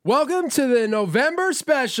Welcome to the November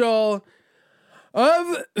special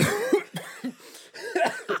of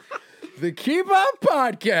the Keep Up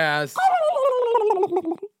Podcast.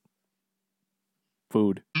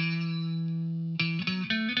 Food.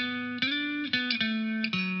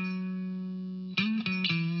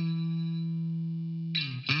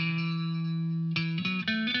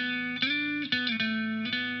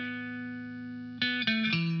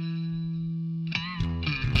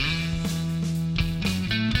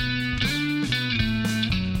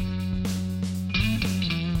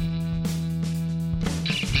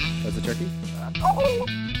 That's a turkey?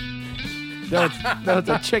 No, it's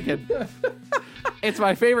a chicken. It's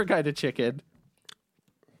my favorite kind of chicken.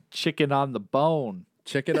 Chicken on the bone.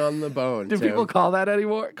 Chicken on the bone. Do Tim. people call that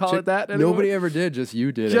anymore? Call it that anymore? Nobody ever did, just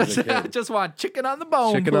you did as a kid. Just want chicken on the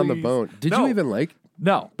bone. Chicken on the please. bone. Did No. you even like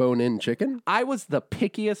No. bone-in chicken? I was the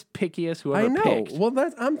pickiest whoever I know. picked. Well,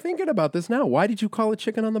 I'm thinking about this now. Why did you call it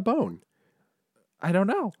chicken on the bone? I don't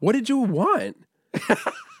know. What did you want?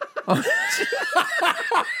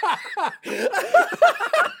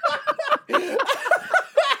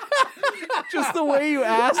 Just the way you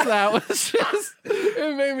asked that was just...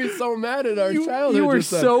 It made me so mad at our childhood. You were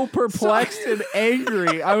just then. so perplexed and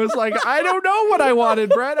angry. I was like, I don't know what I wanted,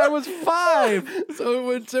 Brett. I was 5. So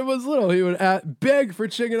when Tim was little, he would beg for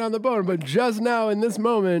chicken on the bone. But just now, in this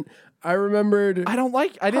moment, I remembered I didn't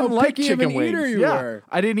like picky of chicken an wings. eater you were.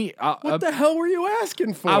 I didn't eat. what the hell were you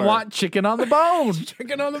asking for? I want chicken on the bone.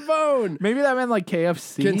 chicken on the bone. Maybe that meant like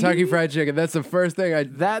KFC. Kentucky Fried Chicken. That's the first thing I...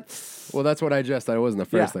 That's Well, that's what I just thought. It wasn't the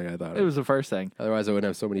first yeah, thing I thought. It was the first thing. Otherwise, I wouldn't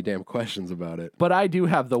have so many damn questions about it. But I do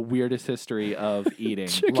have the weirdest history of eating.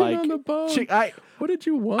 Chicken like, on the bone. I What did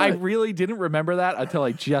you want? I really didn't remember that until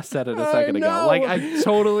I just said it a second ago. know. Like I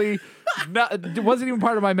totally... it wasn't even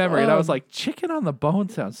part of my memory, and I was like, "Chicken on the bone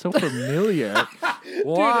sounds so familiar." Dude,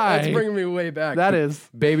 Why? that's bringing me way back. That is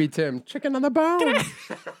Baby Tim. Chicken on the bone.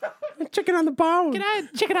 Chicken on the bone.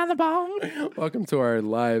 chicken on the bone. Welcome to our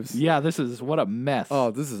lives. Yeah, this is what a mess.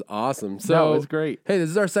 Oh, this is awesome. So that was great. Hey, this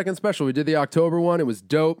is our second special. We did the October one. It was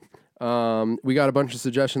dope. We got a bunch of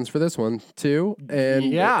suggestions for this one too,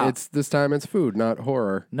 and Yeah. it's this time it's food, not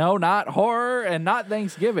horror. No, not horror and not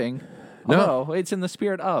Thanksgiving. No. Although it's in the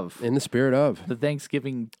spirit of In the spirit of, the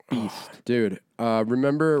Thanksgiving feast. dude.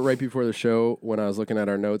 Remember right before the show when I was looking at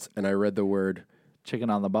our notes and I read the word.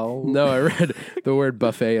 Chicken on the bone. No, I read the word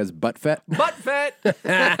buffet as butt fat. Butt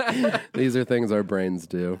fat. These are things our brains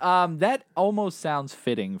do. That almost sounds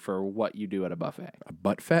fitting for what you do at a buffet. A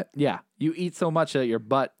butt fat? Yeah, you eat so much that your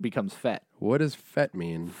butt becomes fat. What does fat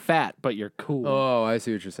mean? Fat, but you're cool. Oh, I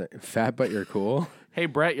see what you're saying. Fat, but you're cool. Hey,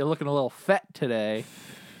 Brett, you're looking a little fat today.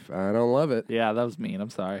 I don't love it. Yeah, that was mean. I'm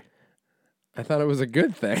sorry. I thought it was a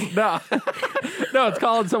good thing. No, no, it's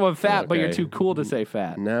calling someone fat, but you're Okay. too cool to say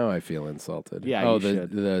fat. Now I feel insulted. Yeah, Oh, you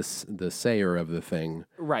the should. the sayer of the thing.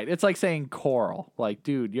 Right. It's like saying coral. Like,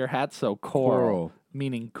 dude, your hat's so coral, Coral.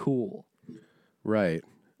 meaning cool. Right.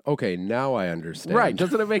 Okay, now I understand. Right.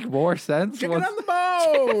 Doesn't it make more sense? Chicken on the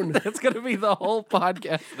bone. That's going to be the whole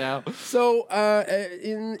podcast now. So,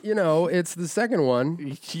 it's the second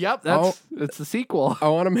one. Yep. It's the sequel. I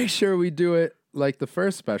want to make sure we do it like the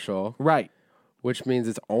first special, Right. which means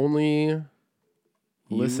it's only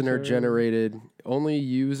listener generated, only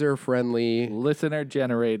user friendly Listener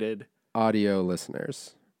generated audio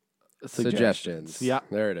listeners. Suggestions. Yeah.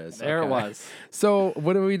 There it is. There it Okay. was. So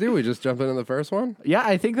what do? We just jump into the first one? Yeah,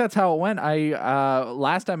 I think that's how it went.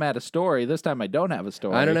 Last time I had a story. This time I don't have a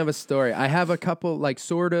story. I don't have a story. I have a couple like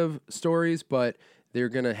sort of stories, but they're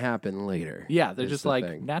going to happen later. Yeah, they're is just the like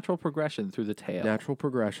thing. natural progression through the tale. Natural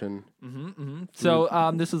progression.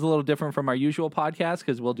 So this is a little different from our usual podcast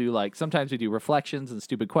because we'll do like sometimes we do reflections and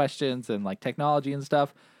stupid questions and like technology and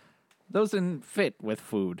stuff. Those didn't fit with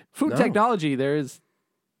food. Food No. technology, there's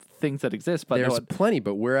things that exist, but There's plenty,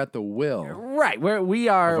 but we're at the will right where we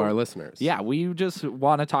are. of our listeners. Yeah, we just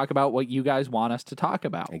want to talk about what you guys want us to talk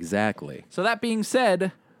about. Exactly. So that being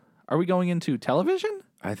said, are we going into television?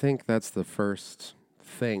 I think that's the first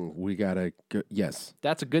thing we got to go. Yes.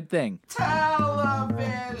 That's a good thing.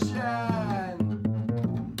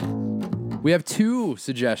 We have 2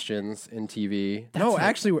 suggestions in TV. No,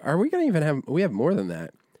 actually, are we going to even have... We have more than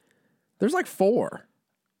that. There's like 4.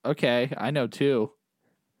 Okay, I know 2.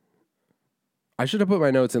 I should have put my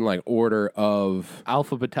notes in like order of...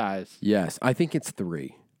 Alphabetized. Yes, I think it's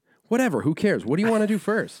 3. Whatever, who cares? What do you want to do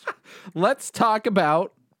first? Let's talk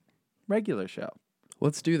about regular show.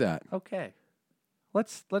 Let's do that. Okay.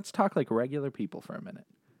 Let's talk like regular people for a minute.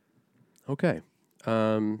 Okay.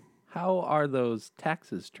 How are those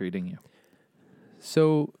taxes treating you?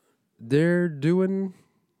 So they're doing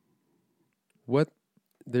what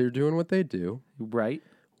they do. Right?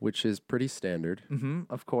 which is pretty standard.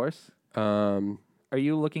 Of course. Um, Are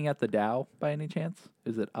you looking at the Dow by any chance?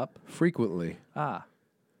 Is it up? frequently. Ah.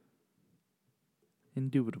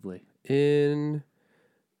 Indubitably.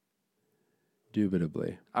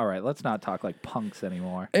 Indubitably. All right, let's not talk like punks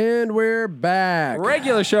anymore. And we're back.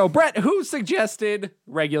 Regular show. Brett, who suggested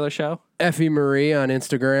regular show? Effie Marie on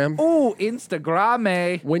Instagram. Oh,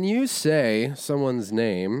 Instagram. When you say someone's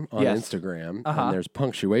name on Yes. Instagram and there's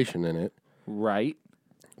punctuation in it, Right.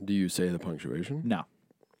 do you say the punctuation? No.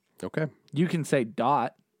 Okay. You can say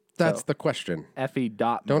dot. That's So, the question. Effie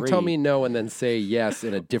dot Don't Marie. tell me no and then say yes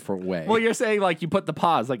in a different way. Well, you're saying like you put the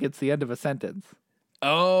pause, like it's the end of a sentence.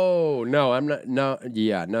 Oh, no, I'm not. No,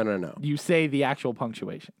 yeah, no. You say the actual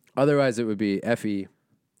punctuation. Otherwise, it would be Effie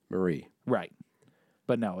Marie Right.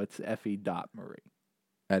 But no, it's Effie dot Marie.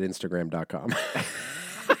 at Instagram.com.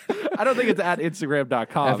 I don't think it's at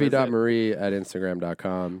Instagram.com. Effie.Marie at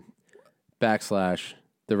Instagram.com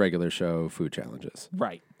 / the regular show food challenges.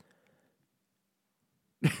 Right.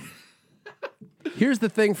 Here's the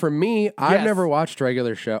thing for me, I've Yes. never watched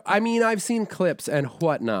regular show. I mean, I've seen clips and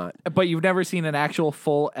whatnot. But you've never seen an actual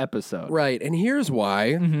full episode. Right. And here's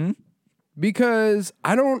why. Mm-hmm. Because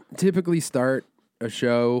I don't typically start a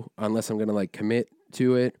show unless I'm going to like commit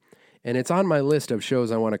to it. And it's on my list of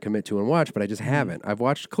shows I want to commit to and watch, but I just haven't. I've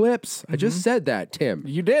watched clips. I just said that, Tim.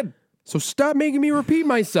 You did. So stop making me repeat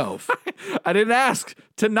myself. I didn't ask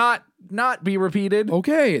to not be repeated.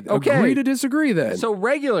 Okay. Agree to disagree then. So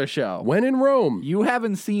regular show. When in Rome. You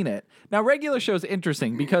haven't seen it. Now, regular show is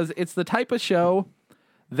interesting because it's the type of show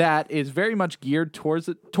that is very much geared towards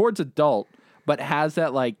adult, but has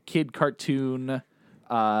that like kid cartoon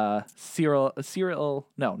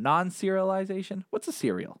non-serialization. What's a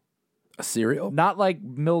cereal? A cereal? Not like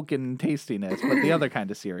milk and tastiness, but the other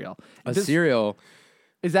kind of cereal. A cereal.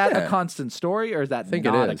 Is that Yeah. a constant story or is that think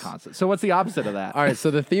it not a is. constant? So what's the opposite of that? All right.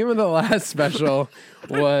 So the theme of the last special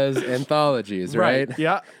was anthologies, right?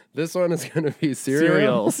 Yeah. This one is going to be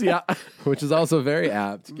cereal, Cereals. Yeah. which is also very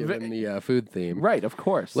apt given the food theme. Right, of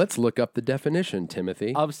course. Let's look up the definition,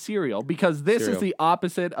 Timothy. Of cereal, because this Cereal. is the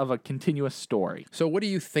opposite of a continuous story. So what do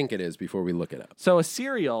you think it is before we look it up? So a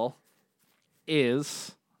serial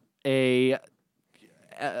is a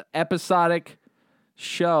episodic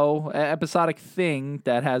thing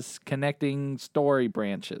that has connecting story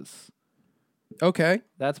branches. Okay.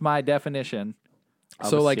 That's my definition. of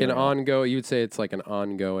So a like serial. an ongoing, you'd say it's like an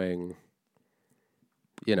ongoing,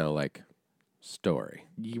 like story.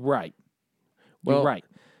 Right. Well, You're right.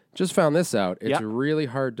 Just found this out. It's Yep. really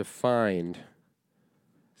hard to find.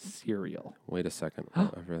 Serial. Wait a second. Did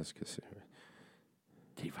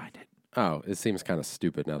you find it? Oh, it seems kind of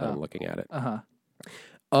stupid now that I'm looking at it. Uh-huh.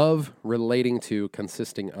 Of, relating to,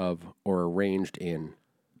 consisting of, or arranged in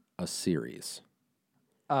a series.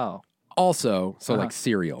 Oh. Also, so like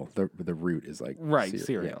cereal, the root is like Right,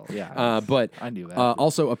 cereal. Yeah. But I knew that.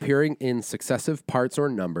 also appearing in successive parts or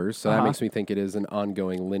numbers. So that makes me think it is an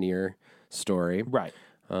ongoing linear story. right.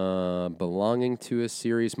 Belonging to a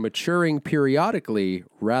series, maturing periodically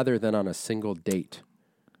rather than on a single date.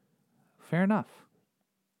 Fair enough.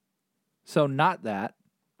 So not that.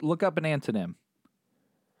 Look up an antonym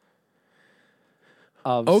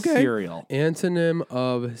of cereal. Antonym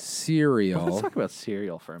of cereal. Let's talk about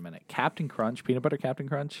cereal for a minute. Captain Crunch, peanut butter Captain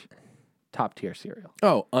Crunch, top tier cereal.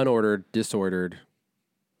 Oh, unordered, disordered.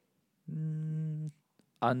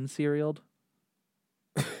 Unserialed.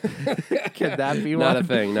 Can that be Not one? a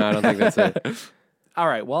thing. No, I don't think that's it. All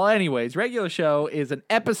right. Well, anyways, regular show is an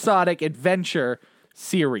episodic adventure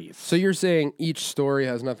series. So you're saying each story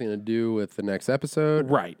has nothing to do with the next episode?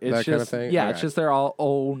 Right. It's that just, kind of thing? Yeah, Okay. it's just their all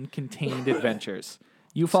own contained adventures.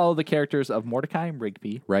 You follow the characters of Mordecai and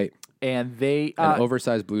Rigby, Right. and they... An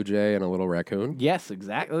oversized blue jay and a little raccoon. yes,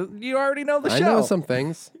 exactly. You already know the show. I know some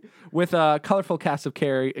things. With a colorful cast of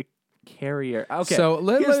carrier. Okay. So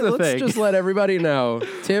here's the let's thing. just let everybody know.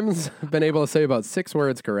 Tim's been able to say about 6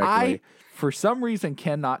 words correctly. I, for some reason,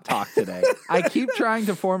 cannot talk today. I keep trying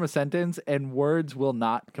to form a sentence, and words will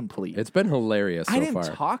not complete. It's been hilarious so I didn't far.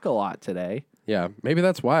 talk a lot today. Yeah, maybe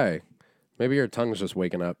that's why. Maybe your tongue's just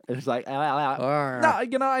waking up. It's like, no,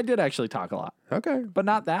 I did actually talk a lot, Okay. but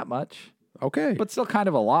not that much, Okay. but still kind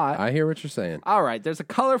of a lot. I hear what you're saying. All right, there's a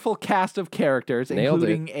colorful cast of characters, Nailed it.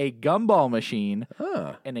 including a gumball machine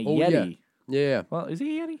Ah. and a Oh, Yeti. Yeah. Well, is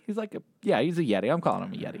he a Yeti? He's like he's a Yeti. I'm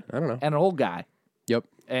calling him a Yeti. I don't know. And an old guy. Yep.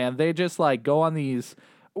 And they just like go on these,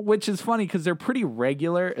 which is funny because they're pretty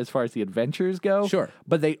regular as far as the adventures go. Sure.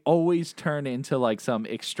 But they always turn into like some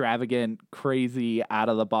extravagant, crazy, out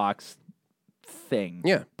of the box thing.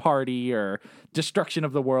 Yeah. Party or destruction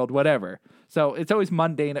of the world, whatever. So it's always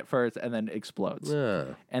mundane at first and then explodes.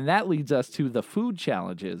 And that leads us to the food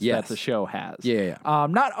challenges that the show has. Yeah.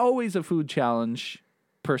 Not always a food challenge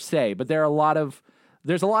per se, but there's a lot of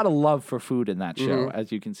love for food in that show,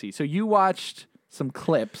 as you can see. So you watched some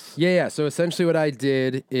clips. Yeah. So essentially what I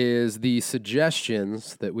did is the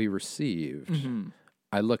suggestions that we received,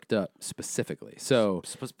 I looked up specifically. So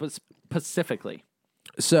Specifically.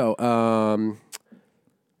 So,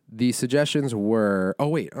 the suggestions were. Oh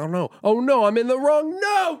wait! Oh no! I'm in the wrong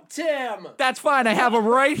note, Tim. That's fine. I have them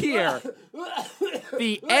right here.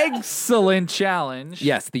 The excellent challenge.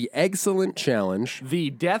 Yes, the excellent challenge. The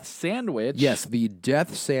death sandwich. Yes, the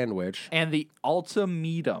death sandwich. And the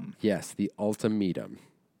ultimatum. Yes, the ultimatum.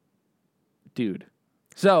 Dude.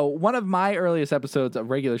 So, one of my earliest episodes of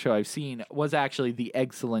regular show I've seen was actually the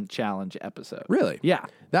excellent challenge episode. Really? Yeah.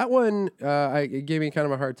 That one, it gave me kind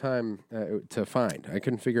of a hard time to find. I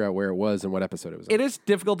couldn't figure out where it was and what episode it was in. It is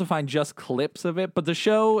difficult to find just clips of it, but the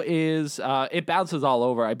show is, it bounces all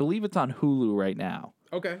over. I believe it's on Hulu right now.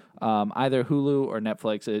 Okay. Either Hulu or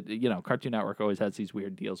Netflix. Cartoon Network always has these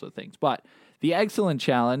weird deals with things. But the excellent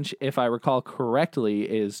challenge, if I recall correctly,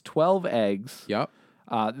 is 12 eggs. Yep.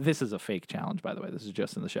 This is a fake challenge, by the way. This is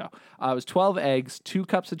just in the show. It was 12 eggs, 2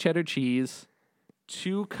 cups of cheddar cheese,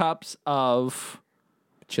 2 cups of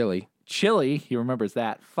Chili. He remembers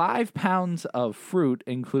that. 5 pounds of fruit,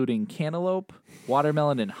 including cantaloupe,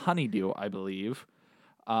 watermelon, and honeydew, I believe.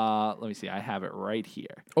 Let me see. I have it right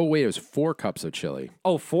here. Oh, wait. It was 4 cups of chili.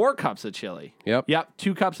 Oh, 4 cups of chili. Yep.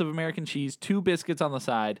 2 cups of American cheese, 2 biscuits on the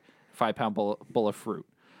side, 5-pound bowl of fruit.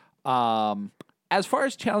 As far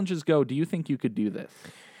as challenges go, do you think you could do this?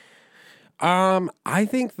 I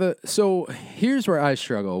think so here's where I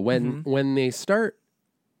struggle. When they start,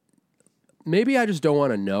 maybe I just don't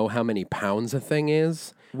want to know how many pounds a thing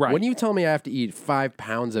is. Right. When you tell me I have to eat 5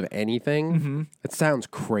 pounds of anything, it sounds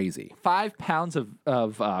crazy. 5 pounds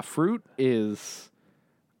of fruit is...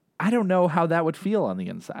 I don't know how that would feel on the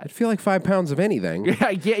inside. I feel like 5 pounds of anything.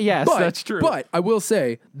 Yes, that's true. But I will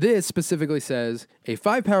say, this specifically says a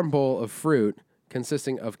 5-pound bowl of fruit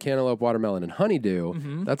consisting of cantaloupe, watermelon, and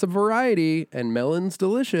honeydew. That's a variety, and melon's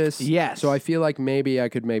delicious. Yes. So I feel like maybe I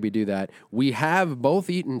could do that. We have both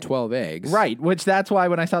eaten 12 eggs. Right, which that's why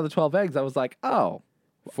when I saw the 12 eggs, I was like, oh.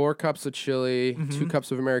 4 cups of chili, 2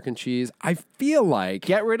 cups of American cheese. I feel like...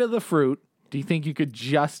 Get rid of the fruit. Do you think you could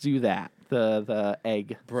just do that? The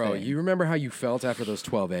egg Bro, thing? you remember how you felt after those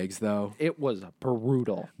 12 eggs, though? It was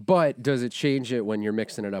brutal. But does it change it when you're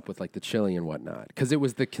mixing it up with, like, the chili and whatnot? Because it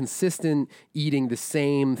was the consistent eating the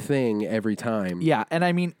same thing every time. Yeah, and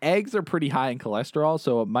I mean, eggs are pretty high in cholesterol,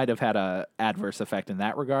 so it might have had a adverse effect in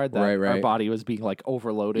that regard, that Right. our body was being, like,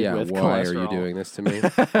 overloaded with why cholesterol. are you doing this to me?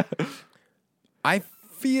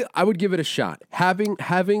 I would give it a shot.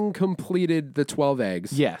 Having completed the 12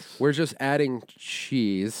 eggs, Yes. we're just adding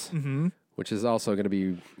cheese, which is also going to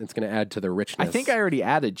be, it's going to add to the richness. I think I already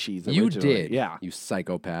added cheese You originally. did. Yeah. You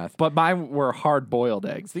psychopath. But mine were hard-boiled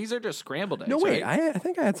eggs. These are just scrambled eggs, No, wait. right? I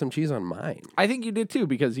think I had some cheese on mine. I think you did, too,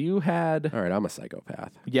 because you had... All right, I'm a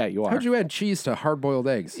psychopath. Yeah, you are. How'd you add cheese to hard-boiled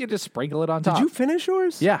eggs? You just sprinkle it on top. Did you finish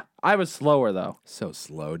yours? Yeah. I was slower, though. So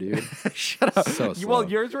slow, dude. Shut up. So slow. Well,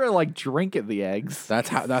 yours were like drinking the eggs.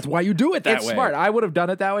 That's why you do it that It's way. smart. I would have done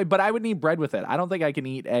it that way, but I would need bread with it. I don't think I can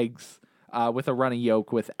eat eggs with a runny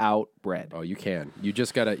yolk without bread. Oh, you can. You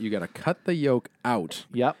just gotta cut the yolk out.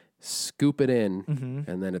 Yep. Scoop it in,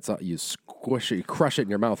 and then you squish it, you crush it in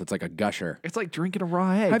your mouth. It's like a gusher. It's like drinking a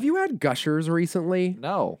raw egg. Have you had gushers recently?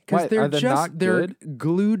 No. Because What, they're are they not they're good?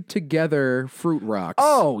 glued together fruit rocks.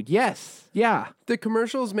 Oh, yes. Yeah. The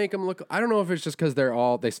commercials make them look. I don't know if it's just because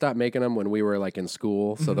they stopped making them when we were like in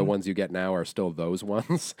school, so the ones you get now are still those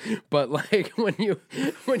ones. But like when you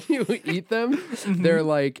eat them, they're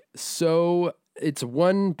like so. It's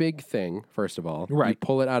one big thing. First of all, Right. You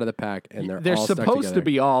pull it out of the pack, and they're all stuck supposed together. to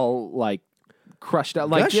be all like crushed up,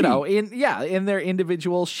 like Gushy. in their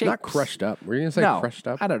individual shapes. Not crushed up. Were you gonna say No, crushed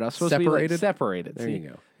up? I don't know. It's supposed separated. to be like separated. There See? you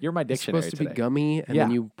go. You're my It's dictionary supposed to be today. gummy, and Yeah.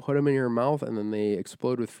 then you put them in your mouth, and then they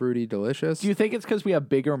explode with fruity delicious. Do you think it's because we have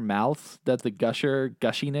bigger mouths that the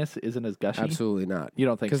gushiness isn't as gushy? Absolutely not. You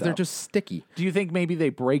don't think Because so? they're just sticky. Do you think maybe they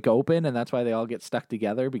break open and that's why they all get stuck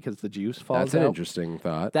together because the juice falls That's an out? interesting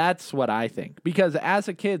thought. That's what I think. Because as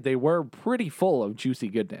a kid, they were pretty full of juicy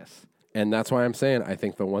goodness. And that's why I'm saying I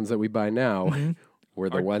think the ones that we buy now were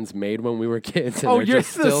the ones made when we were kids. And Oh, they're you're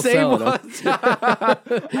just the still same selling them. ones.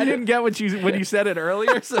 I didn't get when you said it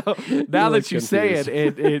earlier. So now look that you say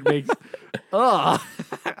confused. it makes. Ugh,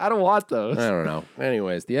 I don't want those. I don't know.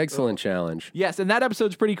 Anyways, the excellent challenge. Yes, and that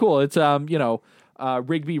episode's pretty cool. It's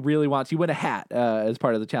Rigby really wants you win a hat as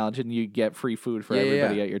part of the challenge, and you get free food for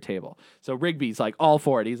everybody at your table. So Rigby's like all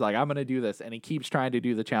for it. He's like, I'm going to do this, and he keeps trying to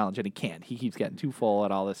do the challenge, and he can't. He keeps getting too full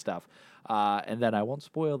and all this stuff. And then I won't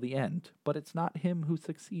spoil the end, but it's not him who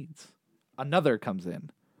succeeds. Another comes in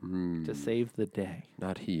to save the day.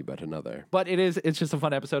 Not he, but another. But it's just a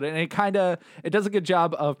fun episode, and it does a good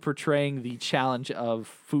job of portraying the challenge of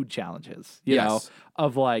food challenges, you know,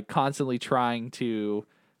 of like constantly trying to,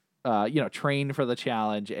 train for the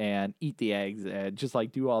challenge and eat the eggs and just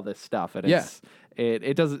like do all this stuff. And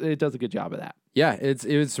it does a good job of that. Yeah,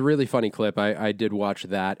 it's a really funny clip. I did watch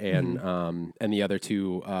that and the other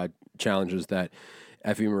two challenges that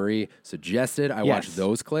Effie Marie suggested. I watched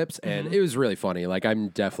those clips, and it was really funny. Like, I'm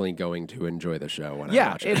definitely going to enjoy the show when I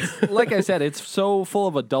watch it. It's like I said, it's so full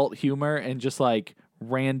of adult humor and just like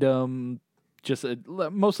random,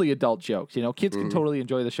 mostly adult jokes. You know, kids can totally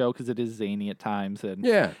enjoy the show because it is zany at times, and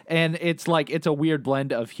and it's like it's a weird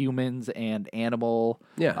blend of humans and animal.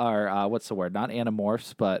 Or what's the word? Not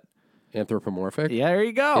animorphs, but anthropomorphic. Yeah, there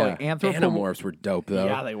you go. Yeah. Animorphs were dope, though.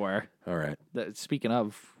 Yeah, they were. All right. Speaking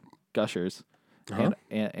of gushers.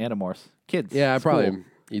 Animorphs. Kids. Yeah, I probably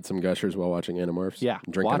eat some gushers while watching Animorphs. Yeah.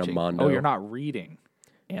 Drinking a Mondo. Oh, you're not reading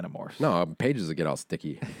Animorphs. No, pages will get all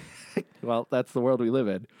sticky. Well, that's the world we live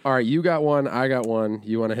in. All right, you got one. I got one.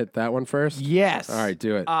 You want to hit that one first? Yes. All right,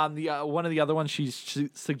 do it. One of the other ones she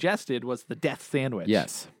suggested was the death sandwich.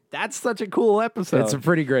 Yes. That's such a cool episode. It's a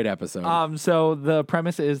pretty great episode. So the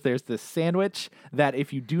premise is there's this sandwich that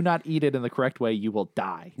if you do not eat it in the correct way, you will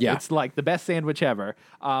die. Yeah. It's like the best sandwich ever.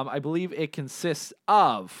 I believe it consists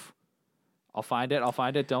of... I'll find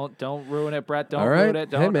it. Don't ruin it, Brett. Don't ruin it.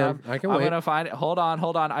 Don't. Hey, man, I can wait. I'm gonna find it. Hold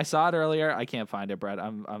on. I saw it earlier. I can't find it, Brett.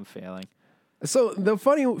 I'm failing. So the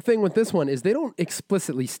funny thing with this one is they don't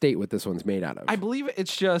explicitly state what this one's made out of. I believe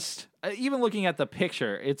it's just, even looking at the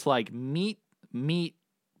picture, it's like meat,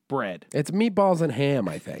 bread. It's meatballs and ham,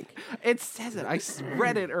 I think. It says it. I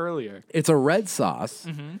read it earlier. It's a red sauce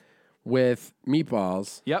with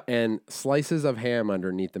meatballs and slices of ham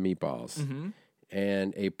underneath the meatballs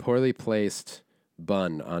and a poorly placed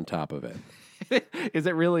bun on top of it. Is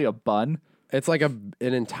it really a bun? It's like an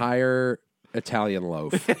entire Italian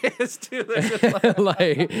loaf. It is too.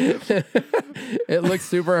 Like, it looks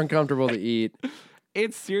super uncomfortable to eat.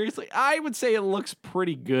 It's seriously, I would say it looks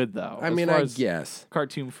pretty good, though. I mean, I guess.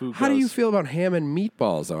 Cartoon food How goes. do you feel about ham and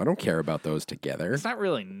meatballs, though? I don't care about those together. It's not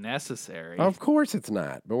really necessary. Of course it's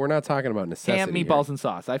not, but we're not talking about necessity. Ham, meatballs, and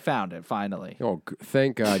sauce. I found it, finally. Oh,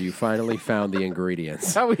 thank God you finally found the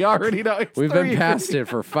ingredients. We already know. We've been past it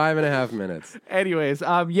for 5.5 minutes. Anyways,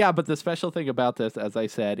 but the special thing about this, as I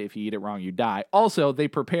said, if you eat it wrong, you die. Also, they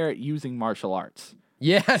prepare it using martial arts.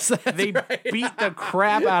 Yes, they beat the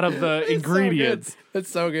crap out of the ingredients. That's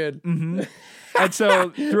so good. And so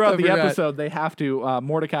throughout the episode, they have to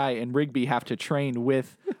Mordecai and Rigby have to train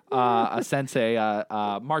with a sensei,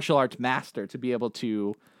 martial arts master, to be able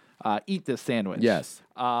to eat this sandwich. Yes.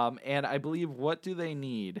 And I believe, what do they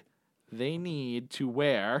need? They need to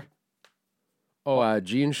wear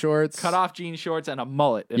jean shorts, cut off jean shorts, and a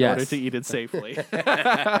mullet in order to eat it safely.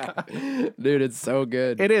 Dude, it's so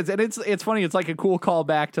good. It is, and it's funny. It's like a cool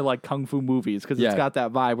callback to like kung fu movies because it's got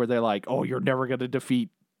that vibe where they're like, "Oh, you're never gonna defeat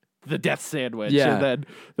the death sandwich," and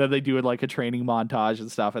then they do it like a training montage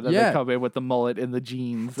and stuff, and then they come in with the mullet and the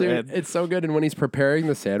jeans. Dude, it's so good. And when he's preparing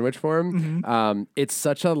the sandwich for him, it's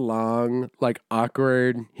such a long, like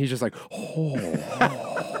awkward. He's just like,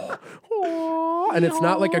 and it's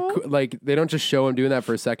not like they don't just show him doing that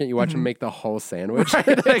for a second. You watch him make the whole sandwich.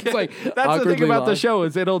 It's like that's the thing about the show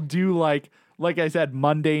is it'll do like I said,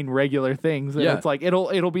 mundane, regular things, and it's like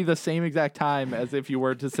it'll be the same exact time as if you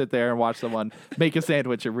were to sit there and watch someone make a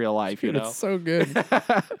sandwich in real life. You know, it's so good.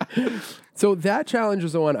 So that challenge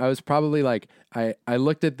was the one I was probably like I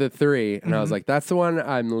looked at the three and I was like, that's the one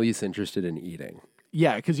I'm least interested in eating.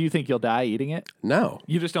 Yeah, because you think you'll die eating it? No.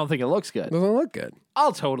 You just don't think it looks good. It doesn't look good.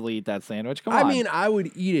 I'll totally eat that sandwich. Come on. I mean, I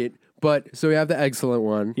would eat it, but so we have the excellent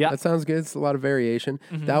one. Yeah. That sounds good. It's a lot of variation.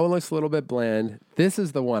 That one looks a little bit bland. This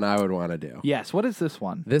is the one I would want to do. Yes. What is this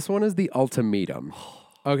one? This one is the ultimatum.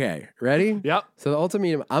 Okay, ready? Yep. So the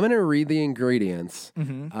ultimatum, I'm going to read the ingredients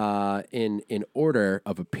in order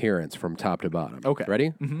of appearance from top to bottom. Okay.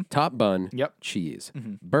 Ready? Top bun, Yep. cheese,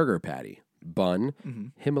 burger patty,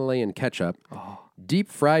 bun, Himalayan ketchup, deep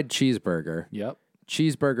fried cheeseburger, Yep.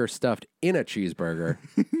 cheeseburger stuffed in a cheeseburger,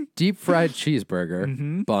 deep fried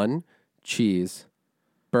cheeseburger, bun, cheese,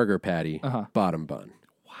 burger patty, bottom bun.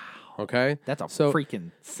 Wow. Okay? That's a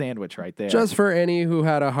freaking sandwich right there. Just for any who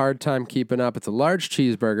had a hard time keeping up, it's a large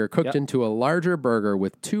cheeseburger cooked into a larger burger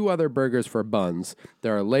with two other burgers for buns.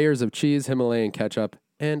 There are layers of cheese, Himalayan ketchup,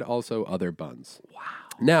 and also other buns. Wow.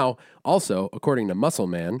 Now, also, according to Muscle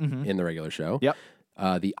Man in the regular show, Yep.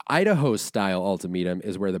 The Idaho-style ultimatum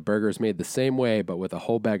is where the burger's made the same way, but with a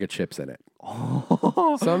whole bag of chips in it.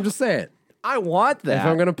 So I'm just saying. I want that. If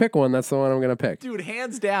I'm going to pick one, that's the one I'm going to pick. Dude,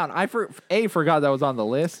 hands down. I forgot that was on the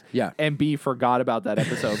list. Yeah. And B, forgot about that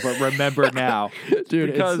episode, but remember now.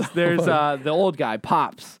 Dude, because it's so there's funny. the old guy,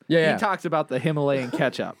 Pops. Yeah. He talks about the Himalayan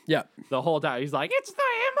ketchup. Yeah. The whole time. He's like, it's the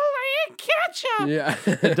Himalayan ketchup.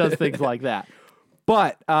 Yeah. It does things like that.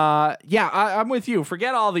 But, I'm with you.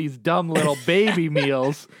 Forget all these dumb little baby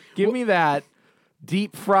meals. Give me that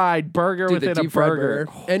deep fried burger Dude, the within a deep fried burger.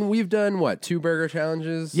 And we've done, what, 2 burger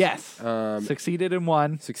challenges? Yes. Succeeded in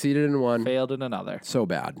one, in one. failed in another. So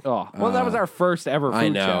bad. Oh, well, that was our first ever food I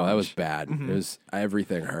know. challenge. That was bad. It was,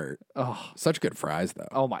 everything hurt. Oh, Such good fries, though.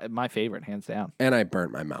 oh my favorite, hands down. And I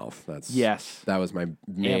burnt my mouth. Yes. That was my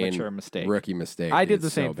main Amateur mistake. rookie mistake. I did It's the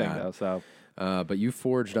same so thing, bad. though, so. But you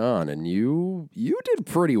forged on, and you did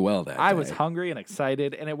pretty well that I day. was hungry and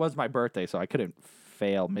excited, and it was my birthday, so I couldn't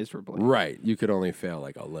fail miserably. Right. You could only fail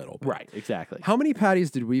like a little bit. Right, exactly. How many patties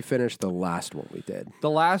did we finish the last one we did? The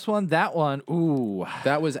last one, that one, ooh.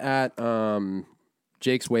 That was at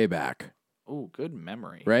Jake's Way Back, Ooh, good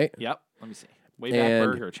memory. right? Yep. Let me see. Way Back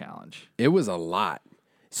And- Burger Challenge. It was a lot.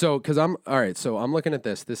 So, because I'm looking at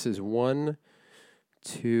this. This is 1,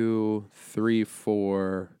 2, 3,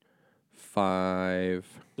 4, 5.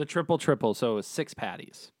 The triple, so it was 6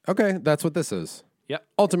 patties. Okay, that's what this is. Yep.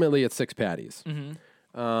 Ultimately, it's 6 patties. Mm-hmm.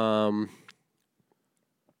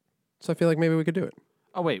 So I feel like maybe we could do it.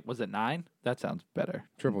 Oh, wait, was it 9? That sounds better.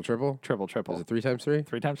 Triple. Triple. Is it 3 times 3?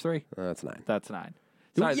 3 times 3? That's 9. That's 9.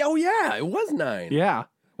 Sorry. Oh yeah, it was 9. Yeah.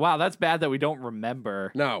 Wow, that's bad that we don't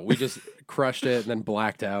remember. No, we just crushed it and then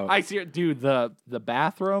blacked out. I see it, dude. The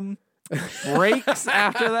bathroom breaks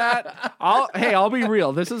after that. I'll be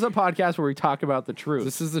real. This is a podcast where we talk about the truth.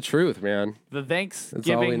 This is the truth, man. The That's all we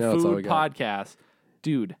Thanksgiving know. That's all we food got. podcast,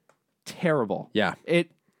 dude. Terrible. Yeah. It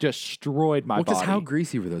destroyed my Well, because body. how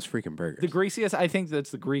greasy were those freaking burgers? The greasiest. I think that's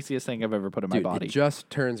the greasiest thing I've ever put in my Dude, body. it just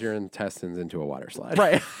turns your intestines into a water slide.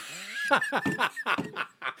 Right.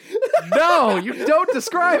 No, you don't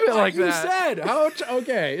describe it like you that. said.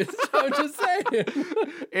 Okay. I'm just saying.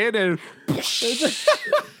 It is. That's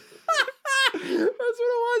what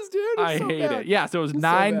it was, dude. It's I so hate bad. it. Yeah, so it was It's so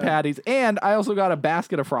 9 bad. patties, and I also got a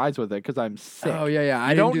basket of fries with it because I'm sick. Oh, yeah. I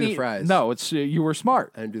You didn't don't do the need- fries. No, it's you were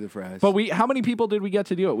smart. I didn't do the fries. But how many people did we get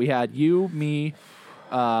to do it? We had you, me,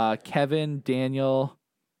 Kevin, Daniel.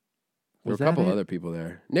 there were Was a couple that it? other people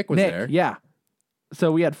there. Nick was Nick, there. yeah. So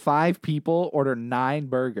we had 5 people order 9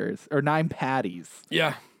 burgers or 9 patties.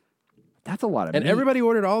 Yeah. That's a lot of And meat. everybody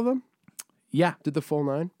ordered all of them? Yeah, Did the full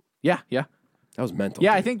 9? yeah. That was mental.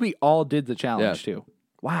 Yeah, I dude. think we all did the challenge Yeah. too.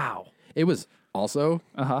 Wow. It was also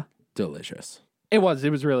Uh-huh. delicious. It was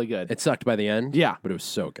really good. It sucked by the end. Yeah. But it was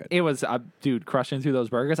so good. It was, dude, crushing through those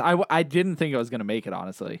burgers. I didn't think I was going to make it,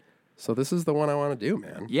 honestly. So this is the one I want to do,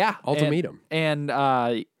 man. Yeah. Ultimatum.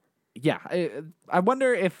 I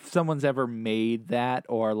wonder if someone's ever made that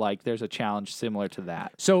or like there's a challenge similar to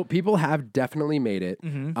that. So people have definitely made it.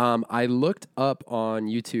 Mm-hmm. I looked up on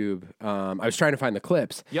YouTube. I was trying to find the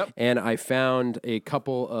clips. Yep. And I found a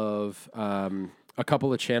couple of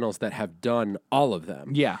channels that have done all of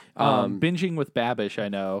them. Yeah. Binging with Babish, I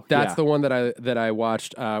know. That's Yeah. the one that I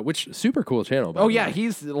watched, which super cool channel. By Oh the yeah, way.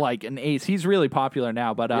 he's like an ace. He's really popular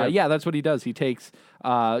now, but yeah, that's what he does. He takes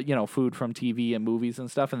food from TV and movies and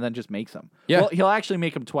stuff, and then just makes them. Yeah. Well, he'll actually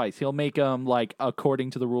make them twice. He'll make them like according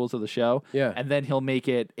to the rules of the show. Yeah. And then he'll make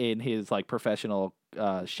it in his like professional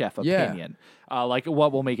chef Yeah. opinion. Like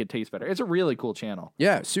what will make it taste better. It's a really cool channel.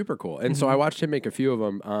 Yeah, super cool. And Mm-hmm. so I watched him make a few of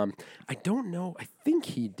them. I don't know. I think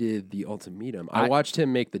he did the ultimatum. I watched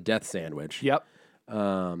him make the death sandwich. Yep.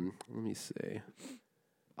 Let me see.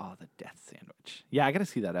 Oh, the death sandwich. Yeah, I got to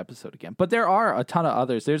see that episode again. But there are a ton of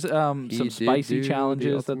others. There's some did spicy do the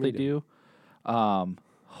challenges that they do.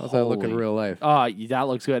 How's that look in real life? Oh, that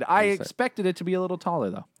looks good. I expected it to be a little taller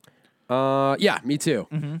though. Yeah, me too.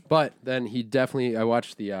 Mm-hmm. But then I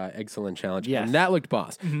watched the Excellent Challenge, Yes. and that looked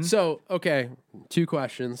boss. So, okay, 2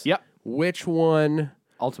 questions. Yep. Which one,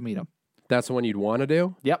 Ultimatum. that's the one you'd want to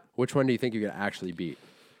do? Yep. Which one do you think you could actually beat?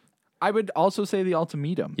 I would also say the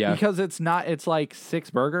ultimatum. Yeah. Because it's like 6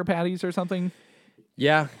 burger patties or something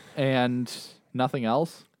Yeah. and nothing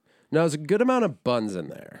else. No, there's a good amount of buns in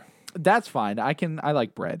there. That's fine. I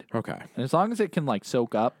like bread. Okay. And as long as it can like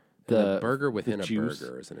soak up And the burger within a juice.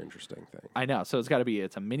 burger is an interesting thing. I know. So it's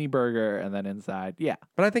a mini burger and then inside. Yeah.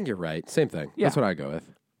 But I think you're right. Same thing. Yeah. That's what I go with.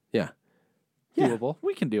 Yeah. Yeah. Doable.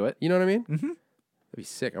 We can do it. You know what I mean? Mm-hmm. That'd be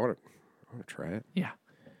sick. I want to try it.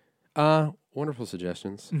 Yeah. Wonderful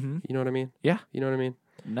suggestions. You know what I mean? Yeah. You know what I mean?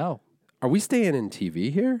 No. Are we staying in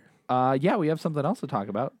TV here? Yeah, we have something else to talk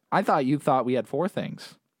about. I thought you thought we had 4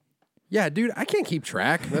 things. Yeah, dude, I can't keep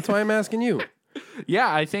track. That's why I'm asking you.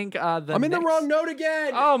 Yeah, I think I'm in the wrong note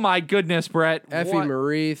again. Oh, my goodness, Brett. Effie What?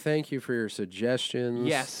 Marie, thank you for your suggestions.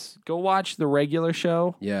 Yes. Go watch the regular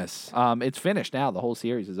show. Yes. It's finished now. The whole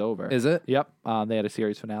series is over. Is it? Yep. They had a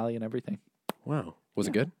series finale and everything. Wow. Was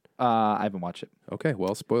it good? I haven't watched it. Okay,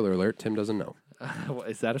 well, spoiler alert. Tim doesn't know.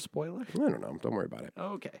 Is that a spoiler? I don't know. Don't worry about it.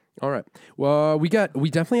 Okay. All right. Well, we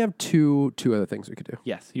definitely have two other things we could do.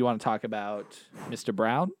 Yes. You want to talk about Mr.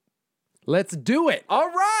 Brown? Let's do it.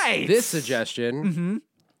 All right. This suggestion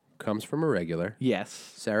comes from a regular, Yes.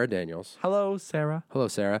 Sarah Daniels. Hello, Sarah. Hello,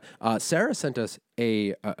 Sarah. Sarah sent us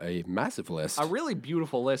a massive list. A really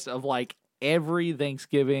beautiful list of like every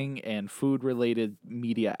Thanksgiving and food related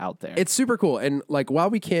media out there. It's super cool. And like, while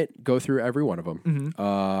we can't go through every one of them,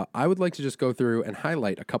 I would like to just go through and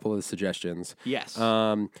highlight a couple of the suggestions. Yes.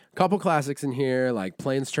 Couple classics in here, like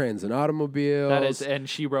Planes, Trains, and Automobiles. That is, and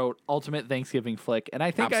she wrote Ultimate Thanksgiving Flick, and I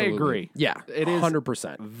think Absolutely. I agree. Yeah, it is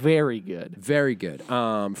 100%. very good. Very good.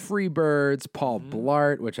 Freebirds, Paul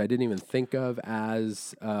Blart, which I didn't even think of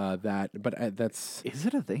as that, but that's... Is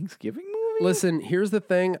it a Thanksgiving movie? Listen, here's the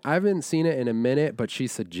thing. I haven't seen it in a minute, but she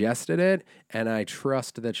suggested it, and I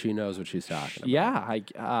trust that she knows what she's talking about. Yeah,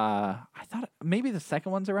 I thought maybe the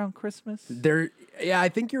second one's around Christmas. Yeah, I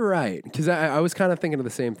think you're right, because I was kind of thinking of the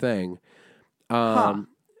same thing.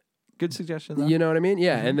 Good suggestion, though. You know what I mean?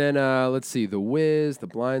 Yeah, and then let's see, The Wiz, The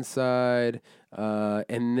Blind Side,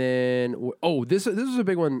 and then this is a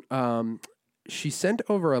big one. She sent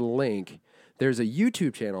over a link. There's a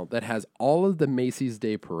YouTube channel that has all of the Macy's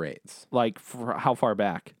Day parades. Like, how far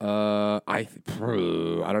back? I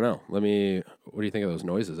don't know. What do you think of those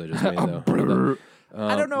noises I just made though?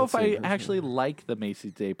 I don't know if I actually like the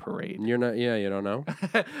Macy's Day Parade. You're not. Yeah, you don't know.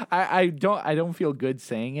 I don't feel good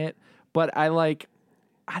saying it, but I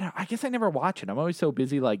guess I never watch it. I'm always so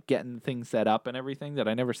busy like getting things set up and everything that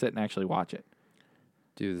I never sit and actually watch it.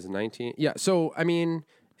 Dude, this is 19. Yeah, so I mean,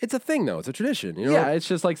 it's a thing though. It's a tradition. You know? Yeah, it's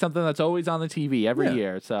just like something that's always on the TV every Yeah.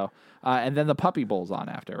 year. So, and then the Puppy Bowl's on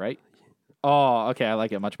after, right? Oh, okay. I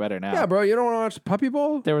like it much better now. Yeah, bro. You don't want to watch Puppy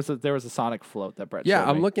Bowl? There was a Sonic float that Brett. Yeah, showed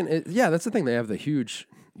I'm me. looking. That's the thing. They have the huge.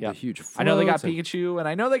 Yeah. The huge. I know they got floats and- Pikachu, and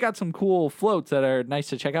I know they got some cool floats that are nice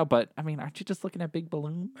to check out. But I mean, aren't you just looking at big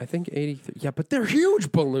balloons? I think 83. Yeah, but they're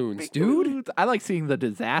huge balloons, dude. Balloons. I like seeing the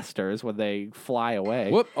disasters when they fly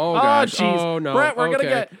away. Whoop! Oh gosh! jeez. Oh no! Brett, we're Okay. gonna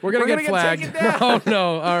get get flagged. taken down. Oh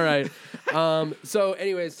no! All right. So,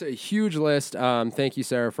 anyways, a huge list. Thank you,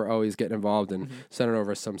 Sarah, for always getting involved and sending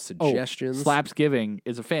over some suggestions. Slapsgiving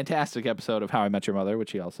is a fantastic episode of How I Met Your Mother,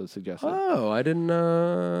 which he also suggested. Oh, I didn't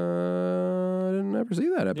ever see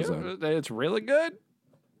that episode. Yeah, it's really good.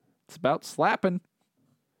 It's about slapping.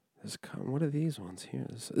 What are these ones here?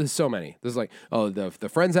 There's so many. There's like, the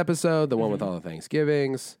Friends episode, the one with all the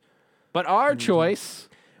Thanksgivings. But our choice,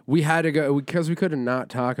 We had to go because we could not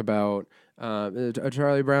talk about a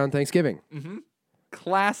Charlie Brown Thanksgiving.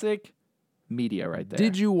 classic media right there.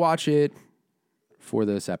 Did you watch it for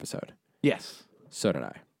this episode? Yes. So did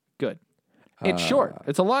I. Good. It's short.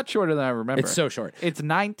 It's a lot shorter than I remember. It's so short. It's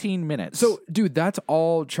 19 minutes. So, dude, that's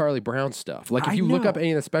all Charlie Brown stuff. Like, if I you look know. up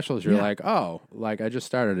any of the specials, you're Yeah. like, oh, like I just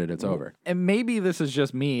started it. It's over. and maybe this is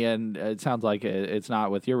just me, and it sounds like it's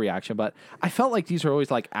not with your reaction, but I felt like these are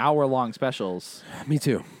always like hour-long specials. Me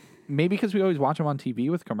too. Maybe because we always watch them on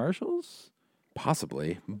TV with commercials.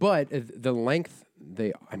 Possibly. But the length,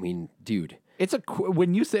 dude. It's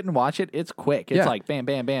when you sit and watch it, it's quick. It's Yeah. like bam,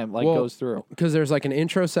 bam, bam, like Well, goes through. Because there's like an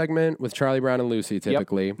intro segment with Charlie Brown and Lucy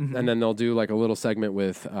typically, and then they'll do like a little segment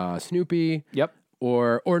with Snoopy. Yep.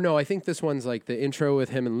 Or no, I think this one's like the intro with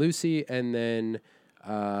him and Lucy, and then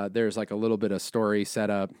there's like a little bit of story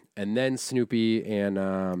setup, and then Snoopy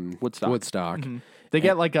and Woodstock. They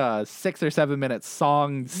get like a 6 or 7 minute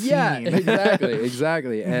song scene. Yeah,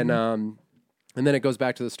 exactly. And then it goes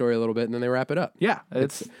back to the story a little bit, and then they wrap it up. Yeah,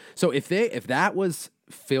 it's So if that was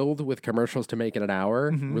filled with commercials to make it an hour,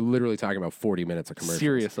 we're literally talking about 40 minutes of commercials.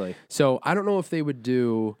 seriously. So I don't know if they would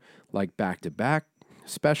do like back-to-back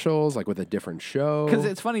specials, like with a different show. Because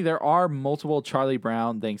it's funny, there are multiple Charlie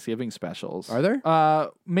Brown Thanksgiving specials. Are there?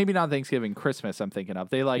 Maybe not Thanksgiving, Christmas. I'm thinking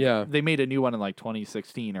of. They they made a new one in like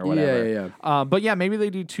 2016 or whatever. Yeah. But yeah, maybe they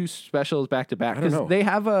do 2 specials back to back I don't know. because they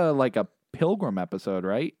have a Pilgrim episode,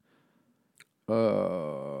 right?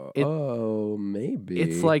 Maybe.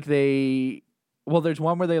 It's like there's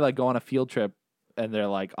one where they like go on a field trip and they're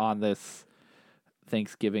like on this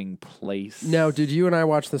Thanksgiving place. Now, did you and I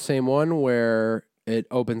watch the same one where it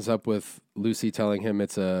opens up with Lucy telling him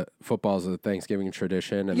football's a Thanksgiving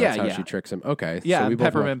tradition, and that's how she tricks him. Okay. Yeah, so and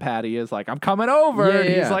Peppermint Patty is like, I'm coming over. Yeah, and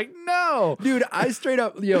yeah. he's like, no. Dude, I straight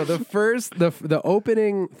up, the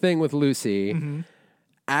opening thing with Lucy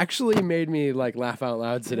actually made me like laugh out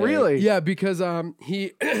loud today. Really? Yeah, because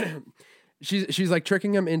she's like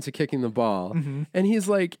tricking him into kicking the ball, and he's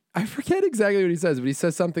like, I forget exactly what he says, but he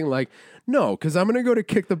says something like, no, because I'm gonna go to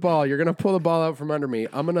kick the ball, you're gonna pull the ball out from under me,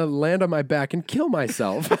 I'm gonna land on my back and kill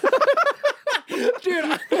myself.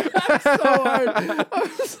 Dude, that's so hard. I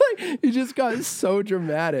was like, he just got so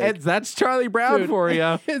dramatic. And that's Charlie Brown for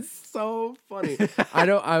you. It's so funny.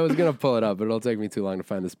 I was gonna pull it up, but it'll take me too long to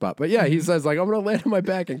find the spot. But yeah, he says like, I'm gonna land on my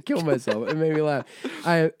back and kill myself. It made me laugh.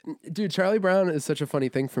 Dude, Charlie Brown is such a funny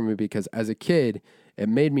thing for me because as a kid, it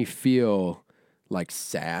made me feel like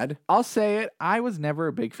sad. I'll say it. I was never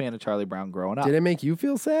a big fan of Charlie Brown growing up. Did it make you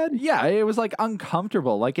feel sad? Yeah, it was like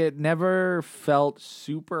uncomfortable. Like it never felt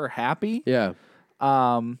super happy. Yeah.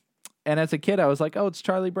 And as a kid, I was like, oh, it's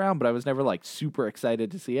Charlie Brown, but I was never like super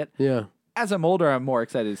excited to see it. Yeah. As I'm older, I'm more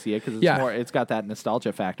excited to see it because it's got that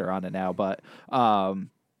nostalgia factor on it now. But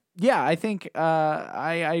yeah, I think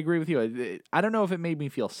I agree with you. I don't know if it made me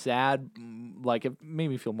feel sad. Like it made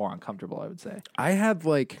me feel more uncomfortable, I would say. I had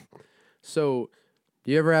like, so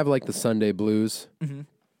do you ever have like the Sunday blues? Mm-hmm.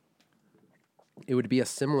 It would be a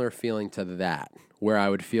similar feeling to that, where I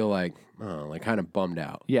would feel like, oh, like kind of bummed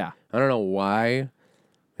out. Yeah. I don't know why.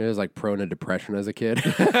 I was like prone to depression as a kid.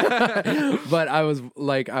 But I was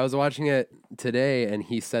watching it today and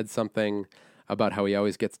he said something about how he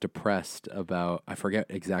always gets depressed about, I forget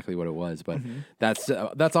exactly what it was, but that's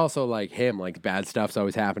also like him, like bad stuff's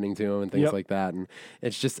always happening to him and things like that. And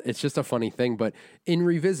it's just a funny thing, but in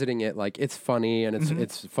revisiting it, like it's funny and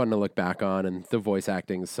it's fun to look back on, and the voice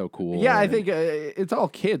acting is so cool. Yeah, I think it's all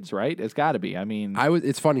kids, right? It's got to be. I mean,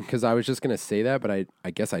 it's funny because I was just going to say that, but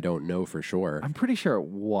I guess I don't know for sure. I'm pretty sure it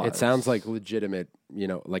was. It sounds like legitimate,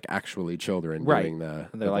 like actually children doing the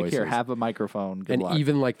And they're like, voices. here, have a microphone. Good luck.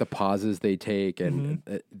 Even like the pauses they take and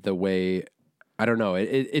the way, I don't know,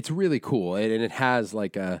 it's really cool. And it has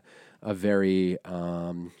like a very,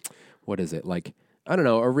 what is it? Like, I don't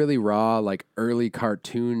know, a really raw, like early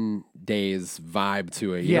cartoon days vibe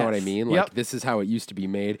to it. You know what I mean? Like this is how it used to be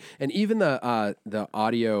made. And even the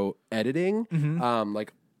audio editing,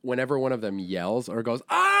 like whenever one of them yells or goes,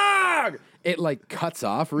 it like cuts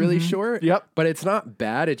off really short. Yep. But it's not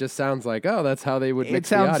bad. It just sounds like, oh, that's how they would mix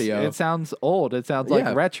the audio. It sounds old. It sounds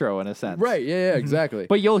like retro in a sense. Right. Yeah, exactly.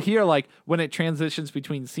 But you'll hear like when it transitions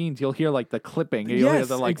between scenes, you'll hear like the clipping. You'll hear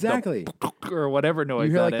the, like, exactly. Or whatever noise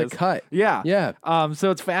you hear that like is. the cut. Yeah. Yeah. So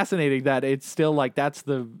it's fascinating that it's still like that's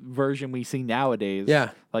the version we see nowadays. Yeah.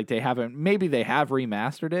 Like maybe they have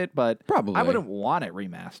remastered it, but probably I wouldn't want it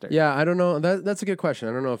remastered. Yeah, I don't know. That's a good question.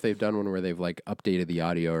 I don't know if they've done one where they've like updated the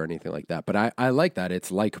audio or anything like that. But I like that. It's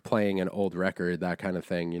like playing an old record, that kind of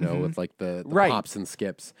thing, with like the pops and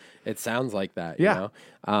skips. It sounds like that, you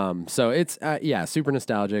know? So it's, super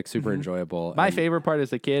nostalgic, super enjoyable. My favorite part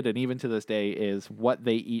as a kid, and even to this day, is what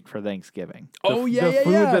they eat for Thanksgiving. The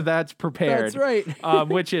food that's prepared. That's right.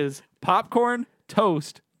 Which is popcorn,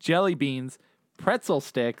 toast, jelly beans, pretzel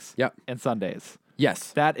sticks, and sundaes.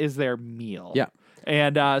 Yes. That is their meal. Yeah.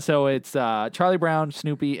 And so it's Charlie Brown,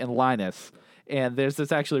 Snoopy, and Linus. And there's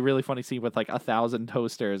this actually really funny scene with like 1,000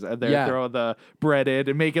 toasters, and they're throwing the bread in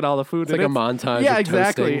and making all the food. It's like a montage. Yeah, of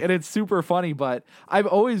exactly. toasting. And it's super funny. But I've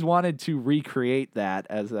always wanted to recreate that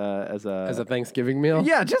as a Thanksgiving meal.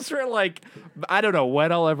 Yeah, just for like, I don't know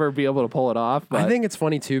when I'll ever be able to pull it off. But I think it's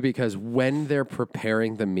funny too because when they're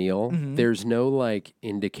preparing the meal, there's no like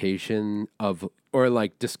indication of or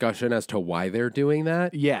like discussion as to why they're doing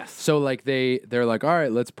that. Yes. So like they're like, all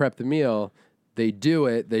right, let's prep the meal. They do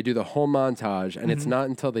it. They do the whole montage, and it's not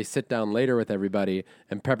until they sit down later with everybody,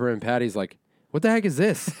 and Peppermint Patty's like, what the heck is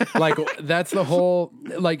this? Like, that's the whole,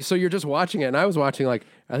 like, so you're just watching it, and I was watching, like,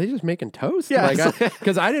 are they just making toast? Yeah.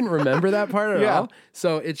 Because I didn't remember that part at all.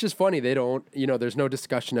 So it's just funny. They don't, there's no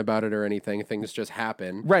discussion about it or anything. Things just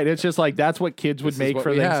happen. Right. It's just like, that's what kids would make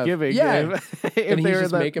for Thanksgiving. Yeah. If and he's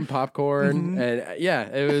just making popcorn. And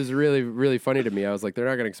it was really, really funny to me. I was like, they're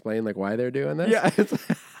not going to explain, like, why they're doing this. Yeah.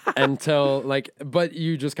 Until, like, but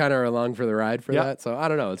you just kind of are along for the ride for that. So I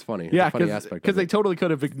don't know. It's funny. Yeah. It's a funny aspect. Because they totally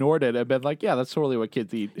could have ignored it and been like, yeah, that's totally what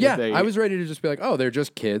kids eat. Yeah. I was ready to just be like, oh, they're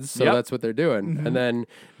just kids. So that's what they're doing. And then,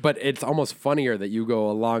 but it's almost funnier that you go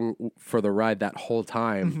along for the ride that whole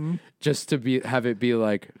time just to have it be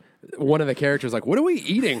like one of the characters like, what are we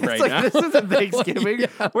eating right now? This isn't Thanksgiving.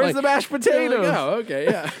 Where's the mashed potatoes? Like, oh, okay,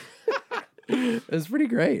 yeah. It's pretty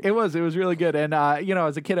great. It was really good. And,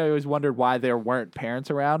 as a kid, I always wondered why there weren't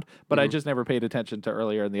parents around, but I just never paid attention to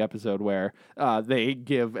earlier in the episode where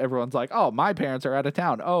everyone's like, oh, my parents are out of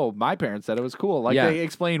town. Oh, my parents said it was cool. Like, they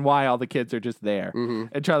explain why all the kids are just there.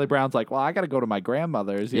 And Charlie Brown's like, well, I got to go to my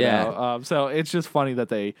grandmother's, you know? So it's just funny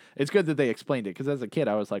that it's good that they explained it. Because as a kid,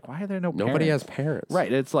 I was like, why are there no parents? Nobody has parents.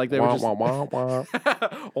 Right. It's like they were just... Wah, wah, wah.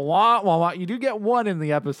 wah, wah, wah. You do get one in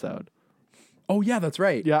the episode. Oh, yeah, that's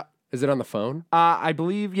right. Yeah. Is it on the phone? I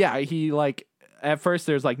believe, yeah. He at first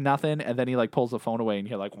there's like nothing, and then he pulls the phone away, and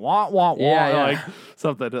you're like, wah, wah, wah, like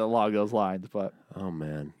something along those lines. But oh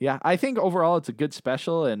man, yeah, I think overall it's a good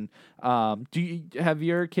special. And do you have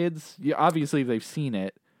your kids? Obviously they've seen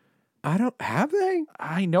it. I don't have they.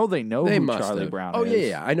 I know they know who Charlie Brown is. Oh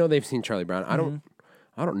yeah. I know they've seen Charlie Brown.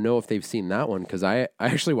 I don't know if they've seen that one because I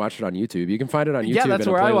actually watched it on YouTube. You can find it on YouTube. Yeah, that's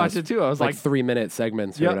where I watched it too. I was like 3-minute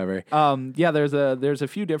segments or whatever. There's a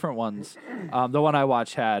few different ones. The one I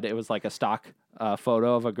watched it was like a stock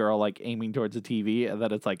photo of a girl aiming towards a TV, and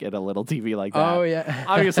then it's in a little TV like that. Oh yeah,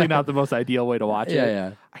 obviously not the most ideal way to watch it.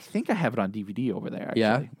 Yeah. I think I have it on DVD over there.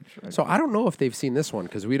 Actually. Yeah. So I don't know if they've seen this one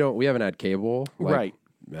because we haven't had cable right.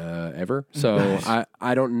 Ever. So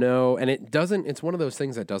I don't know, and it's one of those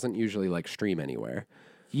things that doesn't usually stream anywhere.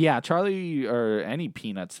 Yeah, Charlie or any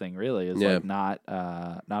Peanuts thing really is not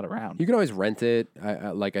around. You can always rent it,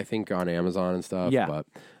 I think on Amazon and stuff. Yeah. But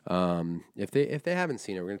if they haven't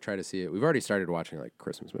seen it, we're gonna try to see it. We've already started watching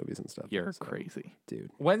Christmas movies and stuff. You're crazy,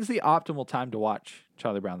 dude. When's the optimal time to watch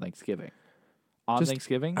Charlie Brown Thanksgiving?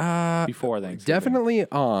 Thanksgiving? Before Thanksgiving? Definitely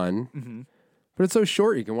on. Mm-hmm. But it's so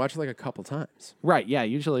short, you can watch it a couple times. Right. Yeah.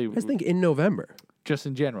 Usually, I just think in November. Just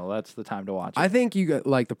in general, that's the time to watch it. I think you got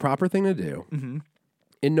the proper thing to do. Mm-hmm.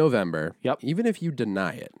 In November, yep. Even if you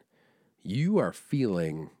deny it, you are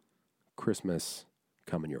feeling Christmas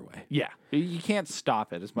coming your way. Yeah. You can't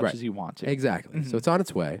stop it as much as you want to. Exactly. Mm-hmm. So it's on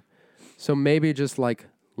its way. So maybe just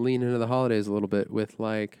lean into the holidays a little bit with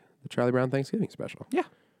the Charlie Brown Thanksgiving special. Yeah.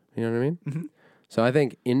 You know what I mean? Mm-hmm. So I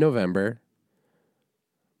think in November,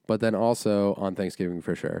 but then also on Thanksgiving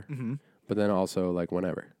for sure. Mm-hmm. But then also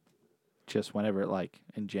whenever. Just whenever,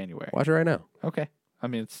 in January. Watch it right now. Okay. I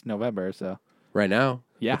mean, it's November, so. Right now.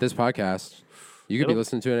 Yeah. With this podcast, you could be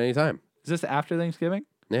listening to it anytime. Is this after Thanksgiving?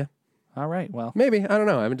 Yeah. All right. Well. Maybe. I don't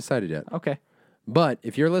know. I haven't decided yet. Okay. But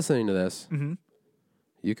if you're listening to this, mm-hmm.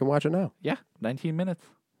 you can watch it now. Yeah. 19 minutes.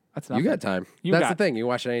 That's nothing. You got time. That's the thing. You can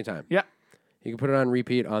watch it anytime. Yeah. You can put it on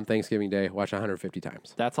repeat on Thanksgiving Day, watch 150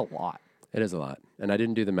 times. That's a lot. It is a lot. And I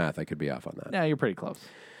didn't do the math. I could be off on that. Yeah, you're pretty close.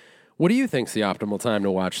 What do you think's the optimal time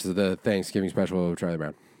to watch the Thanksgiving special of Charlie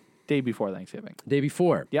Brown? Day before Thanksgiving. Day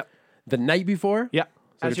before? Yep. The night before? Yep.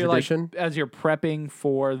 As you're as you're prepping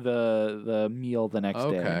for the meal the next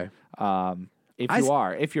day.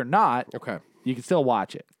 If you're not, okay, you can still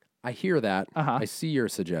watch it. I hear that. Uh-huh. I see your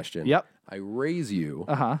suggestion. Yep. I raise you.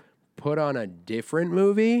 Uh-huh. Put on a different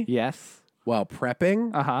movie. Yes. While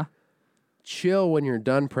prepping. Uh-huh. Chill when you're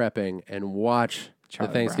done prepping and watch the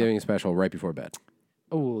Thanksgiving special right before bed.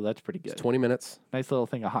 Oh, that's pretty good. It's 20 minutes. Nice little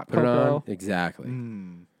thing of hot Put cocoa. It on. Exactly.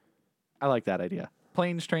 I like that idea.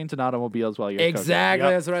 Planes, trains, and automobiles while you're exactly.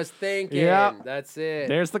 Yep. That's what I was thinking. Yep. That's it.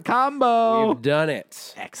 There's the combo. We've done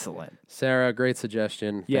it. Excellent. Sarah, great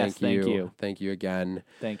suggestion. Yes, thank you. thank you. Thank you again.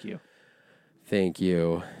 Thank you. Thank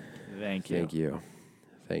you. Thank you. Thank you.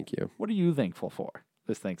 Thank you. What are you thankful for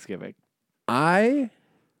this Thanksgiving? I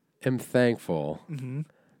am thankful mm-hmm.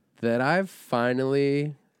 that I've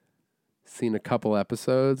finally seen a couple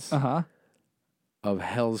episodes of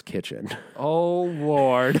Hell's Kitchen. Oh,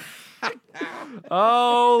 Lord.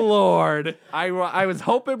 Oh, Lord. I was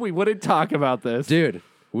hoping we wouldn't talk about this. Dude,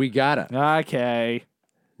 we gotta. Okay.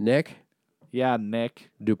 Nick? Yeah, Nick.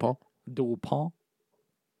 Dupont?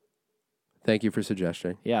 Thank you for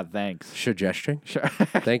suggesting. Yeah, thanks. Suggesting? Sure.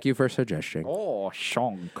 Thank you for suggesting. Oh,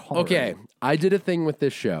 Sean Connery. Okay, I did a thing with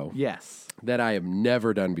this show. Yes. That I have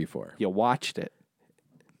never done before. You watched it.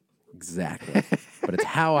 Exactly. But it's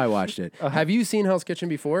how I watched it. Have you seen Hell's Kitchen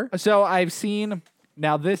before? So I've seen...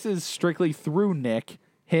 Now, this is strictly through Nick.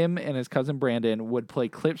 Him and his cousin Brandon would play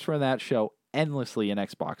clips from that show endlessly in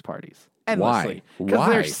Xbox parties. Endlessly. Why? Because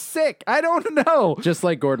they're sick. I don't know. Just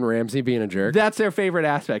like Gordon Ramsay being a jerk? That's their favorite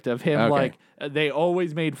aspect of him. Okay. They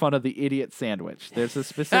always made fun of the idiot sandwich. There's a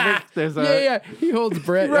specific... Yeah. He holds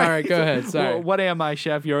bread. Right. All right, go ahead. Sorry. Well, what am I,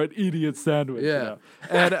 chef? You're an idiot sandwich. Yeah.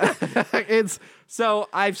 And it's... So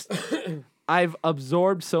I've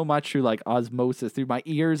absorbed so much through osmosis, through my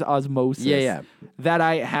ears osmosis, that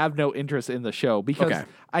I have no interest in the show because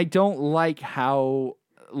I don't like how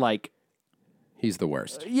he's the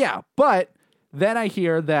worst. Yeah, but then I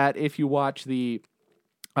hear that if you watch the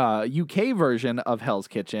UK version of Hell's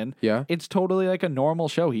Kitchen, Yeah. it's totally like a normal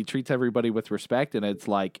show. He treats everybody with respect, and it's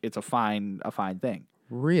like it's a fine thing.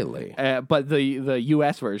 Really? But the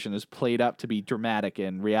US version is played up to be dramatic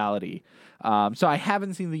in reality. So I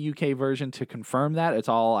haven't seen the UK version to confirm that. It's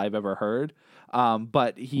all I've ever heard.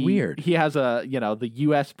 But he has a, the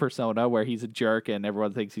US persona where he's a jerk and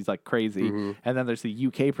everyone thinks he's like crazy. Mm-hmm. And then there's the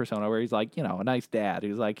UK persona where he's like, a nice dad.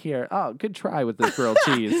 He's like, here, good try with this grilled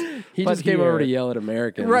cheese. He But just came over to yell at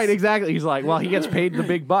Americans. Right, exactly. He's like, well, he gets paid the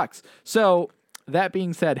big bucks. So that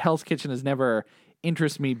being said, Hell's Kitchen has never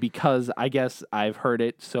interests me because I guess I've heard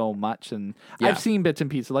it so much, and I've seen bits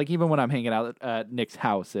and pieces. Like even when I'm hanging out at Nick's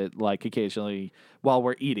house, it like occasionally while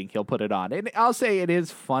we're eating, he'll put it on, and I'll say it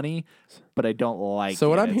is funny, but I don't like. So it.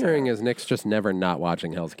 what I'm hearing is Nick's just never not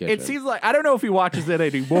watching Hell's Kitchen. It seems like I don't know if he watches it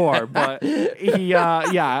anymore, but he,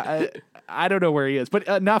 I don't know where he is, but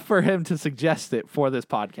enough for him to suggest it for this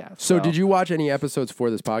podcast. So did you watch any episodes for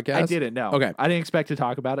this podcast? I didn't know. Okay. I didn't expect to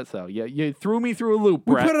talk about it, so you threw me through a loop,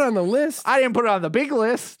 We Brett. put it on the list. I didn't put it on the big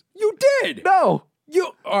list. You did. No.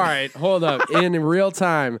 All right, hold up. In real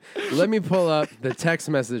time, let me pull up the text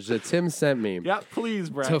message that Tim sent me Yeah, please,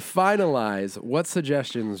 Brett. to finalize what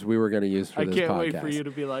suggestions we were going to use for I this can't podcast. wait for you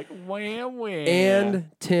to be like, wham, wham. And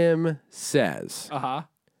Tim says, Uh-huh.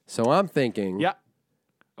 so I'm thinking, Yeah.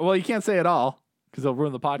 Well, you can't say it all because it'll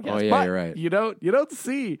ruin the podcast. Oh, yeah, But you're right. You don't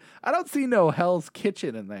see, I don't see no Hell's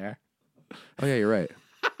Kitchen in there. oh yeah, you're right.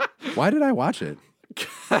 Why did I watch it?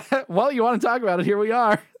 Well, you want to talk about it? Here we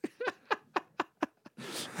are.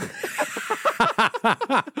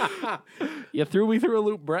 You threw me through a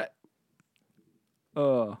loop, Brett.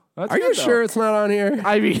 Oh, Are you sure it's not on here?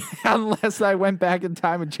 I mean, unless I went back in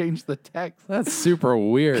time and changed the text. That's super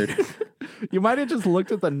weird. You might have just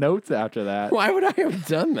looked at the notes after that. Why would I have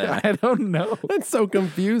done that? I don't know. That's so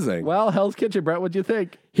confusing. Well, Hell's Kitchen, Brett, what'd you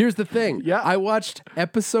think? Here's the thing. Yeah. I watched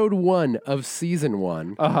episode 1 of season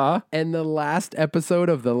 1 Uh-huh. and the last episode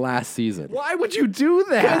of the last season. Why would you do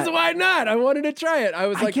that? Because why not? I wanted to try it. I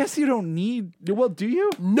was I like, guess you don't need... Well, do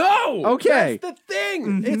you? no. Okay. That's the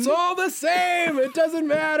thing. It's all the same. It doesn't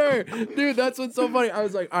matter. Dude, that's what's so funny. I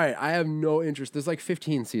was like, all right, I have no interest. There's like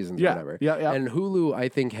 15 seasons or Yeah. whatever. Yeah. And Hulu, I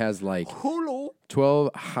think, has like Hulu. 12.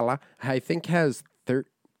 I think has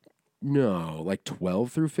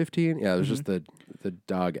 12 through 15. Yeah, it was just the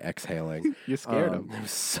dog exhaling. You scared him. It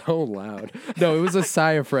was so loud. No, it was a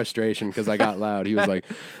sigh of frustration because I got loud. He was like,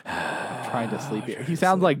 Trying to sleep here. He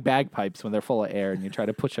sounds like bagpipes when they're full of air and you try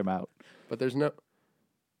to push him out. but there's no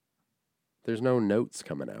notes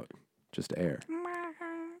coming out, just air.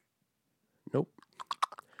 Nope.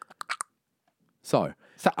 Sorry.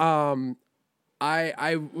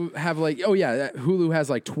 I have like, Hulu has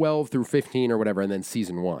like 12 through 15 or whatever, and then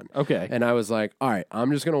season 1. Okay. And I was like, all right,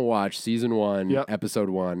 I'm just going to watch season 1, Yep. episode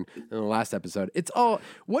 1, and the last episode. It's all,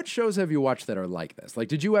 what shows have you watched that are like this? Like,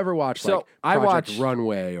 did you ever watch So, like I Project watched-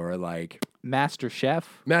 Runway or like Master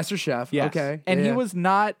Chef. Master Chef? Yes. Okay. And Yeah. he was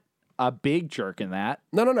not a big jerk in that.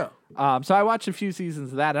 No. So I watched a few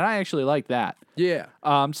seasons of that, and I actually liked that. Yeah.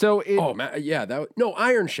 So it,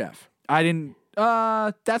 Iron Chef. I didn't.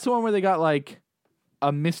 That's the one where they got like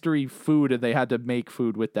a mystery food, and they had to make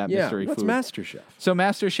food with that mystery what's food. Master Chef? So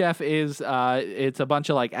Master Chef is it's a bunch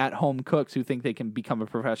of like at home cooks who think they can become a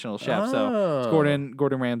professional chef. So it's Gordon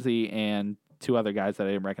Ramsay and 2 other guys that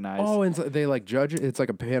I didn't recognize. Oh, and so they like judge it. It's like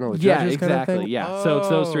a panel of yeah, judges exactly. kind of thing? Yeah. So it's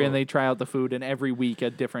those 3, and they try out the food, and every week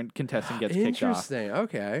a different contestant gets kicked off. Interesting.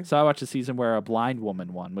 Okay. So I watched a season where a blind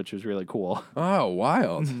woman won, which was really cool. Oh,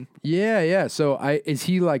 wild. Mm-hmm. Yeah. So is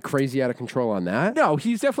he like crazy out of control on that? No,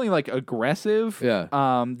 he's definitely like aggressive. Yeah.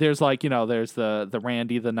 There's like, there's the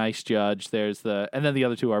Randy, the nice judge. And then the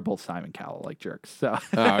other 2 are both Simon Cowell, like jerks. So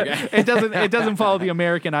okay. it doesn't follow the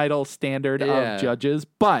American Idol standard Yeah. of judges,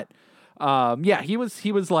 but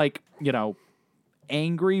he was like,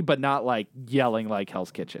 angry, but not like yelling like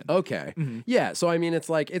Hell's Kitchen. Okay. Mm-hmm. Yeah. So I mean, it's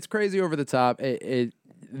like it's crazy over the top.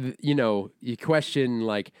 You question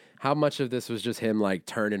like how much of this was just him like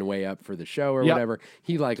turning way up for the show or Yep. whatever.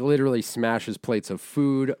 He like literally smashes plates of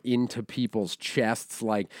food into people's chests,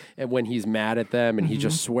 like and when he's mad at them, and he Mm-hmm.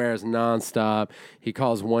 just swears nonstop. He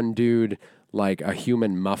calls one dude like a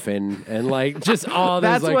human muffin, and like just all this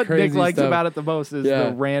That's like what crazy Nick likes stuff. about it the most is Yeah.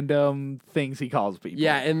 the random things he calls people.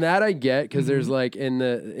 Yeah, and that I get because there's Mm-hmm. like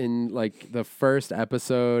in like the first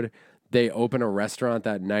episode, they open a restaurant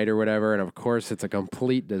that night or whatever, and of course it's a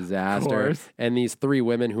complete disaster. course. And these 3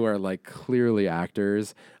 women who are like clearly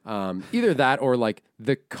actors, either that or like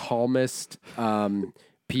the calmest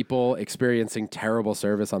people experiencing terrible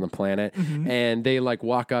service on the planet, and they like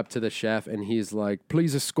walk up to the chef, and he's like,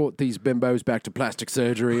 "Please escort these bimbos back to plastic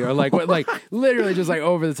surgery," or like what, like literally just like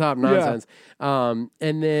over the top nonsense. And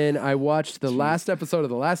then I watched the last episode of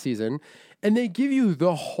the last season. And they give you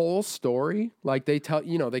the whole story. Like they tell,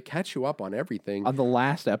 they catch you up on everything. On the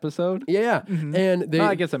last episode? Yeah. And they,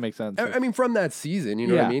 I guess that makes sense. I mean, from that season, you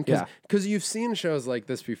know what I mean? Yeah. Because you've seen shows like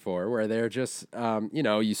this before where they're just,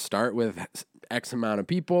 you start with X amount of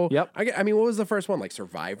people. Yep. I mean, what was the first one? Like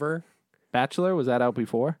Survivor? Bachelor, was that out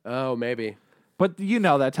before? Oh, maybe. But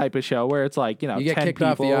that type of show where it's like, you get 10 kicked people,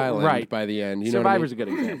 off the island right. by the end. You Survivor's know what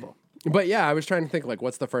I mean? a good example. But yeah, I was trying to think like,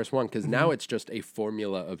 what's the first one? Because now it's just a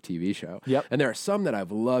formula of TV show. Yep. And there are some that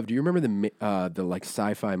I've loved. Do you remember the like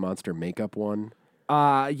sci-fi monster makeup one?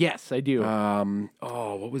 Yes, I do.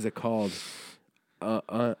 What was it called?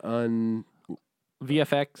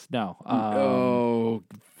 VFX? No.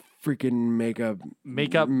 Freaking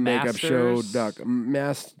makeup show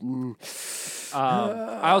Masters?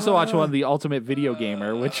 I I also watched one, The Ultimate Video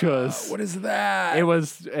Gamer, which was what is that?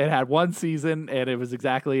 it had one season and it was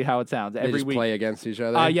exactly how it sounds. They Every just week play against each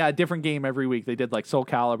other. yeah, a different game every week. They did like Soul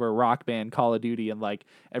Calibur, Rock Band, Call of Duty, and like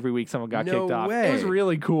every week someone got No kicked off. way. It was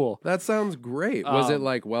really cool. That sounds great. Was it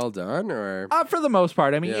like well done or? For the most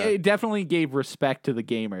part. I mean, Yeah. it definitely gave respect to the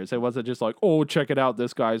gamers. It wasn't just like, oh, check it out,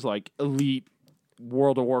 this guy's like elite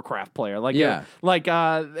World of Warcraft player. Like, Yeah.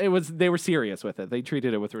 They were serious with it. They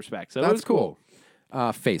treated it with respect. So it That's was cool.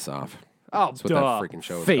 Face Off. Oh, That's what that freaking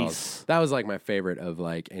show was Face. called. That was like my favorite of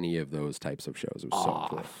like any of those types of shows. It was so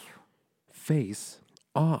cool. Face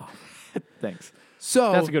Off. Thanks.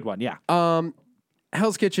 So That's a good one. Yeah.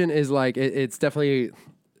 Hell's Kitchen is like it's definitely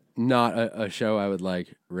not a show I would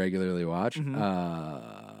like regularly watch.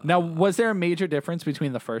 Now, was there a major difference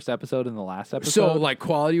between the first episode and the last episode? So like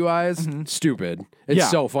quality wise, stupid. It's Yeah.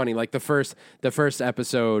 so funny. Like the first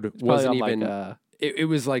episode wasn't on, even. like, it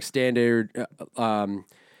was like standard.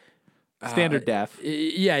 standard def.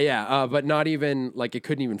 Yeah. But not even like it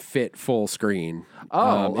couldn't even fit full screen.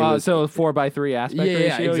 So 4:3 aspect Yeah,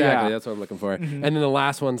 ratio. exactly. Yeah. That's what I'm looking for. And then the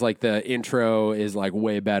last one's like the intro is like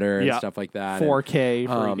way better and Yeah. stuff like that. 4K And,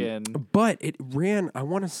 freaking. but it ran. I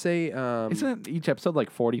want to say. Isn't each episode like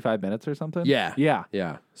 45 minutes or something? Yeah. Yeah.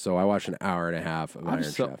 Yeah. So I watched an hour and a half of Iron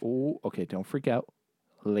Chef. Ooh, okay, don't freak out.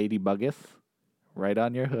 Ladybuggeth. Right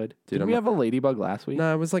on your hood. Dude, Did we have a ladybug last week?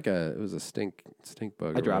 No, it was a stink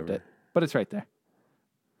bug. I dropped it. But it's right there.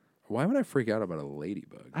 Why would I freak out about a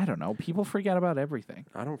ladybug? I don't know. People freak out about everything.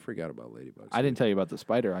 I don't freak out about ladybugs. I didn't tell you about the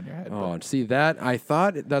spider on your head. Oh, see that? I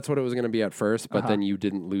thought that's what it was going to be at first, but then you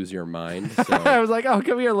didn't lose your mind. I So, was like, oh,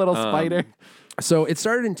 come here, little spider. so it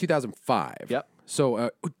started in 2005. Yep. So,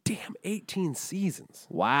 damn, 18 seasons.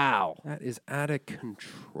 Wow. That is out of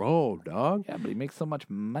control, dog. Yeah, but he makes so much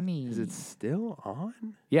money. Is it still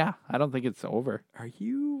on? Yeah, I don't think it's over. Are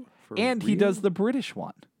you? For And he real? does the British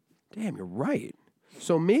one. Damn, you're right.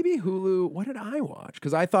 So maybe Hulu. What did I watch?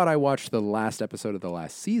 Because I thought I watched the last episode of the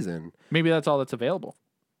last season. Maybe that's all that's available.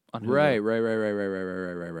 On Hulu. Right.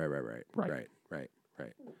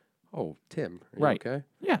 Oh, Tim. Are you Right. okay?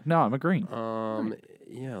 Yeah, no, I'm agreeing.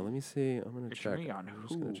 Yeah. Let me see. I'm gonna check. me on I'm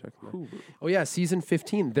just gonna check. Hulu. Oh yeah, season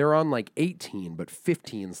 15. They're on like 18, but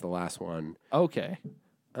 15's the last one. Okay.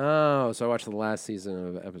 Oh, so I watched the last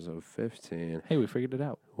season of episode 15, Hey, we figured it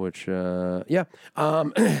out. which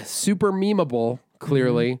super memeable.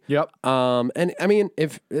 Clearly, Yep. and I mean,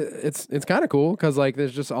 if it's kind of cool because like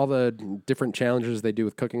there's just all the different challenges they do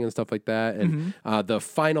with cooking and stuff like that, and the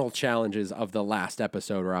final challenges of the last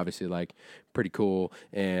episode are obviously like pretty cool,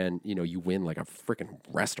 and you win like a freaking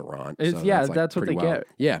restaurant. It's- so yeah, like, that's what pretty they wild. get.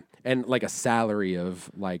 Yeah, and like a salary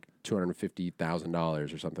of like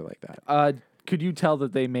 $250,000 or something like that. Could you tell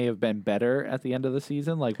that they may have been better at the end of the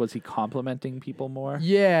season? Like, was he complimenting people more?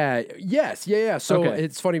 Yeah. Yes. Yeah. So Okay.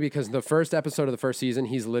 it's funny because the first episode of the first season,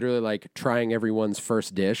 he's literally like trying everyone's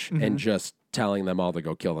first dish and just telling them all to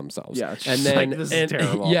go kill themselves. Yeah, it's and just then like, this is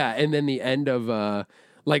terrible. Yeah, and then the end of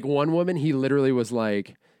like one woman, he literally was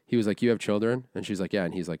like. He was like, "You have children?" And she's like, "Yeah."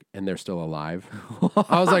 And he's like, "And they're still alive?"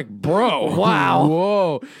 I was like, "Bro, Wow.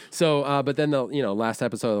 whoa." So, but then the last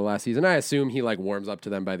episode of the last season, I assume he like warms up to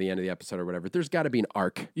them by the end of the episode or whatever. There's got to be an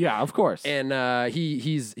arc. Yeah, of course. And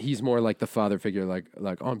he's more like the father figure, like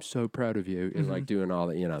oh, I'm so proud of you, and like doing all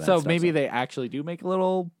that, that so stuff. maybe they actually do make a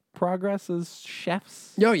little progress as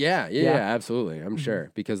chefs. Oh yeah, absolutely. I'm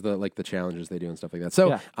sure because the challenges they do and stuff like that. So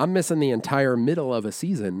Yeah. I'm missing the entire middle of a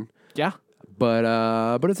season. Yeah.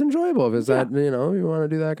 But it's enjoyable if it's that you want to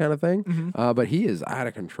do that kind of thing. But he is out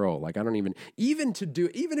of control. Like I don't even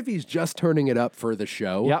if he's just turning it up for the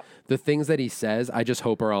show. Yep. The things that he says, I just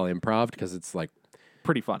hope are all improv because it's like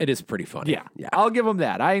pretty funny. It is pretty funny. Yeah. I'll give him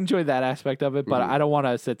that. I enjoyed that aspect of it, but I don't want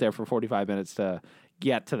to sit there for 45 minutes to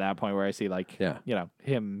get to that point where I see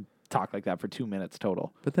him talk like that for 2 minutes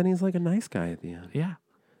total. But then he's like a nice guy at the end. Yeah.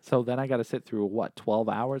 So then I got to sit through 12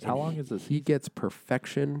 hours? How long is this? He gets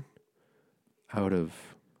perfection out of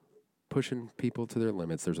pushing people to their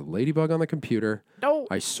limits. There's a ladybug on the computer. No.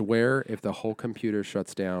 I swear if the whole computer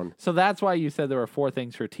shuts down. So that's why you said there were 4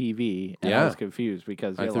 things for TV, and I was confused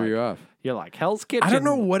because I threw you off. You're like, Hell's Kitchen. I don't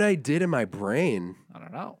know what I did in my brain. I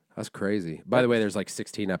don't know. That's crazy. By the way, there's like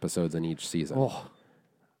 16 episodes in each season. Oh,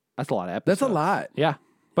 that's a lot of episodes. That's a lot. Yeah.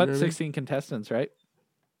 But You know what I mean? 16 contestants, right?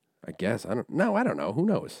 I guess. I don't know. Who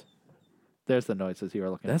knows? There's the noises you were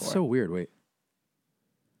looking That's for. so weird. Wait.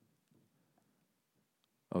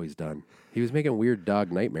 Oh, he's done. He was making weird dog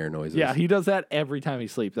nightmare noises. Yeah, he does that every time he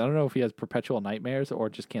sleeps. I don't know if he has perpetual nightmares or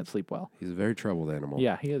just can't sleep well. He's a very troubled animal.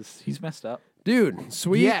 Yeah, he is. He's messed up. Dude,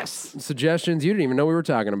 sweet Yes. suggestions. You didn't even know we were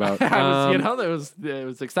talking about. It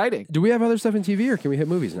was exciting. Do we have other stuff in TV or can we hit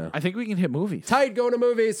movies now? I think we can hit movies. Tight, going to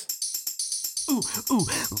movies. Ooh,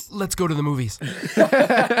 let's go to the movies.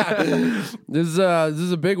 This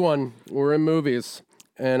is a big one. We're in movies.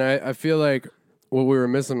 And I feel like what we were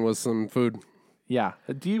missing was some food. Yeah.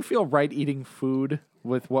 Do you feel right eating food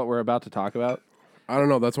with what we're about to talk about? I don't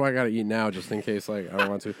know. That's why I got to eat now just in case I don't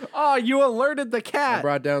want to. Oh, you alerted the I cat.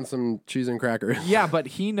 brought down some cheese and crackers. Yeah, but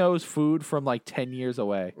he knows food from like 10 years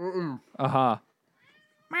away. Uh-huh.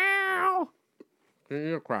 Meow. Can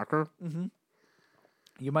you eat a cracker?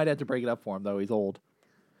 You might have to break it up for him, though. He's old.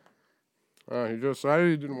 He just decided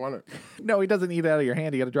he didn't want it. No, he doesn't eat it out of your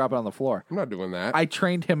hand. You got to drop it on the floor. I'm not doing that. I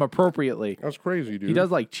trained him appropriately. That's crazy, dude. He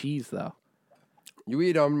does like cheese, though. You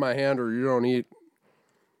eat on my hand or you don't eat.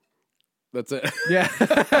 That's it. Yeah.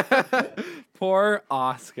 Poor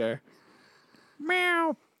Oscar.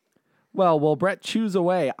 Meow. Well, while Brett chews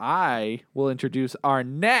away, I will introduce our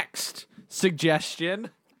next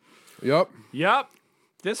suggestion. Yep. Yep.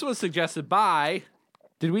 This was suggested by...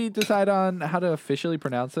 Did we decide on how to officially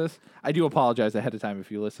pronounce this? I do apologize ahead of time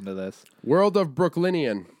if you listen to this. World of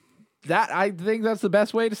Brooklynian. I think that's the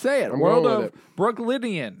best way to say it. I'm World going of with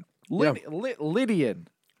Brooklynian. Lydian.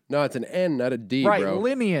 No, it's an N, not a D, Right, bro.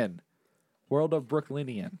 Linian. World of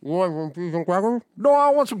Brooklynian. You want some cheese and crackers? No, I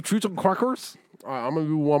want some cheese and crackers. All right, I'm going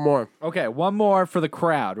to do one more. Okay, one more for the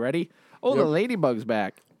crowd. Ready? Oh, the ladybug's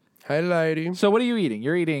back. Hey, lady. So what are you eating?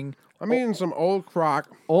 You're eating I'm eating some Old Croc.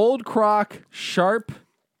 Old Croc sharp,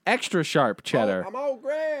 extra sharp cheddar. I'm Old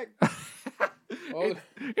Greg.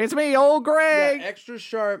 It's me, Old Greg. Yeah, extra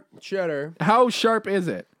sharp cheddar. How sharp is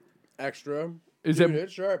it? Extra. Is Dude, it-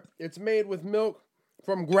 it's sharp. It's made with milk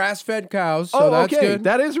from grass-fed cows, so that's okay. good.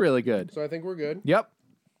 That is really good. So I think we're good. Yep.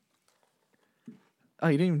 Oh,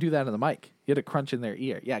 you didn't even do that in the mic. You had to crunch in their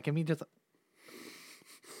ear. Yeah, give me just...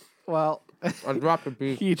 Well, I dropped a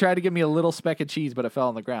piece. you tried to give me a little speck of cheese, but it fell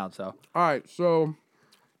on the ground, so... All right, so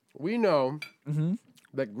we know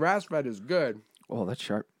that grass-fed is good. Oh, that's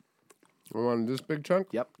sharp. You want this big chunk?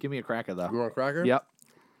 Yep. Give me a cracker, though. You want a cracker? Yep.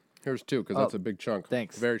 Here's two, because that's a big chunk.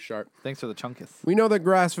 thanks. Very sharp. Thanks for the chunkus. We know that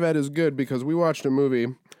grass-fed is good because we watched a movie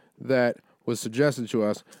that was suggested to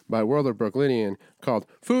us by World of Brooklynian called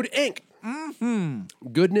Food Inc.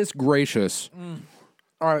 Goodness gracious.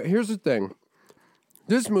 All right, here's the thing.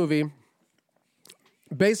 This movie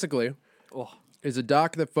basically is a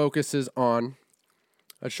doc that focuses on,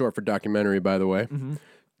 that's short for documentary, by the way,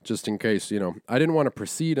 just in case, I didn't want to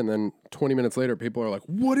proceed, and then 20 minutes later, people are like,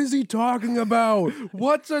 what is he talking about?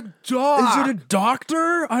 What's a doc? Is it a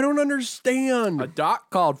doctor? I don't understand. A doc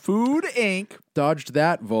called Food Inc. Dodged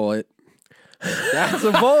that bullet. That's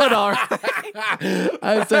a bullet, all right.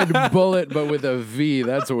 I said bullet, but with a V.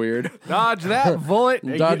 That's weird. Dodge that bullet.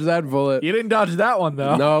 Dodge that bullet. You didn't dodge that one,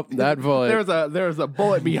 though. Nope, that bullet. There was a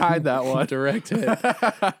bullet behind that one. Direct hit.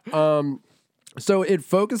 So it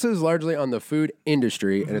focuses largely on the food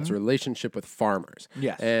industry and its relationship with farmers.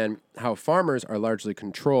 Yes. And how farmers are largely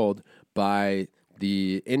controlled by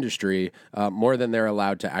the industry more than they're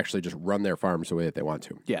allowed to actually just run their farms the way that they want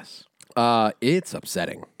to. Yes. It's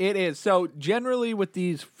upsetting. It is. So generally with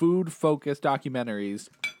these food-focused documentaries,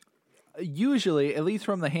 usually, at least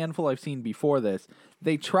from the handful I've seen before this,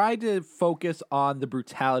 they try to focus on the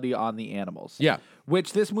brutality on the animals. Yeah.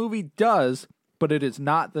 Which this movie does, but it is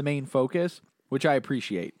not the main focus, which I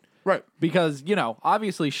appreciate. Right. Because,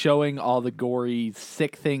 obviously showing all the gory,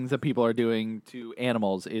 sick things that people are doing to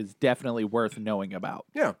animals is definitely worth knowing about.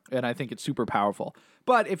 Yeah. And I think it's super powerful.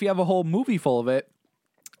 But if you have a whole movie full of it,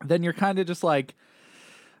 then you're kind of just like,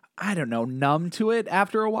 I don't know, numb to it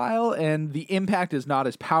after a while, and the impact is not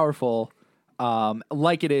as powerful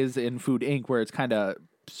like it is in Food Inc., where it's kind of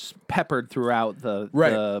peppered throughout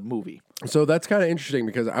the movie. So that's kind of interesting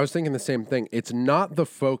because I was thinking the same thing. It's not the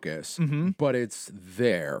focus, but it's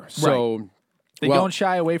there. So they don't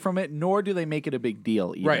shy away from it, nor do they make it a big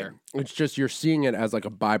deal either. Right. It's just you're seeing it as like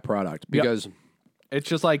a byproduct because it's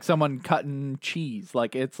just like someone cutting cheese.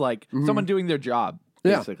 Like it's like someone doing their job.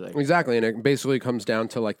 Basically. Yeah, exactly. And it basically comes down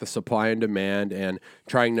to like the supply and demand and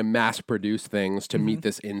trying to mass produce things to meet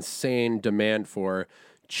this insane demand for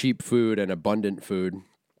cheap food and abundant food.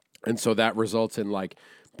 And so that results in like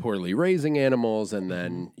poorly raising animals and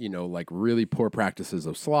then, you know, like really poor practices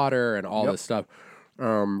of slaughter and all this stuff.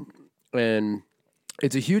 And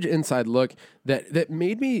it's a huge inside look that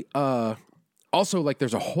made me also like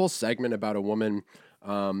there's a whole segment about a woman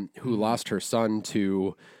who lost her son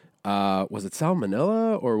to was it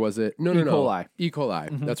salmonella or was it no E. coli. E.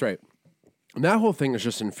 coli. That's right. And that whole thing is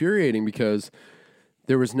just infuriating because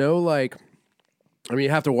there was no like I mean,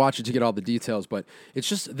 you have to watch it to get all the details, but it's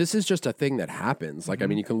just this is just a thing that happens. Like, I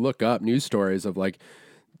mean, you can look up news stories of like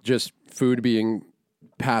just food being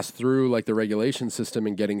passed through like the regulation system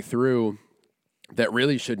and getting through that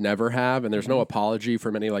really should never have. And there's no apology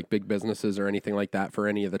from any like big businesses or anything like that for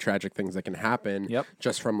any of the tragic things that can happen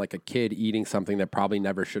just from like a kid eating something that probably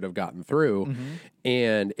never should have gotten through.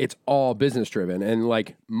 And it's all business driven. And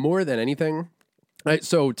like more than anything,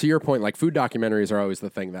 so to your point, like food documentaries are always the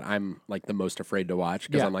thing that I'm like the most afraid to watch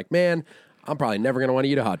because I'm like, man, I'm probably never going to want to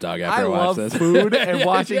eat a hot dog after I watch this. I love food and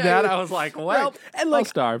watching that, I was like, well, and like, I'll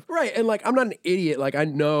starve. Right. And like, I'm not an idiot. Like I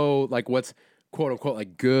know like what's quote unquote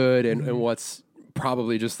like good and what's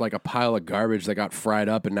probably just like a pile of garbage that got fried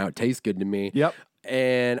up and now it tastes good to me. Yep.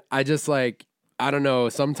 And I just like, I don't know.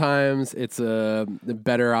 Sometimes it's a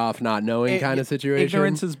better off not knowing kind of situation.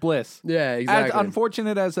 Ignorance is bliss. Yeah, exactly. As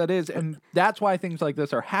unfortunate as that is, and that's why things like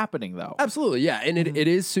this are happening, though. Absolutely, yeah. And it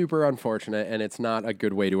is super unfortunate, and it's not a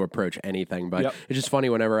good way to approach anything. But it's just funny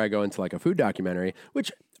whenever I go into like a food documentary,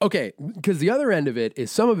 which, okay, because the other end of it is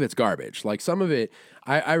some of it's garbage. Like some of it,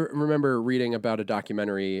 I remember reading about a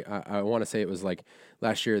documentary, I want to say it was like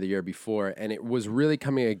last year or the year before, and it was really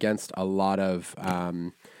coming against a lot of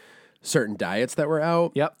certain diets that were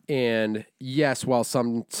out. Yep. And yes, while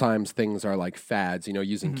sometimes things are like fads, you know,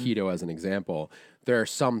 using keto as an example, there are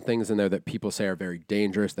some things in there that people say are very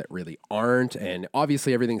dangerous that really aren't. And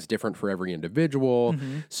obviously everything's different for every individual.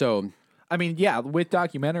 So, I mean, yeah, with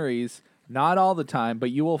documentaries, not all the time, but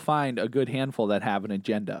you will find a good handful that have an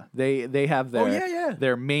agenda. They have their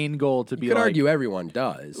their main goal to be you could like, argue everyone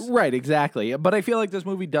does. Right, exactly. But I feel like this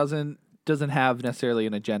movie doesn't have necessarily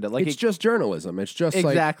an agenda. Like it's just journalism. It's just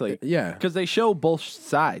exactly. like, yeah. Because they show both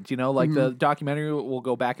sides, you know, like the documentary will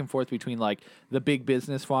go back and forth between like the big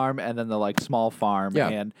business farm and then the like small farm.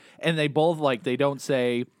 Yeah. And they both like, they don't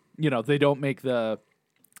say, you know, they don't make the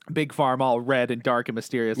big farm all red and dark and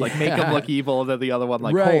mysterious, like make them look evil, and then the other one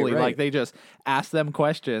like holy. Like they just ask them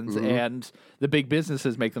questions, and the big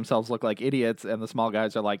businesses make themselves look like idiots, and the small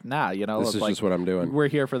guys are like, nah, you know, this is like, just what I'm doing. We're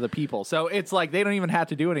here for the people. So it's like they don't even have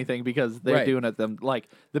to do anything because they're doing it like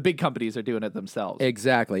the big companies are doing it themselves.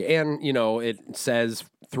 Exactly. And, you know, it says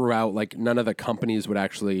throughout, like, none of the companies would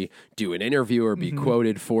actually do an interview or be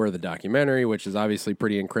quoted for the documentary, which is obviously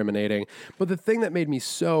pretty incriminating. But the thing that made me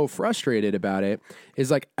so frustrated about it is,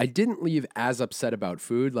 like, I didn't leave as upset about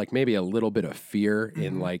food, like maybe a little bit of fear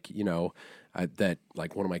in, like, you know, that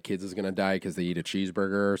like one of my kids is going to die because they eat a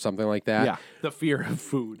cheeseburger or something like that. Yeah, the fear of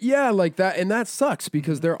food. Yeah, like that. And that sucks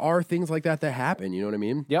because there are things like that happen. You know what I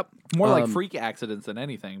mean? Yep. More like freak accidents than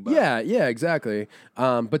anything. But. Yeah, exactly.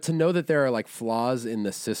 But to know that there are like flaws in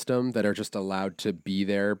the system that are just allowed to be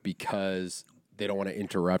there because they don't want to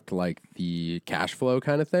interrupt like the cash flow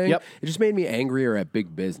kind of thing. Yep. It just made me angrier at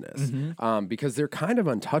big business because they're kind of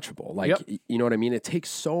untouchable. Like, you know what I mean? It takes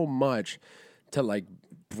so much to like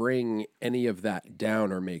bring any of that down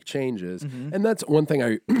or make changes. And that's one thing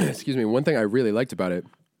one thing I really liked about it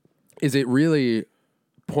is it really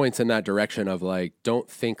points in that direction of like, don't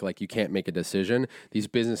think like you can't make a decision. These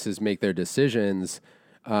businesses make their decisions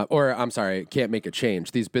can't make a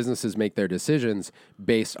change. These businesses make their decisions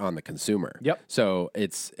based on the consumer. Yep. So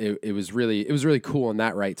it was really cool in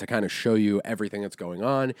that right to kind of show you everything that's going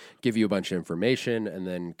on, give you a bunch of information, and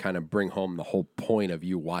then kind of bring home the whole point of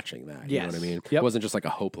you watching that. You know what I mean? Yep. It wasn't just like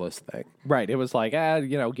a hopeless thing. Right. It was like,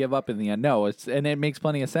 you know, give up in the end. No, and it makes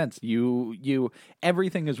plenty of sense.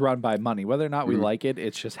 Everything is run by money. Whether or not we like it,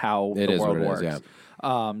 it's just how the world works. Yeah.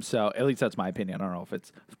 So at least that's my opinion. I don't know if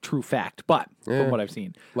it's true fact, but from what I've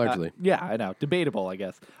seen, largely, yeah, I know, debatable, I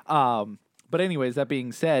guess. But anyways, that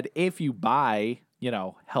being said, if you buy, you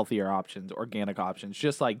know, healthier options, organic options,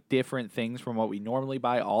 just like different things from what we normally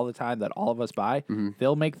buy all the time that all of us buy,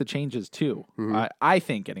 they'll make the changes too. I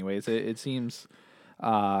think, anyways, it seems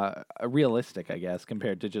realistic, I guess,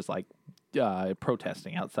 compared to just like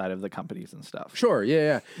protesting outside of the companies and stuff. Sure,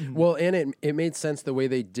 yeah. Well, and it made sense the way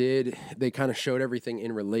they did. They kind of showed everything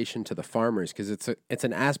in relation to the farmers because it's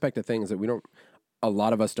an aspect of things that a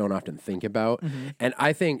lot of us don't often think about. And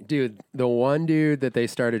I think, dude, the one dude that they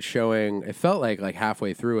started showing, it felt like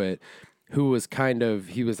halfway through it, who was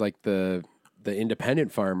he was like the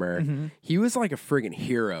independent farmer. He was like a friggin'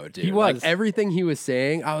 hero, dude. He was. Like everything he was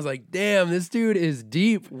saying, I was like, damn, this dude is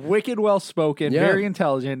deep. Wicked well spoken, Yeah. very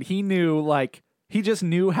intelligent. He knew he just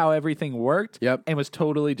knew how everything worked. Yep. And was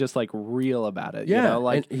totally just like real about it. Yeah. You know?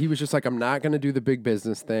 Like and he was just like, I'm not going to do the big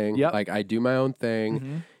business thing. Yep. Like I do my own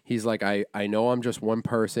thing. He's like, I know I'm just one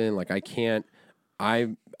person. Like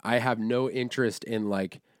I have no interest in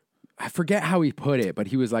like, I forget how he put it, but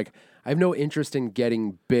he was like, I have no interest in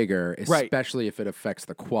getting bigger, especially if it affects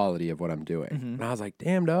the quality of what I'm doing. And I was like,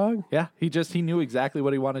 damn, dog. yeah, he knew exactly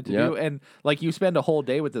what he wanted to do. And like you spend a whole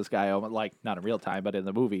day with this guy, like not in real time, but in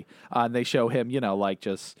the movie, and they show him, like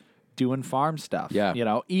just doing farm stuff.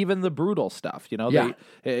 Yeah. Even the brutal stuff, Yeah.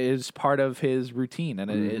 it is part of his routine. And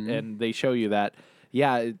and they show you that,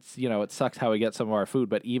 yeah, it's, it sucks how we get some of our food,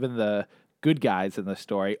 but even the good guys in the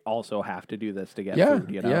story also have to do this to get food,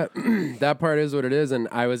 Yeah, that part is what it is. And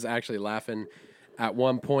I was actually laughing at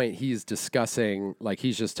one point. He's discussing, like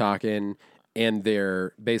he's just talking and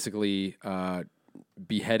they're basically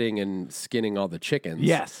beheading and skinning all the chickens.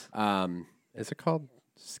 Yes. Is it called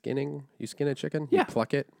skinning? You skin a chicken? Yeah. You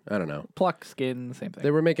pluck it? I don't know. Pluck, skin, same thing.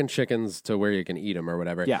 They were making chickens to where you can eat them or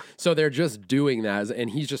whatever. Yeah. So they're just doing that. And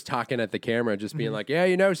he's just talking at the camera, just being like,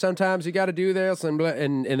 yeah, sometimes you got to do this. And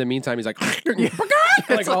in the meantime, he's like,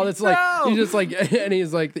 like all this, like, he's just like, and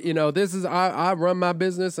he's like, this is, I run my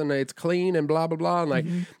business and it's clean and blah, blah, blah. And like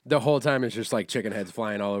the whole time it's just like chicken heads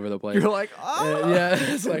flying all over the place. You're like, oh. Yeah.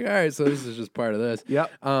 It's like, all right, so this is just part of this.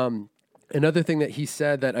 Yep. Another thing that he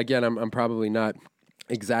said that, again, I'm probably not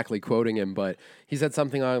exactly quoting him, but he said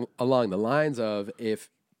something along the lines of if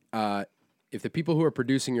the people who are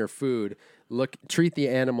producing your food treat the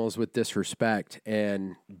animals with disrespect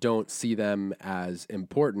and don't see them as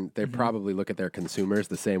important, they probably look at their consumers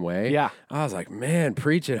the same way. Yeah. I was like, man,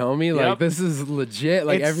 preach it, homie. Like this is legit.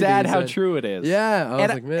 Like it's sad how true it is. Yeah. I was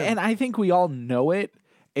like, man. And I think we all know it.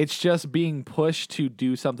 It's just being pushed to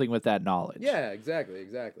do something with that knowledge. Yeah, exactly.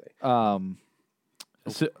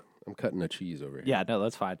 So, I'm cutting the cheese over here. yeah, no,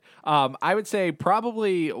 that's fine. I would say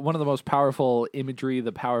probably one of the most powerful imagery,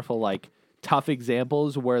 the powerful tough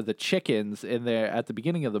examples were the chickens in there at the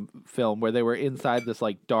beginning of the film where they were inside this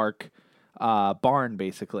dark barn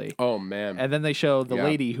basically. Oh man. And then they show the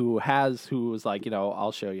lady who was like,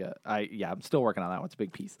 I'll show you. I'm still working on that one. It's a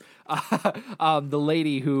big piece. The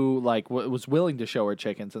lady who was willing to show her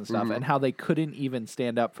chickens and stuff, and how they couldn't even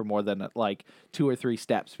stand up for more than 2 or 3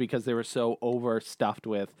 steps because they were so overstuffed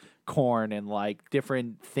with corn and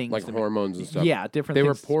different things, like hormones and stuff. Yeah, different. They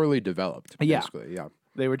things. were poorly developed. Basically. Yeah.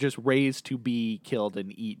 They were just raised to be killed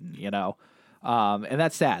and eaten. And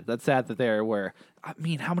that's sad. That's sad that there were. I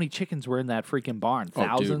mean, how many chickens were in that freaking barn?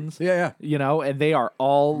 Thousands. Oh, yeah. And they are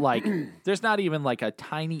all there's not even a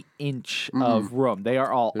tiny inch of room. They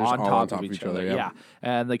are all on top of each other. Yeah.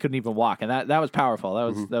 And they couldn't even walk. And that was powerful.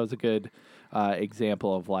 That was a good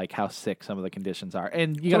example of how sick some of the conditions are.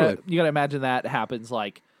 And you gotta imagine that happens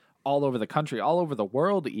all over the country, all over the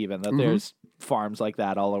world, even that there's farms like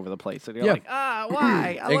that all over the place. And you're like,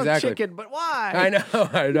 why? I love chicken, but why? I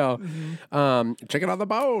know. Chicken on the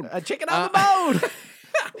bone. Chicken on the bone.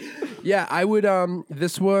 Yeah, I would.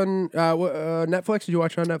 This one, Netflix. Did you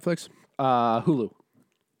watch it on Netflix? Hulu.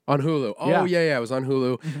 On Hulu. Oh, yeah, it was on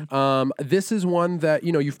Hulu. This is one that,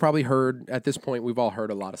 you've probably heard at this point. We've all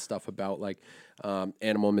heard a lot of stuff about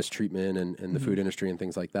animal mistreatment and the food industry and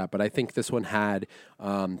things like that. But I think this one had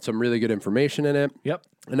some really good information in it. Yep.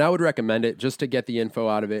 And I would recommend it just to get the info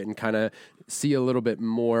out of it and kind of see a little bit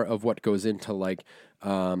more of what goes into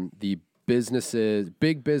the businesses,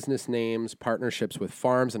 big business names, partnerships with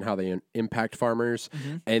farms and how they impact farmers,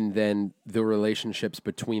 and then the relationships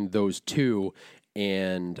between those two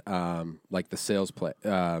and the sales play,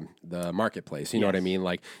 the marketplace. You know what I mean?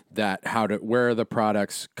 Like that. Where are the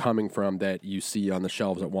products coming from that you see on the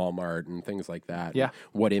shelves at Walmart and things like that? Yeah.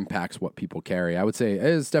 What impacts what people carry? I would say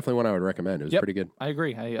it's definitely one I would recommend. It was pretty good. I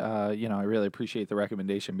agree. I really appreciate the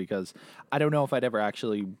recommendation because I don't know if I'd ever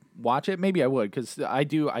actually watch it. Maybe I would because I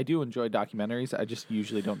do enjoy documentaries. I just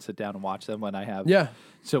usually don't sit down and watch them when I have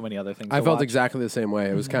so many other things. I to felt watch. exactly the same way.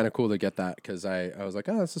 It was kind of cool to get that because I was like,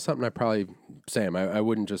 oh, this is something I probably same. I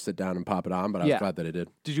wouldn't just sit down and pop it on, but I was glad that I did.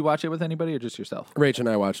 Did you watch it with anybody or just yourself? Rach and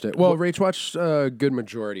I watched it. Well, Rach watched a good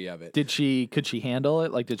majority of it. Could she handle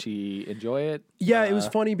it? Like, did she enjoy it? Yeah, it was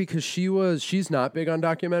funny because she's not big on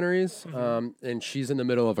documentaries, and she's in the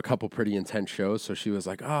middle of a couple pretty intense shows. So she was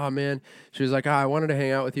like, "Oh man," she was like, "I wanted to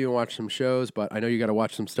hang out with you and watch some shows, but I know you got to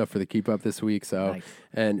watch some stuff for the Keep Up this week." So,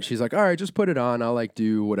 and she's like, "All right, just put it on. I'll like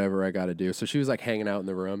do whatever I got to do." So she was like hanging out in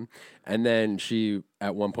the room, and then she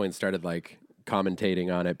at one point started like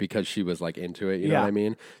commentating on it because she was like into it. You know what I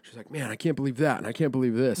mean? She's like, "Man, I can't believe that, and I can't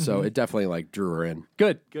believe this." So it definitely like drew her in.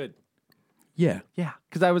 Good. Yeah. Yeah,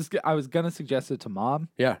 because I was gonna suggest it to Mom.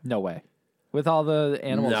 Yeah. No way. With all the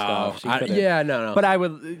animal stuff, she couldn't. No. But I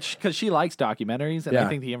would, because she likes documentaries, and I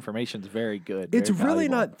think the information's very good. It's very really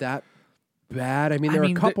valuable. not that bad. I mean, there are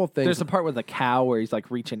a couple things. There's a part with the cow where he's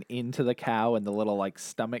like reaching into the cow and the little like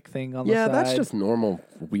stomach thing on the side. Yeah, that's just normal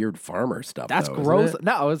weird farmer stuff. That's though, gross. Isn't it?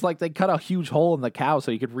 No, it was like they cut a huge hole in the cow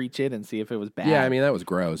so you could reach in and see if it was bad. Yeah, I mean that was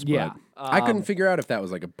gross. Yeah. But I couldn't figure out if that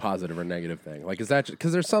was like a positive or negative thing. Like, is that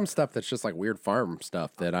because there's some stuff that's just like weird farm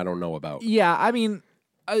stuff that I don't know about. Yeah, I mean,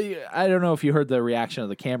 I don't know if you heard the reaction of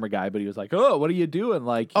the camera guy, but he was like, "Oh, what are you doing?"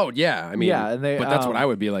 Like, Oh yeah, I mean, Yeah, and but that's what I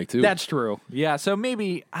would be like too. that's true. Yeah, so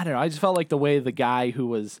maybe I don't know. I just felt like the way the guy who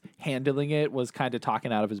was handling it was kind of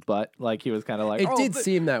talking out of his butt. Like he was kind of like, It did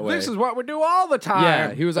seem that way. This is what we do all the time.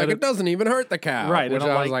 Yeah, he was like, And it doesn't even hurt the cow. Right, Which and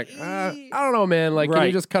I'm I was like, like, I don't know, man. Like, can Right.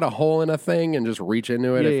 you just cut a hole in a thing and just reach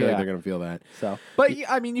into it? I feel like they're gonna feel that. So, but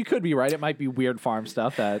I mean, you could be right. It might be weird farm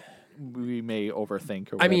stuff that we may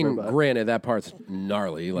overthink. Or whatever, I mean, but granted, that part's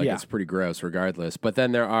gnarly. Like, it's pretty gross, regardless. But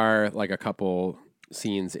then there are like a couple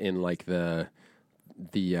scenes in like the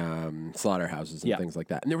slaughterhouses and things like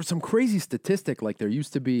that. And there was some crazy statistic. Like, there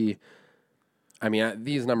used to be. I mean,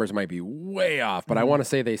 these numbers might be way off, but I want to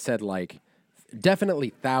say they said like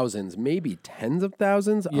definitely thousands, maybe tens of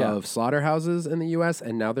thousands of slaughterhouses in the U.S.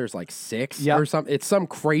 And now there's like 6 or something. It's some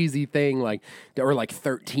crazy thing, like or like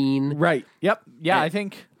 13. Right. Yep. Yeah, I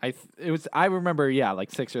think it was. I remember. Yeah, like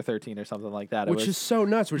 6 or 13 or something like that. Which is so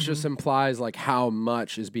nuts. Which just implies like how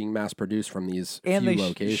much is being mass produced from these and few they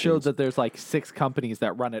locations. showed that there's like 6 companies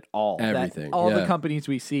that run it all. Everything, That all the yeah. companies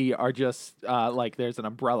we see are just like there's an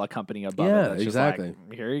umbrella company above Yeah, it. That's exactly. Just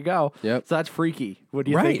like, here you go. Yep. So that's freaky. What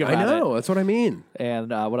do you Right, think about I know. it? That's what I mean. And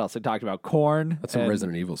what else? They talked about corn. That's some and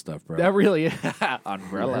Resident Evil stuff, bro. That really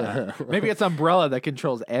umbrella. Maybe it's umbrella that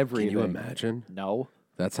controls everything. Can you imagine? No.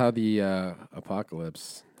 That's how the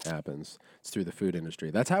apocalypse happens. It's through the food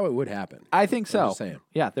industry. That's how it would happen. I think so. just saying.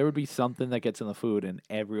 Yeah, there would be something that gets in the food, and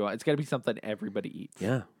it's got to be something everybody eats.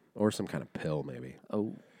 Yeah. Or some kind of pill, maybe.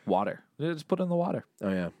 Oh, water. Just put it in the water.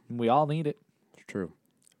 Oh, yeah. We all need it. It's true.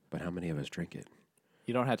 But how many of us drink it?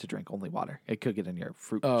 You don't have to drink only water. It could get in your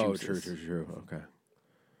fruit Oh, juices. true. Okay.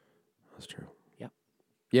 That's true. Yep.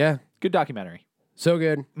 Yeah. Good documentary. So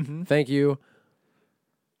good. Thank you.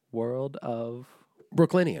 World of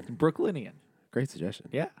Brooklynian. Brooklynian. Great suggestion.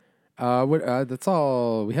 Yeah. That's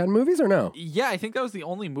all we had in movies or no? Yeah, I think that was the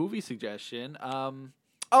only movie suggestion.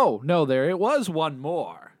 Oh, no, it was one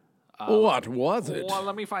more. What was it? Well,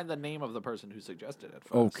 let me find the name of the person who suggested it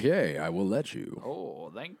first. Okay, I will let you. Oh,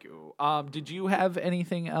 thank you. Did you have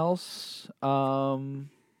anything else in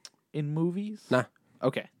movies? Nah.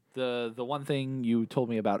 Okay. The one thing you told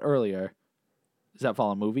me about earlier, does that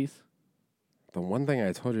fall in movies? The one thing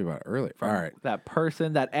I told you about earlier. All right. That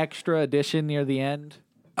person, that extra addition near the end?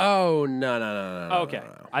 Oh, no. Okay.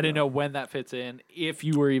 No. I didn't know when that fits in, if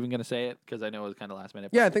you were even going to say it, because I know it was kind of last minute.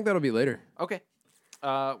 Yeah, I think that'll be later. Okay.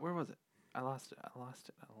 Where was it? I lost it.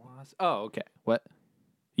 Oh, okay. What?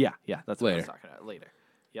 Yeah. That's what I was talking about. Later.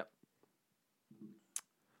 Yep.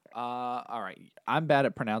 All right. I'm bad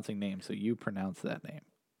at pronouncing names, so you pronounce that name.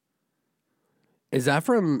 Is that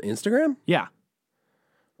from Instagram? Yeah.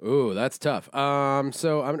 Ooh, that's tough.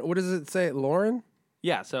 So what does it say? Lauren?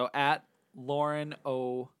 Yeah, so at Lauren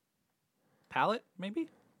O. Palette, maybe?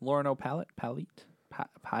 Lauren O. Palette? Palette?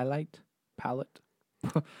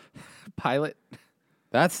 Pilot?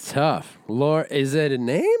 That's tough. Is it a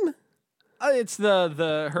name? It's her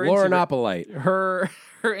Laurenopolite. her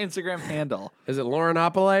Instagram handle. Is it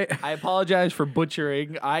Laurenopolite? I apologize for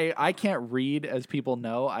butchering. I can't read, as people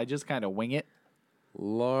know. I just kind of wing it.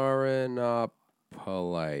 Laurenopolite.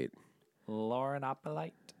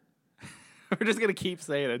 Laurenopolite. We're just gonna keep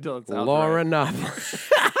saying it until it sounds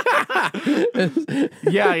Laurenopolite.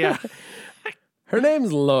 Yeah. Her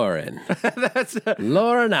name's Lauren. That's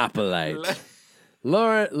Laurenopolite.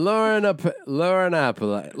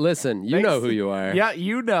 Laurenopolite. Listen, you know who you are. Yeah,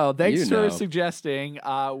 you know. Thanks You for know. suggesting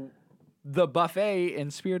the buffet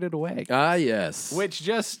in Spirited Away. Ah, yes. Which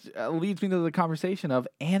just leads me to the conversation of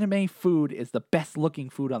anime food is the best looking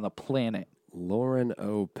food on the planet. Lauren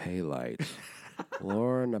O'Palite.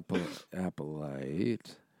 Lauren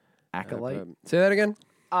Applite. Acolyte. Say that again.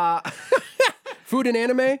 Food and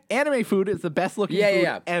anime? Anime food is the best looking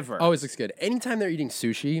food ever. Always looks good. Anytime they're eating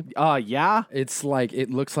sushi, Yeah. it's like it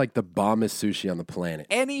looks like the bombest sushi on the planet.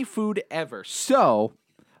 Any food ever. So,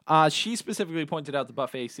 she specifically pointed out the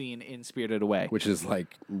buffet scene in Spirited Away. Which is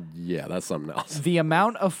like, yeah, that's something else. The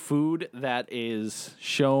amount of food that is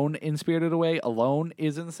shown in Spirited Away alone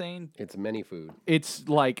is insane. It's many food. It's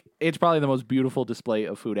probably the most beautiful display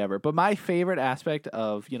of food ever. But my favorite aspect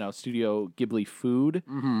of, Studio Ghibli food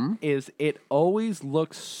is it always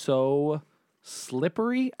looks so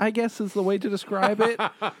slippery, I guess is the way to describe it.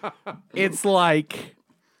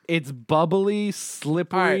 It's bubbly,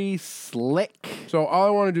 slippery, slick. So all I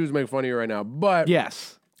want to do is make fun of you right now, but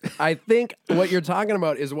Yes. I think what you're talking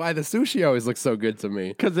about is why the sushi always looks so good to me.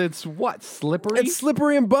 Because it's what? Slippery? It's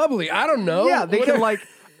slippery and bubbly. I don't know. Yeah, they can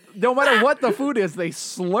no matter what the food is, they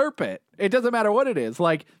slurp it. It doesn't matter what it is.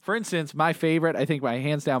 Like, for instance, my favorite, I think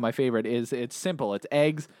hands down my favorite is it's simple. It's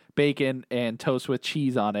eggs, bacon, and toast with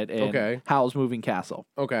cheese on it in Howl's Moving Castle.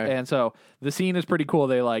 Okay. And so the scene is pretty cool.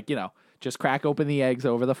 They just crack open the eggs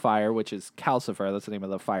over the fire, which is Calcifer. That's the name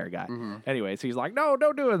of the fire guy. Anyway, so he's like, no,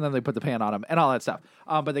 don't do it. And then they put the pan on him and all that stuff.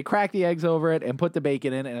 But they crack the eggs over it and put the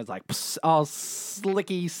bacon in, and it's like all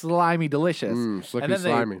slicky, slimy, delicious. Slicky,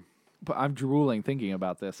 slimy. I'm drooling thinking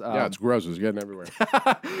about this. Yeah, it's gross. It's getting everywhere.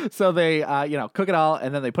 So they, cook it all,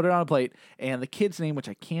 and then they put it on a plate. And the kid's name, which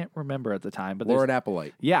I can't remember at the time, but Lauren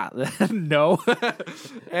Applite. yeah, no.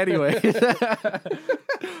 Anyway,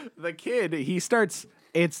 the kid, he starts.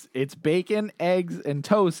 It's bacon, eggs, and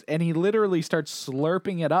toast, and he literally starts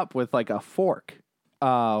slurping it up with like a fork.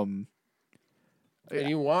 And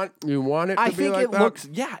you want it to I be think like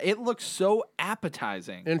that? it looks so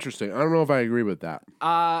appetizing. Interesting. I don't know if I agree with that.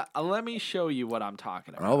 Let me show you what I'm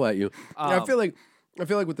talking about. I'll let you. I feel like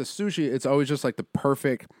with the sushi, it's always just like the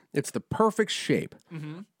perfect shape.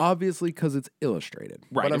 Obviously, because it's illustrated.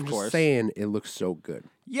 Right, but I'm of just course. saying it looks so good.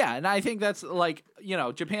 Yeah, and I think that's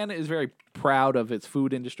Japan is very proud of its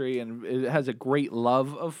food industry, and it has a great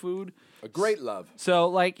love of food. A great love.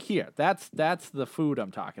 So, here, that's the food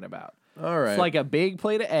I'm talking about. All right. It's like a big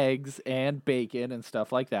plate of eggs and bacon and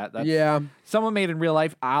stuff like that. That's, someone made in real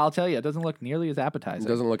life. I'll tell you, it doesn't look nearly as appetizing. It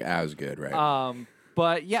doesn't look as good, right?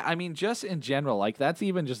 But yeah, I mean, just in general, that's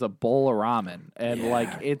even just a bowl of ramen, and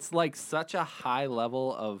it's such a high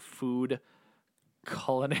level of food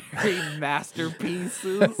culinary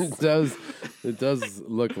masterpieces. It does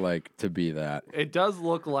look like to be that. It does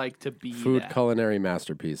look like to be food that. culinary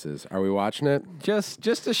masterpieces. Are we watching it? Just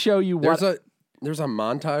to show you There's a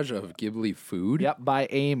montage of Ghibli food. Yep, by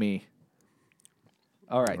Amy.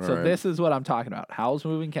 All right, this is what I'm talking about. Howl's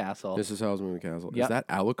Moving Castle. This is Howl's Moving Castle. Yep. Is that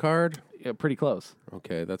Alucard? Yeah, pretty close.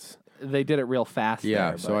 Okay, They did it real fast. Yeah,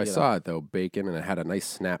 there, so I saw it though, bacon, and it had a nice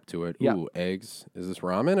snap to it. Yep. Ooh, eggs. Is this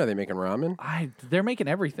ramen? Are they making ramen? They're making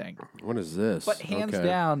everything. What is this? But hands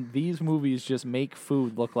down, these movies just make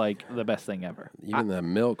food look like the best thing ever. Even the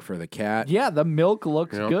milk for the cat. Yeah, the milk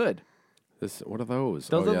looks good. What are those?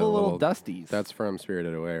 Those are the little dusties. That's from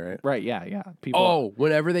Spirited Away, right? Right, yeah. People. Oh,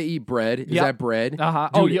 whenever they eat bread, is that bread?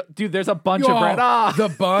 Uh-huh. Dude, there's a bunch of bread. The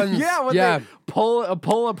buns. They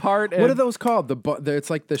pull apart. What are those called? It's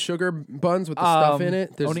like the sugar buns with the stuff in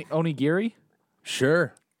it. Onigiri?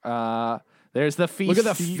 Sure. There's the feast. Look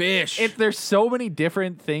at the fish. There's so many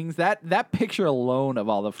different things. That picture alone of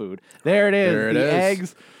all the food. There it is. There it the is.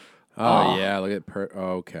 Eggs. Oh, yeah, look at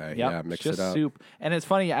okay. Yep, Yeah, mix just it up. soup. And it's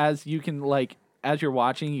funny as you can as you're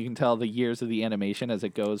watching, you can tell the years of the animation as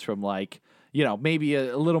it goes from maybe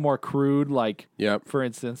a little more crude, Yep. for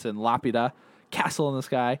instance, in Lapida, Castle in the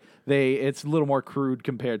Sky. It's a little more crude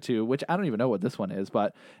compared to, which I don't even know what this one is,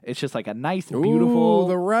 but it's just like a nice, beautiful. Ooh,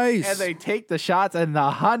 the rice. And they take the shots and the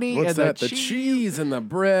honey What's and that? the cheese and the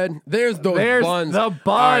bread. There's those There's buns. the bun.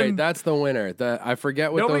 All right, that's the winner. I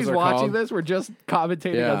forget what Nobody's those are watching called. this. We're just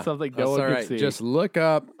commentating on something no that's one all can right. see. Just look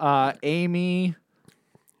up. Amy.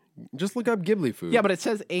 Just look up Ghibli food. Yeah, but it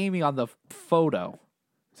says Amy on the photo.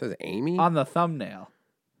 It says Amy? On the thumbnail.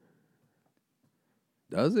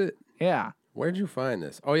 Does it? Yeah. Where'd you find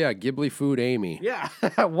this? Oh, yeah, Ghibli food Amy. Yeah.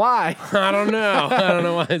 Why? I don't know. I don't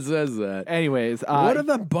know why it says that. Anyways. What are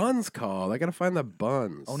the buns called? I got to find the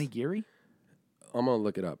buns. Onigiri? I'm going to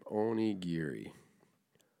look it up. Onigiri.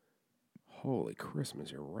 Holy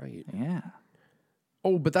Christmas, you're right. Yeah.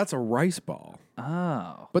 Oh, but that's a rice ball.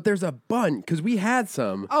 Oh. But there's a bun, because we had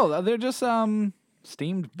some. Oh, they're just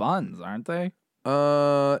steamed buns, aren't they?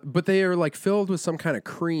 But they are filled with some kind of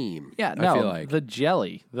cream. Yeah, no, I feel like. the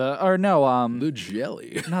jelly. The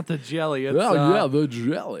jelly. Not the jelly. It's, Oh, yeah, the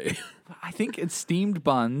jelly. I think it's steamed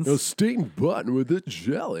buns. A steamed bun with a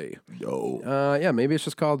jelly. No. Yeah, maybe it's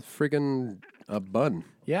just called friggin' a bun.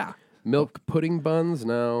 Yeah. Milk pudding buns?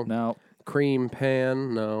 No. No. Cream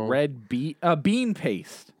pan? No. Red bean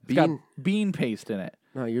paste. It's got bean paste in it.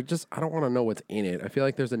 No, I don't want to know what's in it. I feel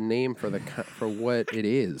like there's a name for for what it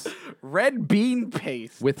is. Red bean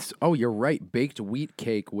paste. You're right. Baked wheat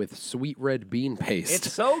cake with sweet red bean paste.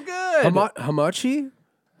 It's so good. Hamachi?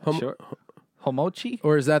 Sure. Homochi?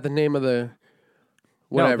 Or is that the name of the...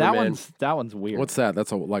 Whatever, no, man. that one's weird. What's that?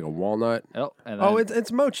 That's like a walnut? Oh, and then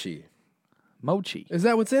it's mochi. Mochi. Is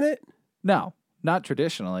that what's in it? No, not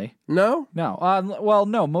traditionally. No? No.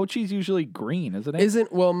 No, mochi's usually green, isn't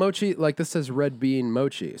it? Mochi, like this says red bean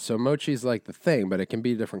mochi. So mochi's like the thing, but it can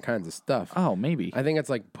be different kinds of stuff. Oh, maybe. I think it's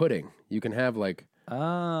like pudding. You can have like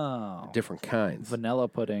different kinds. Vanilla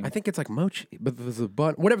pudding. I think it's like mochi, but there's a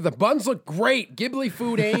bun. Whatever, the buns look great. Ghibli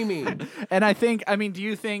food, Amy. And do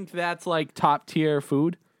you think that's like top tier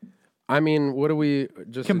food? I mean, what are we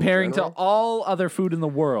just comparing to all other food in the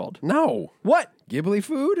world? No. What? Ghibli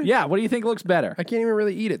food? Yeah, what do you think looks better? I can't even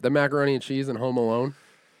really eat it. The macaroni and cheese and Home Alone.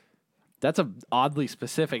 That's oddly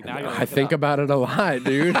specific. Now I think about it a lot,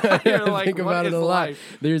 dude. I think about it a lot.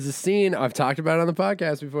 Life? There's a scene, I've talked about it on the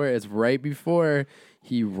podcast before. It's right before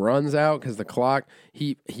he runs out because the clock,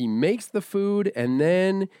 he makes the food and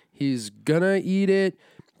then he's gonna eat it.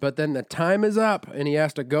 But then the time is up, and he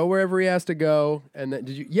has to go wherever he has to go. And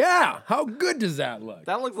then, how good does that look?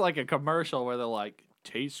 That looks like a commercial where they're like,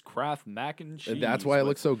 taste Kraft mac and cheese. That's why it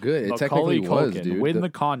looks so good. It Macaulay technically was, Culkin, dude. Win the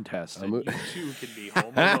contest, and you too can be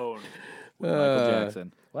Home Alone with Michael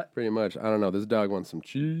Jackson. What? Pretty much. I don't know. This dog wants some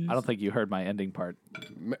cheese. I don't think you heard my ending part.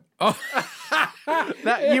 Oh.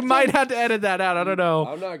 You might have to edit that out. I don't know.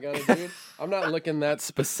 I'm not gonna, dude. I'm not licking that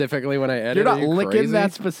specifically when I edit. You're not licking crazy?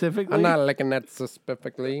 that specifically? I'm not licking that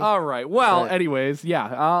specifically. All right. Well, anyways, yeah,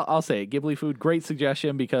 I'll say it. Ghibli food, great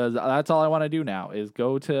suggestion, because that's all I want to do now is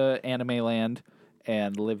go to Anime Land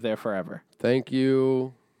and live there forever. Thank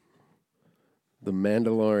you, The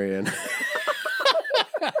Mandalorian.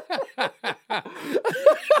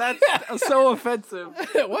 That's so offensive.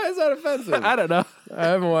 Why is that offensive? I don't know. I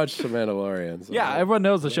haven't watched The Mandalorian. So Yeah, everyone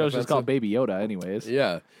knows the show's just called Baby Yoda anyways.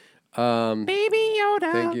 Yeah. Baby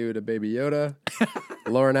Yoda. Thank you to Baby Yoda.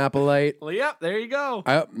 Lauren Applite. Yep, there you go.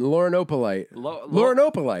 Lauren Opalite. Lauren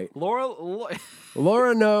Opalite.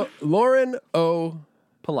 Lauren O.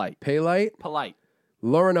 Polite. Palite. Polite.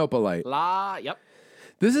 Lauren Opalite. Yep.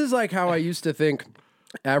 This is like how I used to think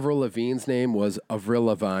Avril Lavigne's name was Avril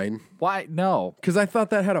Lavigne. Why? No. Because I thought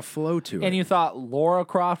that had a flow to it. And you thought Laura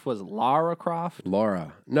Croft was Lara Croft?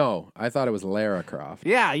 Laura. No, I thought it was Lara Croft.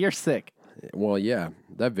 Yeah, you're sick. Well, yeah.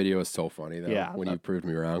 That video is so funny, though. Yeah. When you proved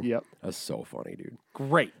me wrong. Yep. That's so funny, dude.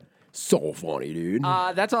 Great. So funny, dude.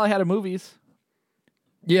 That's all I had of movies.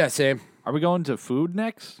 Yeah, same. Are we going to food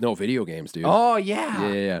next? No, video games, dude. Oh,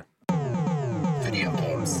 yeah. Yeah. Video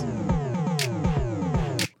games.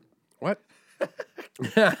 What?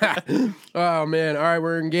 Oh, man. All right,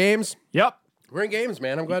 we're in games. Yep. We're in games,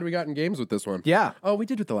 man. I'm glad we got in games with this one. Yeah. Oh, we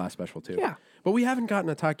did with the last special, too. Yeah. But we haven't gotten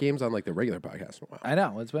to talk games on, like, the regular podcast in a while. I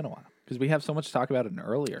know. It's been a while. Because we have so much to talk about in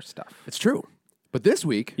earlier stuff. It's true. But this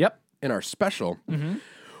week, Yep. in our special,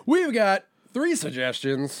 we've got 3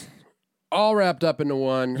 suggestions, all wrapped up into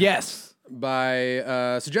one. Yes.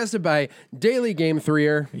 Suggested by Daily Game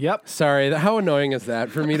Threer. Yep. Sorry, how annoying is that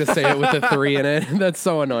for me to say it with a 3 in it? That's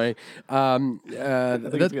so annoying.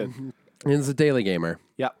 it's good. It's a Daily Gamer.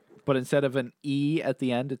 Yep. But instead of an E at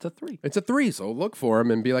the end, it's a 3. It's a 3, so look for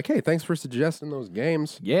him and be like, hey, thanks for suggesting those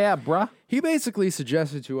games. Yeah, bruh. He basically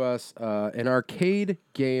suggested to us an arcade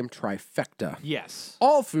game trifecta. Yes.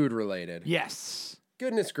 All food related. Yes.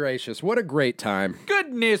 Goodness gracious, what a great time.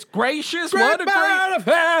 Goodness gracious, Great what a night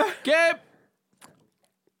great affair. game.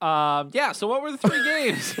 Yeah, so what were the 3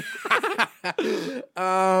 games?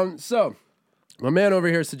 So, my man over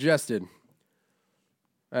here suggested,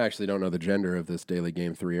 I actually don't know the gender of this Daily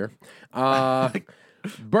Game Threer,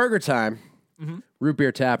 Burger Time, Root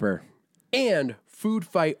Beer Tapper, and Food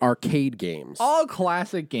Fight arcade games. All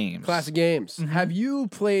classic games. Classic games. Have you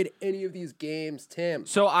played any of these games, Tim?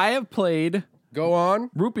 So I have played Go on.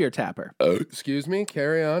 Root Beer Tapper. Excuse me,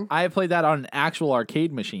 carry on. I have played that on an actual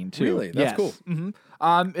arcade machine, too. Really? That's cool.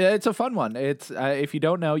 It's a fun one. It's if you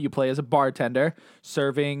don't know, you play as a bartender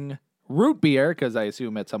serving root beer, because I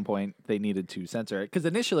assume at some point they needed to censor it, because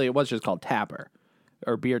initially it was just called Tapper,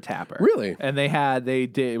 or Beer Tapper. Really? And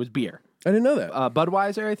it was beer. I didn't know that.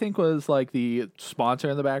 Budweiser, I think, was like the sponsor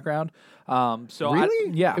in the background. So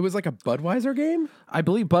Really? yeah, It was like a Budweiser game? I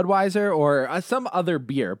believe Budweiser or some other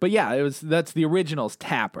beer. But yeah, that's the original's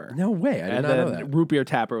Tapper. No way. I did And not then know that. Root Beer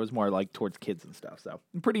Tapper was more like towards kids and stuff. So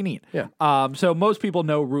pretty neat. Yeah. So most people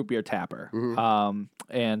know Root Beer Tapper. Mm-hmm.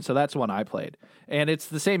 And so that's the one I played. And it's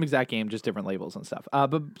the same exact game, just different labels and stuff.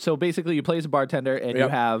 But so basically you play as a bartender and you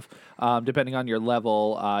have, depending on your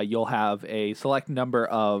level, you'll have a select number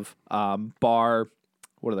of bar,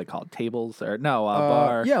 what are they called? Tables or no,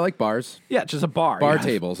 bar. Yeah, like bars. Yeah, just a bar. Bar yeah.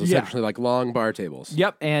 tables, Yeah. essentially like long bar tables.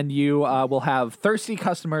 Yep, and you will have thirsty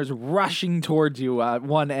customers rushing towards you at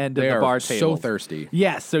one end They of the are bar so table. thirsty.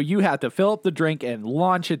 Yes, so you have to fill up the drink and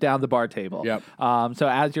launch it down the bar table. Yep. So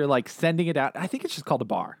as you're like sending it out, I think it's just called a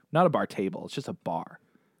bar, not a bar table. It's just a bar.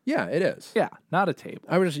 Yeah, it is. Yeah, not a table.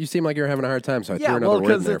 You seem like you're having a hard time, so I Yeah, threw another well, word in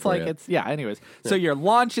because there it's for like you. anyways. So you're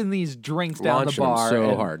launching these drinks down Launching the them bar so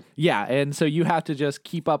and- hard. Yeah, and so you have to just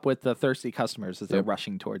keep up with the thirsty customers as they're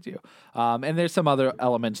rushing towards you. And there's some other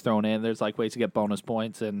elements thrown in. There's like ways to get bonus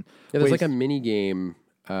points and There's ways- like a mini game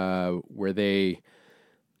where they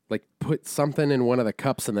like put something in one of the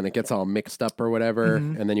cups and then it gets all mixed up or whatever,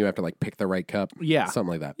 and then you have to like pick the right cup. Yeah. Something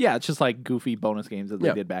like that. Yeah, it's just like goofy bonus games that they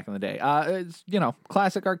Yeah. did back in the day. It's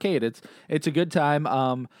classic arcade. It's a good time.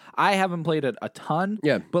 I haven't played it a ton.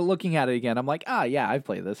 Yeah. But looking at it again, I'm like, yeah, I've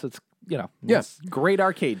played this. It's Yeah. it's great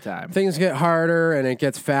arcade time. Things get harder and it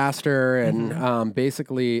gets faster, and Mm-hmm.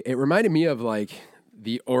 basically it reminded me of like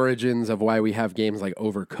the origins of why we have games like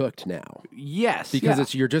Overcooked now. Yes,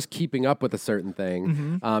 Because you're just keeping up with a certain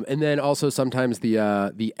thing, and then also sometimes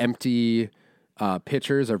the empty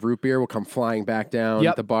pitchers of root beer will come flying back down Yep.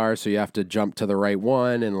 at the bar, so you have to jump to the right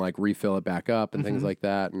one and like refill it back up and things like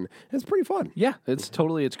that, and it's pretty fun. yeah,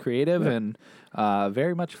 it's creative and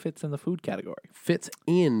very much fits in the food category. Fits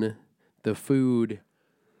in the food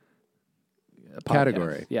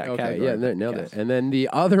category. Yeah, okay, category, yeah, nailed yes. it. And then the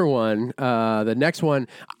other one, the next one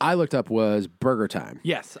I looked up was Burger Time.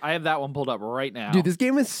 Yes, I have that one pulled up right now. Dude, this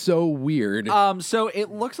game is so weird. So it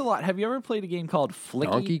looks a lot. Have you ever played a game called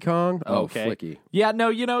Flicky? Donkey Kong? Oh, Okay. Flicky. Yeah, no,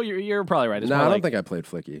 you're probably right. It's No, more I don't like, think I played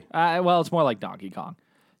Flicky. well, it's more like Donkey Kong.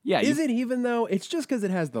 Yeah, Is it even though? It's just because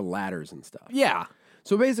it has the ladders and stuff. Yeah.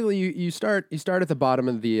 So basically, you start at the bottom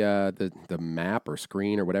of the map or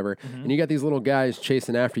screen or whatever, and you got these little guys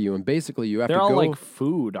chasing after you, and basically you have They're to all go. like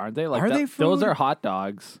food, aren't they? Like Are they Those food? are hot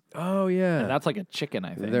dogs. Oh yeah, And that's like a chicken,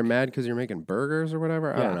 I think. they're mad because you're making burgers or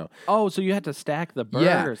whatever. I don't know. Oh, so you had to stack the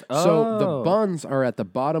burgers. Yeah. So Oh. the buns are at the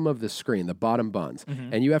bottom of the screen, the bottom buns,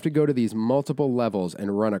 and you have to go to these multiple levels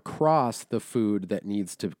and run across the food that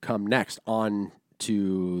needs to come next on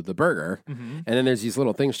to the burger, and then there's these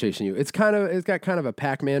little things chasing you. It's got kind of a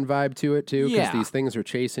Pac-Man vibe to it too, because Yeah. these things are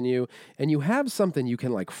chasing you, and you have something you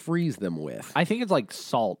can like freeze them with. I think it's like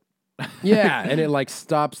salt. Yeah, and it like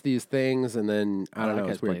stops these things, and then I don't know. That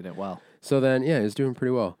guy's It's weird. played it well. So then, yeah, he's doing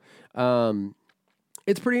pretty well.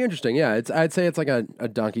 It's pretty interesting. Yeah, I'd say it's like a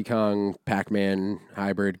Donkey Kong Pac-Man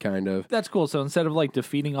hybrid kind of. That's cool. So instead of like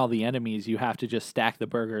defeating all the enemies, you have to just stack the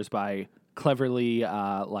burgers by cleverly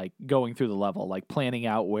like going through the level, like planning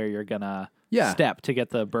out where you're gonna step to get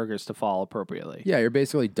the burgers to fall appropriately. Yeah, you're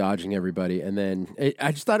basically dodging everybody, and then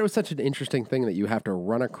I just thought it was such an interesting thing that you have to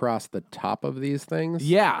run across the top of these things.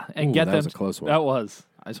 Yeah, and Ooh, get that them. was a close one. That was.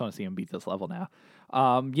 I just want to see him beat this level now.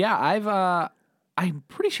 I'm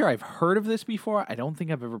pretty sure I've heard of this before. I don't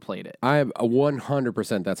think I've ever played it. I'm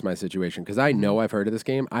 100%. That's my situation because I know I've heard of this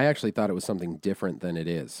game. I actually thought it was something different than it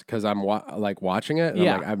is because I'm like watching it. And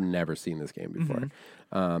Yeah. I'm like, I've never seen this game before.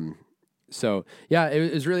 So yeah,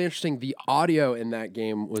 it was really interesting. The audio in that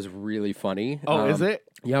game was really funny. Oh, is it?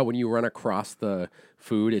 Yeah, when you run across the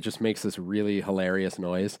food, it just makes this really hilarious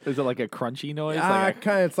noise. Is it like a crunchy noise? Like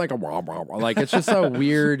It's like a wah, wah, wah. Like it's just a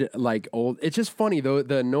weird, like old. It's just funny though.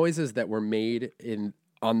 The noises that were made in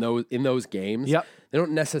those games, Yep. they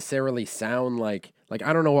don't necessarily sound like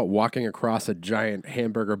I don't know what walking across a giant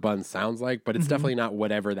hamburger bun sounds like, but it's definitely not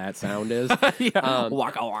whatever that sound is.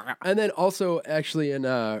 waka waka. And then also, actually, in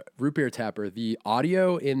Root Beer Tapper, the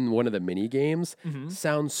audio in one of the mini games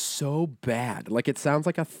sounds so bad. Like it sounds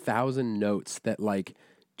like 1,000 notes that like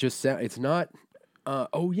just sound. It's not.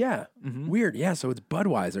 Weird. Yeah, so it's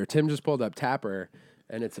Budweiser. Tim just pulled up Tapper,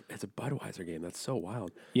 and it's a Budweiser game. That's so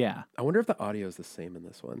wild. Yeah. I wonder if the audio is the same in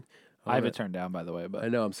this one. I have it turned down, by the way, I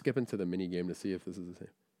but know. I'm skipping to the mini game to see if this is the same.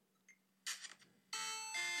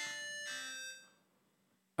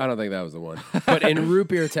 I don't think that was the one. But in Root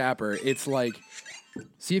Beer Tapper, it's like,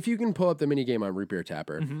 see if you can pull up the mini game on Root Beer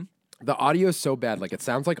Tapper. The audio is so bad, like it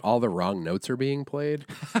sounds like all the wrong notes are being played.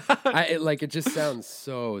 It just sounds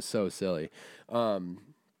so silly.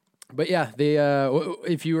 But yeah,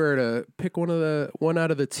 if you were to pick one out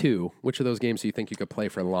of the two, which of those games do you think you could play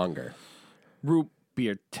for longer? Root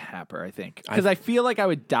beer tapper, I think, because I feel like I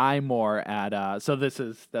would die more at. So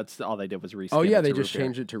that's all they did was reskin. Oh yeah, it they to just root beer.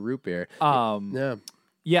 changed it to root beer. Yeah.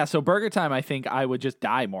 Yeah, so Burger Time, I think I would just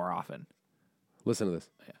die more often. Listen to this.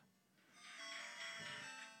 Yeah.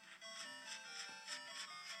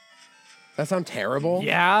 That sound terrible?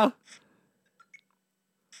 Yeah.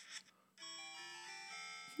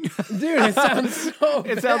 Dude, it sounds so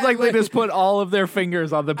It sounds like they just put all of their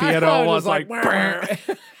fingers on the piano and was like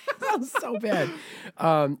it sounds so bad.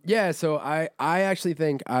 Yeah, so I actually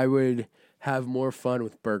think I would have more fun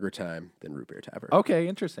with Burger Time than Root Beer Tapper. Okay,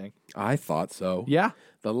 interesting. I thought so. Yeah.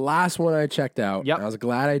 The last one I checked out, Yep. I was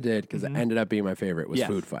glad I did because it ended up being my favorite, was Yes.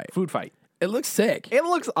 Food Fight. Food Fight. It looks sick. It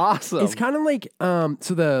looks awesome. It's kind of like,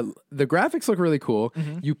 so the graphics look really cool.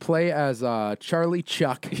 You play as Charlie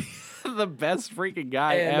Chuck. the best freaking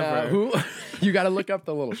guy And, ever. who you got to look up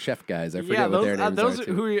the little chef guys. I forget what their names are.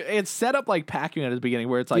 Too. Who it's set up like Pac-Man at the beginning,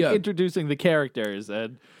 where it's like introducing the characters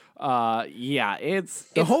and it's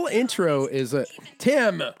the whole intro is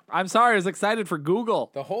Tim. I'm sorry, I was excited for Google.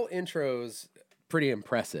 The whole intro's pretty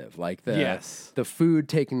impressive. Like the food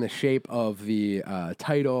taking the shape of the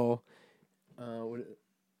title, and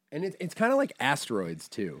it's kind of like asteroids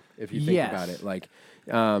too, if you think about it. Like,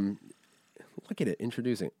 look at it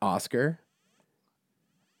introducing Oscar,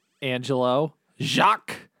 Angelo,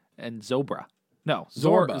 Jacques, and Zobra. No,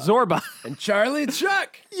 Zorba. Zorba. and Charlie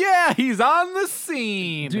Chuck. Yeah, he's on the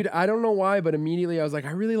scene. Dude, I don't know why, but immediately I was like,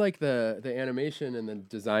 I really like the animation and the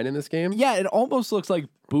design in this game. Yeah, it almost looks like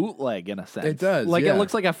bootleg in a sense. It does, Like yeah. it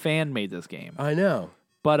looks like a fan made this game. I know.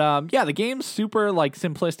 But the game's super like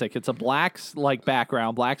simplistic. It's a black like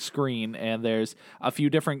background, black screen, and there's a few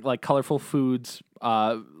different like colorful foods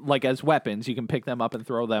like as weapons. You can pick them up and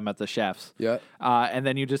throw them at the chefs. Yeah. And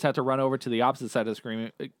then you just have to run over to the opposite side of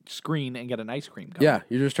the screen and get an ice cream cone. Yeah,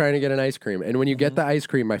 you're just trying to get an ice cream. And when you get the ice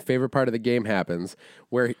cream, my favorite part of the game happens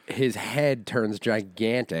where his head turns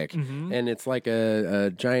gigantic and it's like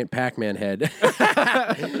a giant Pac-Man head.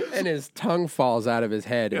 and his tongue falls out of his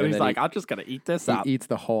head. And he's like, I'm just going to eat this up. He eats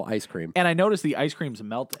the whole ice cream. And I noticed the ice cream's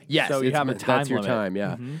melting. Yes, so you have a time that's your limit. time,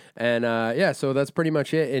 yeah. And so that's pretty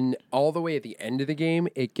much it. And all the way at the end of the game,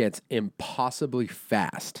 it gets impossibly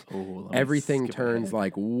fast. Ooh, let me Everything skip turns ahead.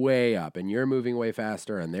 like way up, and you're moving way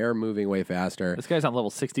faster, and they're moving way faster. This guy's on level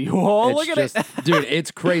 60. Whoa, It's look at just, it. dude,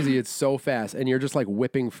 it's crazy. It's so fast, and you're just like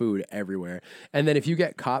whipping food everywhere. And then if you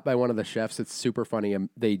get caught by one of the chefs, it's super funny. And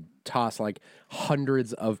they toss like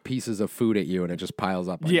hundreds of pieces of food at you, and it just piles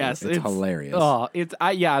up. On Yes, you. It's hilarious. Oh,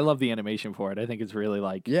 I love the animation for it. I think it's really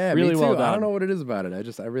like me really too. well done. I don't know what it is about it.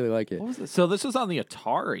 I really like it. What was this? So this was on the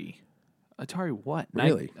Atari. Atari what?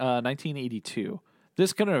 Really? 1982.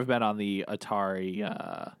 This couldn't have been on the Atari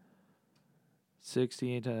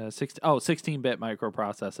 16-bit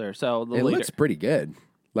microprocessor. So the It later looks pretty good.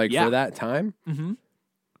 Like Yeah. for that time.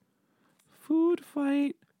 Food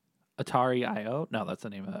Fight Atari IO. No, that's the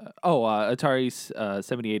name of it. Atari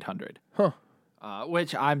 7800. Huh.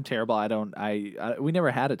 Which I'm terrible. We never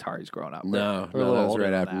had Ataris growing up. No, We're a that little was older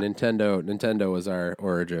right than after that. Nintendo was our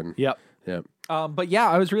origin. Yep. Yep. But yeah,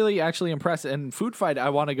 I was really actually impressed. And Food Fight, I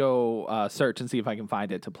want to go search and see if I can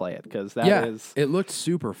find it to play it because It looked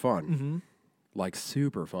super fun. Like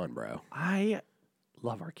super fun, bro. I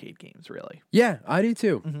love arcade games. Really. Yeah, I do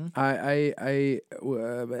too. Mm-hmm.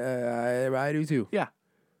 I do too. Yeah.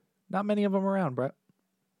 Not many of them around, Brett.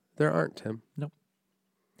 There aren't, Tim. Nope.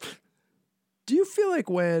 Do you feel like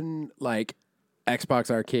when like Xbox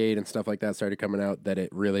Arcade and stuff like that started coming out that it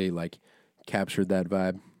really like captured that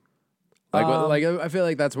vibe? Like, I feel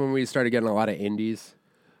like that's when we started getting a lot of indies.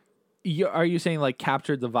 Are you saying like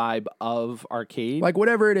captured the vibe of arcade? Like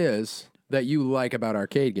whatever it is that you like about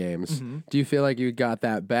arcade games, do you feel like you got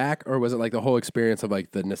that back, or was it like the whole experience of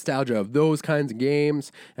like the nostalgia of those kinds of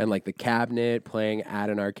games and like the cabinet playing at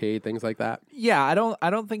an arcade, things like that? Yeah, I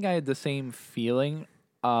don't think I had the same feeling.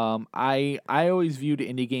 I always viewed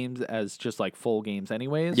indie games as just like full games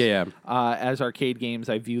anyways. Yeah. As arcade games,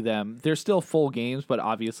 I view them, they're still full games, but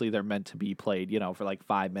obviously they're meant to be played, for like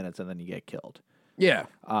 5 minutes and then you get killed. Yeah.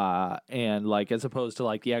 And like as opposed to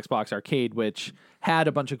like the Xbox Arcade, which had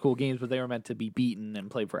a bunch of cool games, but they were meant to be beaten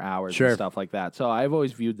and played for hours Sure. and stuff like that. So I've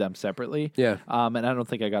always viewed them separately. Yeah. And I don't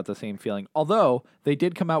think I got the same feeling. Although they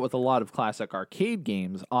did come out with a lot of classic arcade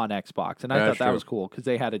games on Xbox, and I That's thought that true. was cool because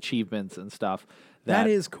they had achievements and stuff. That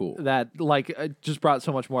is cool. That like just brought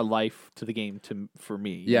so much more life to the game for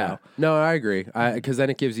me. you Yeah. know? No, I agree. Because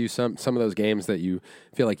then it gives you some of those games that you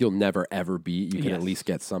feel like you'll never ever beat. You can at Yes. least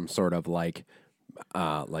get some sort of like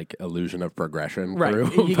like illusion of progression. Right.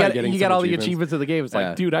 Through You by get getting you some get all the achievements. achievements of the game. It's Yeah.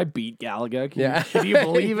 like, dude, I beat Galaga. Yeah. Can you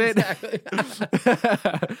believe it?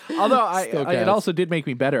 Although Still it counts. also did make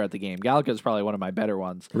me better at the game. Galaga is probably one of my better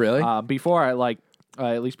ones. Really? Before I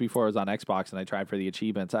at least before I was on Xbox and I tried for the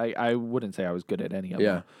achievements, I wouldn't say I was good at any of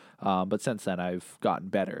them. But since then I've gotten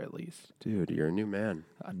better at least. Dude, you're a new man.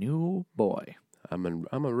 A new boy. I'm a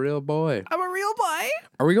real boy. I'm a real boy.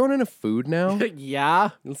 Are we going into food now? Yeah.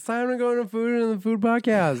 It's time to go into food in the food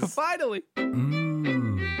podcast. Finally.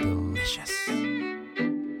 Delicious.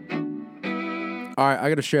 All right, I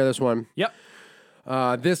got to share this one. Yep.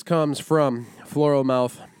 This comes from Floral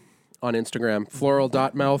Mouth on Instagram.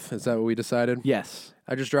 Floral.mouth. Is that what we decided? Yes.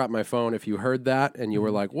 I just dropped my phone. If you heard that and you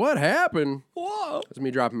were like, what happened? Whoa. It's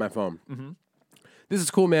me dropping my phone. This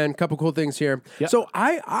is cool, man. Couple cool things here. Yep. So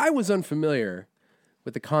I was unfamiliar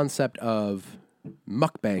with the concept of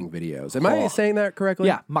mukbang videos. Am I saying that correctly?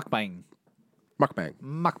 Yeah. Mukbang. Mukbang.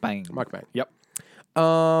 Mukbang. Mukbang. Yep.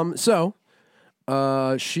 So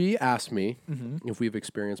she asked me if we've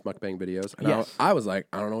experienced mukbang videos. And Yes. I was like,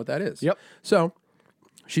 I don't know what that is. Yep. So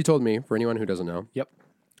she told me, for anyone who doesn't know, Yep.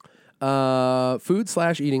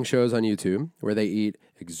 food/eating shows on YouTube where they eat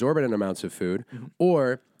exorbitant amounts of food,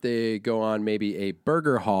 or they go on maybe a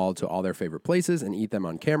burger haul to all their favorite places and eat them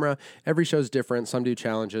on camera. Every show's different. Some do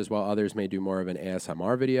challenges while others may do more of an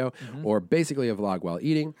ASMR video or basically a vlog while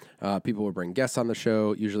eating. People will bring guests on the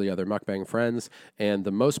show, usually other mukbang friends, and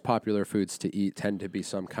the most popular foods to eat tend to be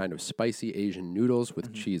some kind of spicy Asian noodles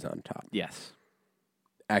with cheese on top. Yes.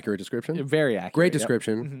 Accurate description? Very accurate. Great Yep.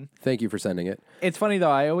 description. Thank you for sending it. It's funny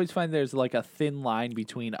though. I always find there's like a thin line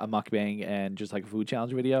between a mukbang and just like a food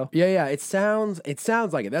challenge video. Yeah. It sounds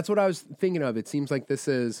like it. That's what I was thinking of. It seems like this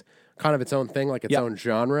is kind of its own thing, like its own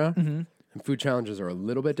genre. And food challenges are a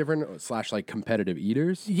little bit different, / like competitive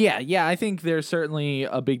eaters. Yeah. I think there's certainly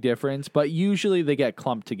a big difference, but usually they get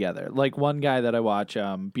clumped together. Like one guy that I watch,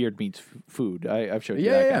 Beard Meets Food. I've showed you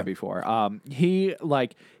that guy before. He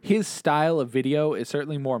like his style of video is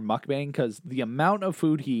certainly more mukbang because the amount of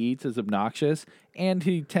food he eats is obnoxious, and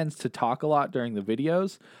he tends to talk a lot during the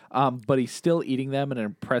videos. But he's still eating them in an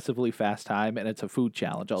impressively fast time, and it's a food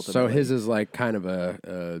challenge ultimately. So his is like kind of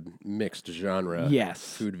a mixed genre.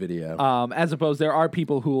 Yes. Food video. As opposed, there are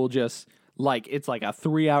people who will just like it's like a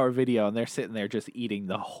 3-hour video and they're sitting there just eating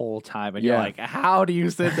the whole time, and you're like, how do you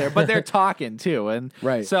sit there? But they're talking too, and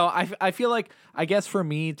Right. So I feel like I guess for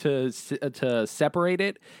me to separate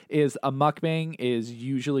it is a mukbang is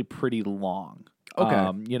usually pretty long. Okay.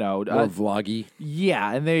 More vloggy.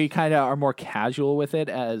 Yeah, and they kind of are more casual with it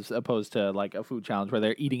as opposed to like a food challenge where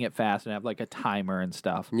they're eating it fast and have like a timer and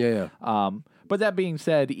stuff. Yeah. But that being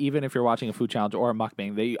said, even if you're watching a food challenge or a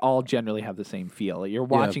mukbang, they all generally have the same feel. You're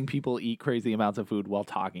watching people eat crazy amounts of food while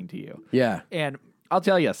talking to you. Yeah. And I'll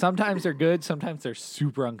tell you, sometimes they're good, sometimes they're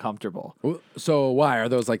super uncomfortable. So why are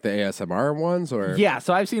those like the ASMR ones or? Yeah,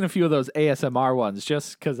 so I've seen a few of those ASMR ones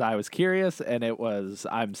just because I was curious, and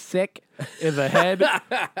I'm sick in the head.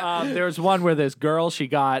 There was one where this girl, she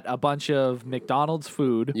got a bunch of McDonald's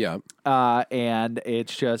food. Yeah. And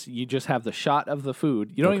it's just, you just have the shot of the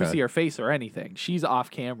food. You don't even see her face or anything. She's off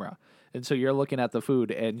camera. And so you're looking at the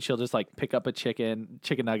food, and she'll just like pick up a chicken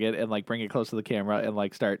nugget and like bring it close to the camera and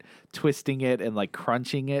like start twisting it and like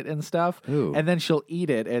crunching it and stuff. Ooh. And then she'll eat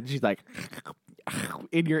it, and she's like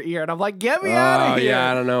in your ear, and I'm like, get me out of here.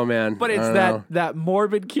 Yeah, I don't know, man. But it's that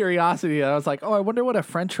morbid curiosity that I was like, oh, I wonder what a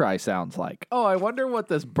French fry sounds like. Oh, I wonder what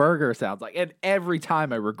this burger sounds like. And every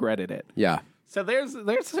time I regretted it. Yeah. So there's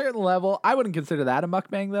a certain level. I wouldn't consider that a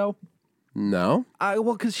mukbang though. No.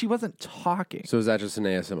 Well, because she wasn't talking. So is that just an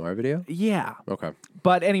ASMR video? Yeah. Okay.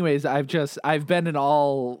 But anyways, I've been in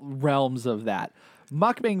all realms of that.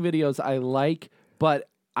 Mukbang videos I like, but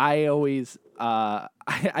I always I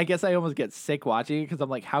guess I almost get sick watching it because I'm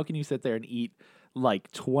like, how can you sit there and eat like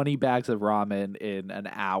 20 bags of ramen in an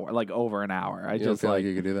hour, like over an hour? I You don't just feel like like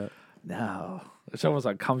you could do that? no. It's almost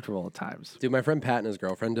uncomfortable at times. Dude, my friend Pat and his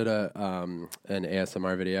girlfriend did an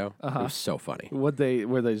ASMR video. It was so funny. Were they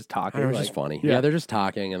just talking? It was like, just funny. Yeah, they're just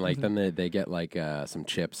talking, and like then they get like some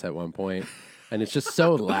chips at one point, and it's just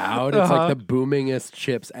so loud. It's like the boomingest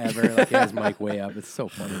chips ever. Like he has mic way up. It's so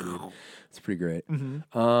funny, dude. It's pretty great.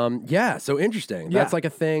 Yeah, so interesting. That's like a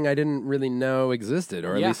thing I didn't really know existed,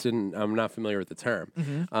 or at least I'm not familiar with the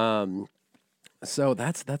term. So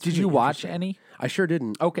that's. Did you watch any? I sure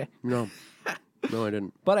didn't. Okay. No, I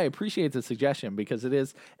didn't. But I appreciate the suggestion because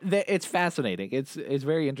it's fascinating. It's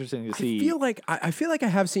very interesting to see. I feel like I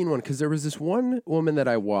have seen one because there was this one woman that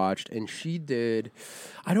I watched, and she did.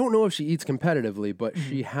 I don't know if she eats competitively, but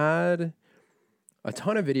she had a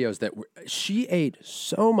ton of videos that she ate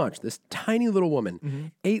so much. This tiny little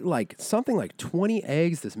woman ate like something like 20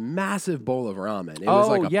 eggs, this massive bowl of ramen. It was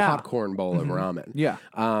like a popcorn bowl of ramen. Yeah.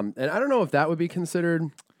 And I don't know if that would be considered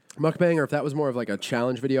mukbang or if that was more of like a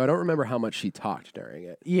challenge video. I don't remember how much she talked during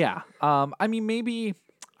it. Yeah. I mean, maybe...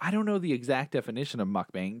 I don't know the exact definition of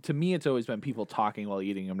mukbang. To me, it's always been people talking while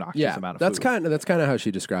eating an obnoxious amount of food. That's kind of how she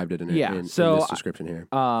described it in this description here.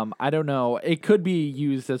 I don't know. It could be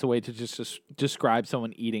used as a way to just describe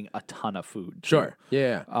someone eating a ton of food. Sure.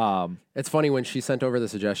 Yeah. It's funny when she sent over the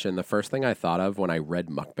suggestion, the first thing I thought of when I read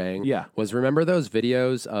mukbang was remember those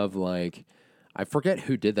videos of like, I forget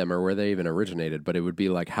who did them or where they even originated, but it would be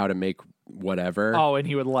like how to make whatever. Oh, and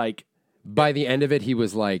he would like... By the end of it, he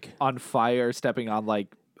was like... on fire, stepping on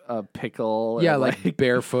like... a pickle. Yeah, like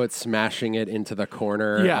barefoot smashing it into the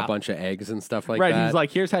corner, a bunch of eggs and stuff like that. Right, he's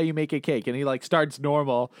like, here's how you make a cake. And he like starts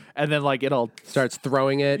normal and then like starts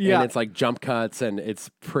throwing it and it's like jump cuts and it's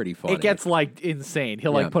pretty funny. It gets like insane.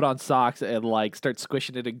 He'll like put on socks and like start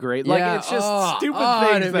squishing it in grate. Like it's just stupid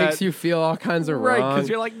things. And it makes you feel all kinds of right, wrong. because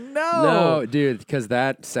you're like, no, dude, because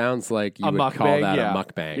that sounds like you would call that a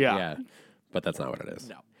mukbang. Yeah. But that's not what it is.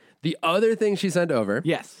 No. The other thing she sent over.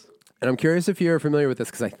 Yes. And I'm curious if you're familiar with this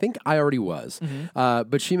because I think I already was.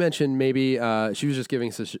 But she mentioned maybe she was just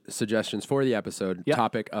giving suggestions for the episode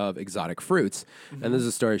topic of exotic fruits. And this is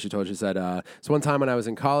a story she told. She said, so one time when I was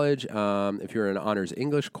in college, if you were in an honors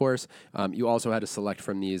English course, you also had to select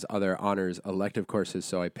from these other honors elective courses.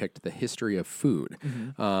 So I picked the history of food.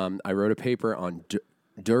 I wrote a paper on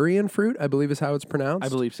durian fruit, I believe is how it's pronounced. I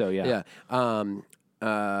believe so, yeah. Yeah.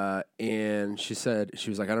 And she said, she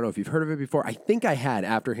was like, I don't know if you've heard of it before. I think I had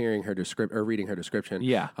after hearing her reading her description.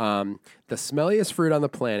 Yeah. The smelliest fruit on the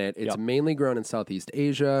planet. It's mainly grown in Southeast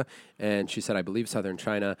Asia. And she said, I believe southern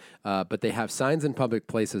China. But they have signs in public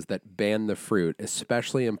places that ban the fruit,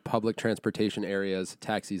 especially in public transportation areas,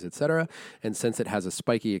 taxis, etc. And since it has a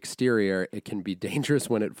spiky exterior, it can be dangerous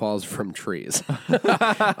when it falls from trees.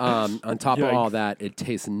 On top of all that, it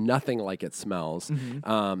tastes nothing like it smells.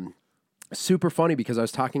 Super funny because I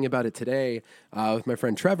was talking about it today with my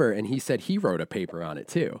friend Trevor, and he said he wrote a paper on it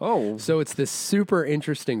too. Oh. So it's this super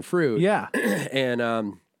interesting fruit. Yeah. And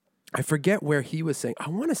I forget where he was saying, I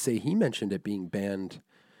want to say he mentioned it being banned.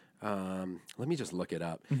 Let me just look it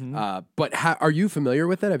up. But are you familiar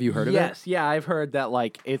with it? Have you heard of it? Yes. Yeah, I've heard that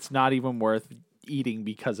like it's not even worth eating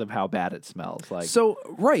because of how bad it smells. Like so,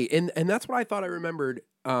 right. And that's what I thought I remembered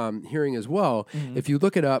hearing as well. If you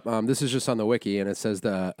look it up, this is just on the wiki, and it says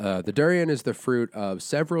the durian is the fruit of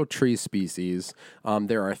several tree species.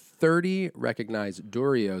 There are 30 recognized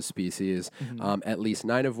Durio species, at least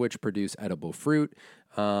 9 of which produce edible fruit.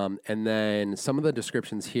 And then some of the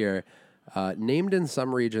descriptions here. Named in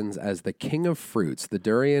some regions as the king of fruits, the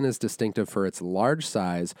durian is distinctive for its large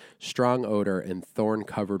size, strong odor, and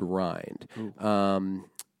thorn-covered rind.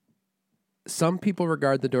 Some people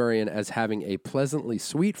regard the durian as having a pleasantly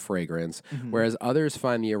sweet fragrance, whereas others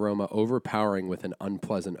find the aroma overpowering with an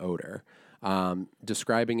unpleasant odor,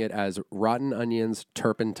 describing it as rotten onions,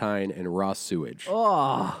 turpentine, and raw sewage.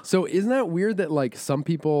 Oh. So isn't that weird that like some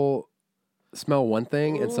people smell one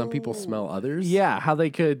thing and some people smell others? Yeah, how they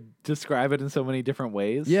could describe it in so many different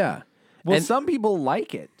ways. Yeah. Well, And- some people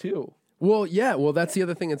like it too. Well, yeah. Well, that's the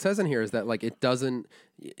other thing it says in here is that like it doesn't,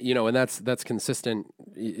 and that's consistent.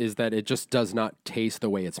 Is that it just does not taste the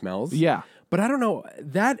way it smells? Yeah. But I don't know.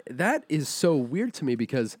 That is so weird to me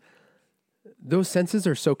because those senses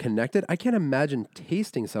are so connected. I can't imagine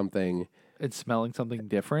tasting something and smelling something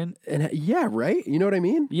different. and yeah, right. You know what I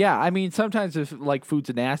mean? Yeah, I mean sometimes if like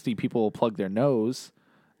food's nasty, people will plug their nose.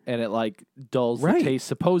 And it like dulls the taste.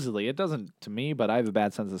 Supposedly, it doesn't to me, but I have a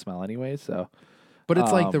bad sense of smell anyway. So, but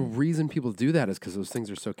it's like the reason people do that is because those things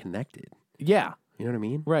are so connected. Yeah, you know what I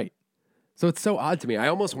mean? Right. So it's so odd to me. I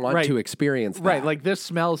almost want to experience that. Right, like this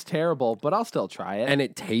smells terrible, but I'll still try it. And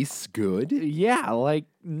it tastes good? Yeah, like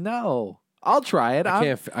no. I'll try it.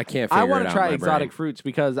 I can't. I want to try exotic fruits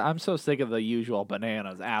because I'm so sick of the usual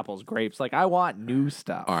bananas, apples, grapes. Like I want new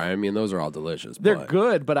stuff. All right, I mean those are all delicious. They're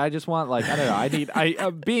good, but I just want like I don't know.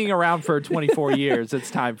 Being around for 24 years, it's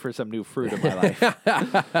time for some new fruit in my life.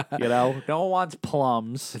 No one wants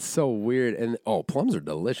plums. It's so weird. And plums are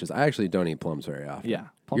delicious. I actually don't eat plums very often. Yeah,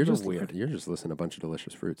 plums are weird. You're just listing a bunch of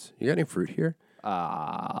delicious fruits. You got any fruit here?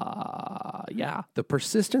 Yeah. The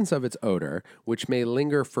persistence of its odor, which may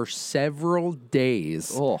linger for several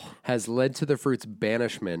days, has led to the fruit's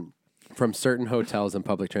banishment from certain hotels and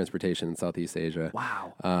public transportation in Southeast Asia.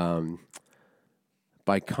 Wow.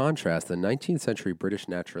 By contrast, the 19th century British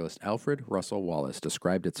naturalist Alfred Russel Wallace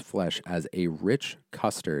described its flesh as a rich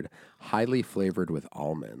custard, highly flavored with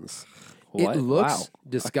almonds. What? It looks Wow.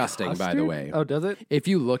 disgusting, by the Custard? way. Oh, does it? If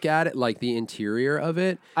you look at it, like the interior of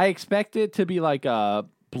it, I expect it to be like a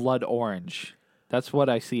blood orange. That's what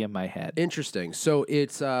I see in my head. interesting. So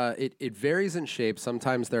it's it varies in shape.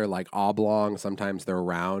 Sometimes they're like oblong, sometimes they're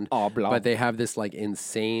round. Oblong. But they have this like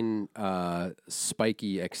insane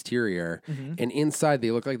spiky exterior, Mm-hmm. and inside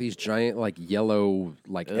they look like these giant like yellow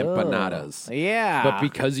like empanadas. Yeah. But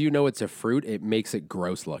because you know it's a fruit, it makes it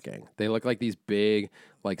gross looking. They look like these big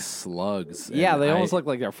like slugs. yeah, and they almost look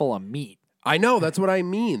like they're full of meat. I know, that's what I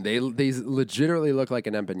mean. They legitimately look like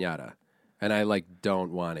an empanada. And I like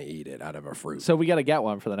don't want to eat it out of a fruit. So we got to get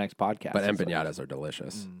one for the next podcast. But empanadas are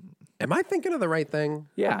delicious. Am I thinking of the right thing?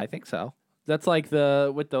 Yeah, I think so. That's like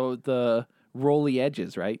the rolly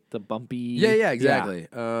edges, right? The bumpy. Yeah, exactly.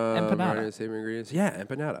 Empanada. Same ingredients. Yeah,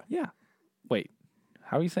 empanada. Yeah. Wait,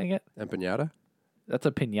 how are you saying it? Empanada? That's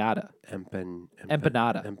a pinata.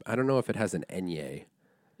 Empanada. I don't know if it has an enye.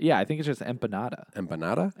 Yeah, I think it's just empanada.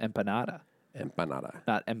 Empanada? Empanada, Empanada.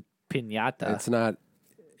 not pinata. It's not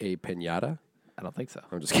a pinata? I don't think so.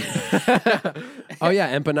 I'm just kidding. Oh,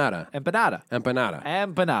 yeah, empanada. Empanada. Empanada.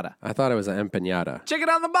 Empanada. I thought it was an empanada. Chicken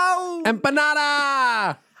on the bone.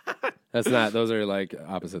 Empanada! That's not, those are like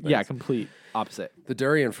opposite things. Yeah, complete opposite. The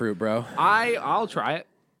durian fruit, bro. I'll try it.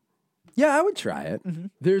 Yeah, I would try it.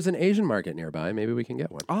 There's an Asian market nearby. Maybe we can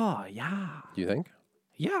get one. Oh yeah, Do you think?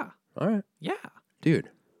 yeah, All right. yeah. Dude.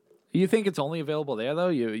 You think it's only available there though?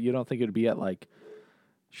 You don't think it'd be at like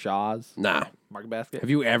Shaw's, Nah. Market Basket? Have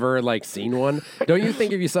you ever like seen one? Don't you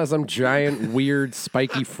think if you saw some giant, weird,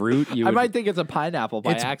 spiky fruit, you I would... might think it's a pineapple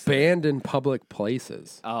by It's accident. banned in public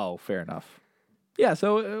places. Oh, fair enough. Yeah,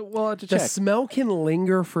 so we'll have to The check. smell can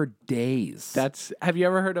linger for days. Have you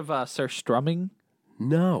ever heard of surstrumming?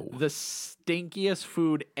 No. The stinkiest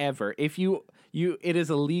food ever. If it is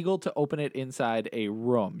illegal to open it inside a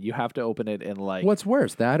room. You have to open it in like What's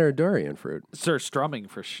worse, that or durian fruit? surstrumming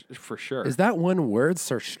for sure. Is that one word,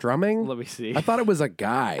 surstrumming? Let me see. I thought it was a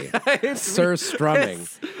guy. Surstrumming.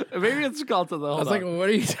 Maybe it's called to the. I was like, what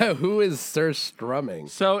are you talking? Who is surstrumming?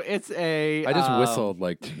 So it's a. I just whistled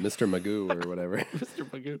like Mr. Magoo or whatever. Mr.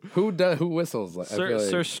 Magoo. Who whistles? I feel like...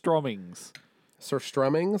 Surstrummings.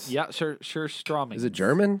 Surstrummings? Yeah, surstrumming. Is it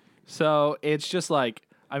German? So it's just like,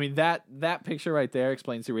 I mean, that picture right there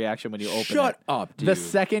explains the reaction when you open it. Shut up, dude. The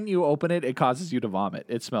second you open it, it causes you to vomit.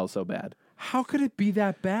 It smells so bad. How could it be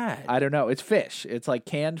that bad? I don't know. It's fish. It's like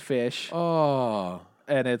canned fish. Oh.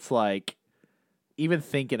 And it's like, even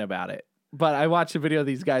thinking about it. But I watched a video of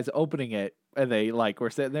these guys opening it, and they like were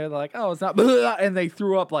sitting there, they're like, oh, it's not, and they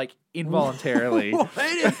threw up like involuntarily.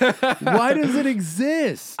 Why does it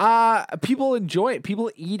exist? People enjoy it. People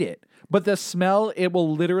eat it. But the smell, it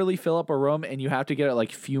will literally fill up a room, and you have to get it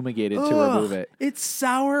like fumigated to remove it. It's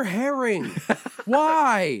sour herring.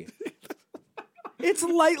 Why? It's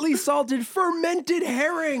lightly salted fermented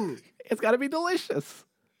herring. It's got to be delicious.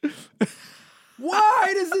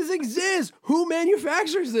 Why does this exist? Who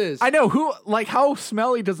manufactures this? I know how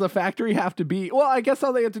smelly does the factory have to be? Well, I guess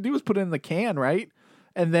all they have to do is put it in the can, right?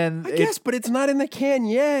 And then I guess, but it's not in the can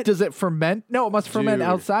yet. Does it ferment? No, it must ferment Dude.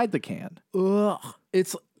 outside the can. Ugh.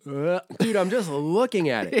 It's dude, I'm just looking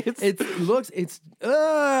at it. It's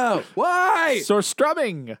why?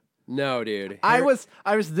 Surstrumming. No, dude. I was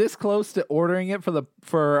this close to ordering it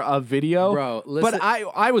for a video, Bro, listen- but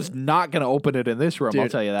I was not gonna open it in this room. I'll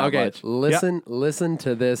Dude, tell you that okay, much. listen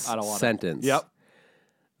to this I don't want sentence. Yep.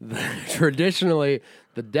 Traditionally,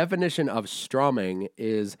 the definition of strumming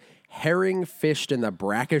is herring fished in the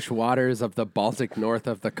brackish waters of the Baltic north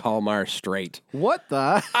of the Kalmar Strait. What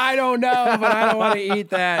the? I don't know, but I don't want to eat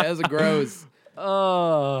that. That's gross.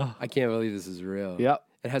 Oh. I can't believe this is real. Yep.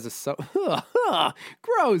 It has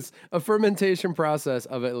gross. A fermentation process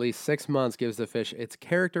of at least 6 months gives the fish its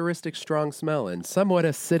characteristic strong smell and somewhat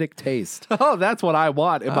acidic taste. Oh, that's what I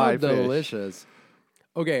want in my fish. Delicious.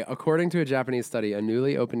 Okay, according to a Japanese study, a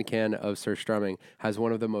newly opened can of surstrumming has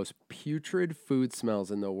one of the most putrid food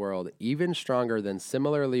smells in the world, even stronger than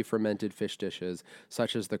similarly fermented fish dishes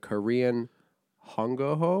such as the Korean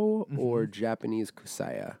hongoho or Japanese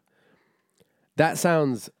kusaya. That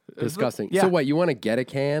sounds disgusting. Yeah. So what, you want to get a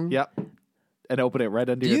can? Yep. And open it right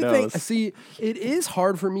under Do your you nose. think, see, it is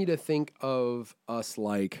hard for me to think of us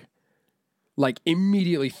like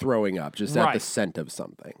immediately throwing up just at the Right. scent of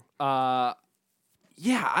something.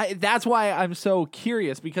 Yeah, that's why I'm so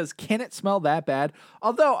curious, because can it smell that bad?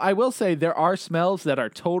 Although I will say there are smells that are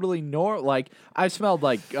totally like I've smelled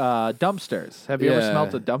like dumpsters. Have you ever Yeah.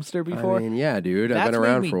 smelled a dumpster before? I mean, yeah, dude. That's I've been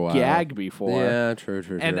around made me for a while. gag before. Yeah, true.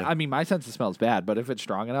 And I mean, my sense of smell is bad, but if it's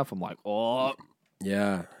strong enough, I'm like, oh,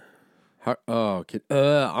 yeah.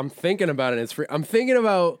 I'm thinking about it. I'm thinking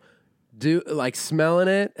about like smelling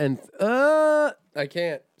it and I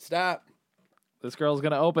can't stop. This girl's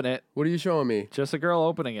gonna open it. What are you showing me? Just a girl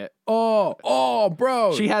opening it. Oh,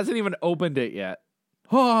 bro. She hasn't even opened it yet.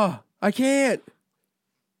 Oh, I can't.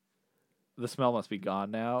 The smell must be gone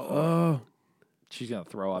now. Oh, She's gonna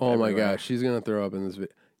throw up. oh my everywhere. gosh, she's gonna throw up in this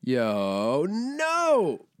video. Yo,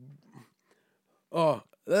 no. Oh,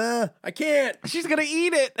 I can't. She's gonna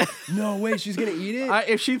eat it. No way, she's gonna eat it.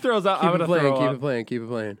 If she throws up, Keep I'm it gonna playing. throw Keep up. it playing. Keep it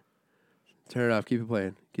playing. Turn it off. Keep it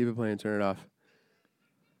playing. Keep it playing. Turn it off.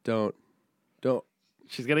 Don't.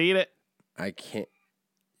 She's gonna eat it. I can't.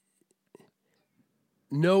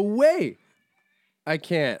 No way. I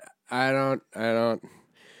can't. I don't.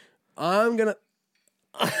 I'm gonna.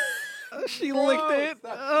 She licked it.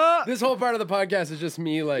 This whole part of the podcast is just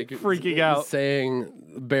me like Freaking out.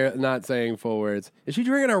 not saying full words. Is she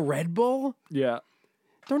drinking a Red Bull? Yeah.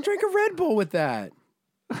 Don't drink a Red Bull with that.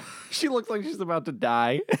 She looks like she's about to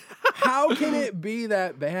die. How can it be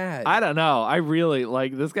that bad? I don't know. I really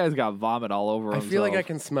like this guy's got vomit all over I himself. feel like I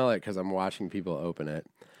can smell it because I'm watching people open it.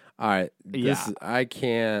 All right. I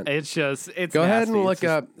can't. It's Go ahead nasty. and look It's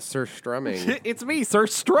just- up Sir Strumming. It's me, Sir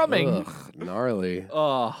Strumming. Ugh, gnarly.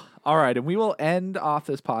 Oh, all right. And we will end off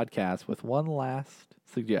this podcast with one last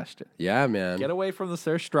suggestion. Yeah, man. Get away from the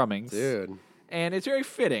Sir Strummings. Dude. And it's very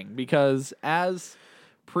fitting because as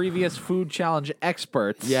previous food challenge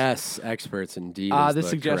experts, Yes, experts indeed. this Is the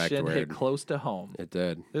suggestion correct hit word. close to home. It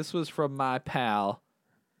did. This was from my pal,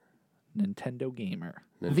 Nintendo Gamer.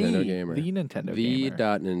 Nintendo Gamer. The Nintendo The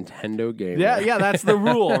Gamer. Nintendo Gamer. Yeah, that's the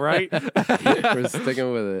rule, right? We're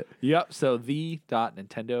sticking with it. Yep. So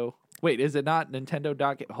the.Nintendo. Wait, is it not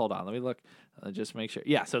Nintendo. Hold on, let me look. Just make sure.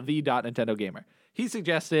 Yeah. So the.Nintendo Gamer. He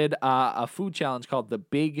suggested a food challenge called the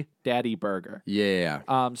Big Daddy Burger. Yeah.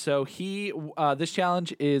 So this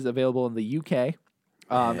challenge is available in the UK,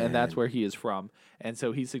 and that's where he is from. And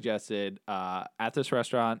so he suggested at this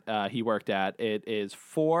restaurant he worked at, it is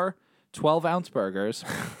 4 12-ounce burgers,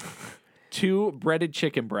 2 breaded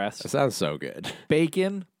chicken breasts, That sounds so good.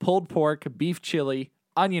 bacon, pulled pork, beef chili,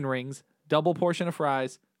 onion rings, double portion of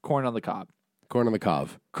fries, corn on the cob. Corn on the cob.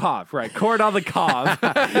 Cob, right? Corn on the cob.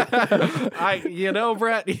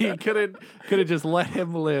 Brett, he could have just let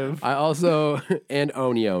him live. I also and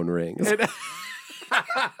onion rings.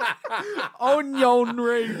 Onion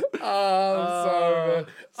ring. Oh,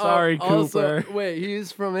 Sorry, also, Cooper. wait,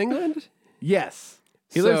 he's from England? Yes.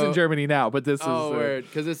 He lives So- in Germany now, but this is Oh, weird.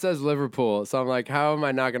 Because it says Liverpool. So I'm like, how am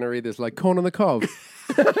I not going to read this? Like, corn on the cob.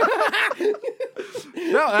 no,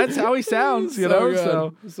 that's how he sounds, you So know. good.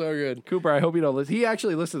 So So good. Cooper, I hope you don't listen. He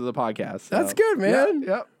actually listens to the podcast. So. That's good, man.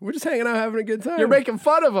 Yep. We're just hanging out having a good time. You're making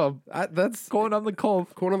fun of him. That's Corn on the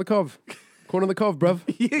cob. corn on the cob. Corn on the cob, bruv.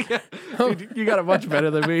 Dude, you got it much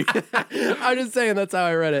better than me. I'm just saying that's how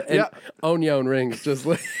I read it. And Yeah. onion rings just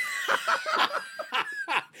like.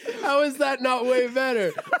 How is that not way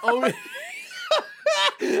better? I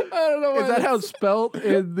don't know. Is that how it's spelled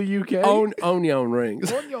in the UK? Onion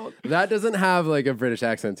rings? Onion. That doesn't have like a British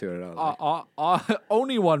accent to it at all.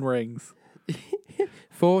 Only one rings.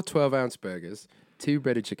 4 12-ounce burgers, 2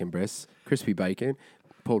 breaded chicken breasts, crispy bacon,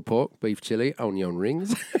 pulled pork, beef chili, onion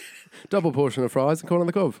rings, double portion of fries, and corn on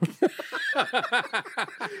the cob.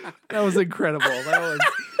 That was incredible. That was.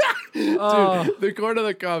 Dude, the corn on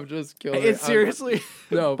the cob just killed it. It's seriously.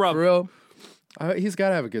 No, Bro. for real. He's got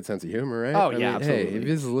to have a good sense of humor, right? Oh, yeah, Hey, absolutely. if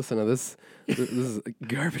he's listening to this is a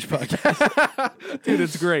garbage podcast. Dude,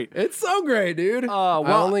 it's great. It's so great, dude. I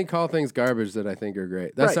well- only call things garbage that I think are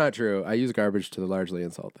great. That's Right. not true. I use garbage to largely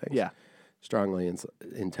insult things. Yeah. Strongly,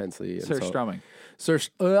 intensely Sir insult. Strumming.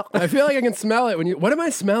 I feel like I can smell it when you. What am I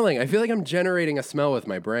smelling? I feel like I'm generating a smell with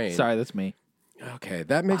my brain. Sorry, that's me. Okay,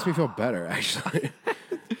 that makes me feel better, actually.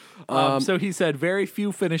 So he said very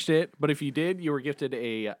few finished it, but if you did, you were gifted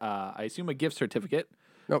I assume a gift certificate.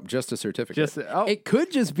 Nope, just a certificate. It could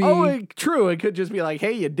just be. True. It could just be like,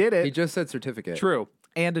 hey, you did it. He just said certificate. True.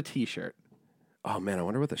 And a T-shirt. Oh man, I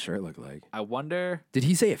wonder what the shirt looked like. I wonder. Did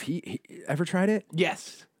he say if he ever tried it?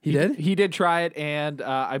 Yes. He did? He did try it, and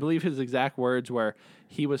I believe his exact words were,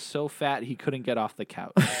 he was so fat he couldn't get off the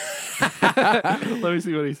couch. Let me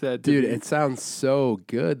see what he said. Dude, it sounds so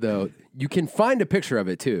good though. You can find a picture of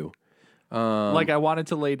it too. Like I wanted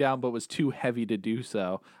to lay down, but was too heavy to do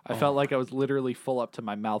so. I felt like I was literally full up to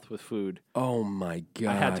my mouth with food. Oh my god!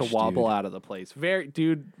 I had to wobble out of the place. Very,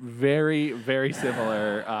 very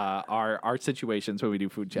similar. Our situations when we do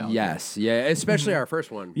food challenges. Yes, yeah, especially our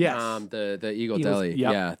first one. Yes. The Eagle Eagles, Deli.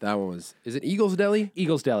 yep. Yeah, that one was. Is it Eagle's Deli?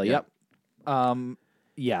 Eagles Deli. Yep.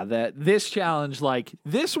 Yep. This challenge, like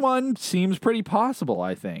this one, seems pretty possible.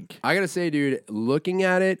 I think. I gotta say, dude, looking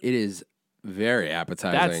at it, it is very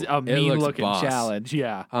appetizing. That's a It mean looks looking boss. challenge.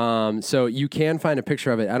 Yeah. So you can find a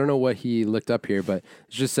picture of it. I don't know what he looked up here, but it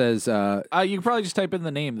just says, You can probably just type in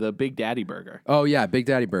the name, the Big Daddy Burger. oh yeah, Big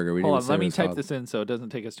Daddy Burger. We Hold didn't on, say let what me it's type called. this in so it doesn't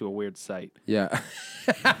take us to a weird site. Yeah.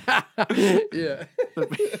 Yeah.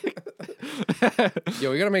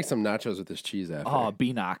 Yo, we gotta make some nachos with this cheese after. Oh,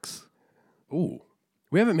 Beanox. Ooh.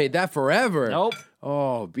 We haven't made that forever. Nope.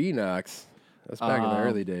 Oh, Beanox. That's back in the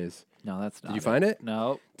early days. No, that's not. Did you find it?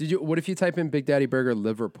 No. What if you type in Big Daddy Burger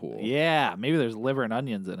Liverpool? Yeah, maybe there's liver and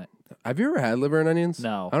onions in it. Have you ever had liver and onions?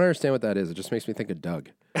 No. I don't understand what that is. It just makes me think of Doug.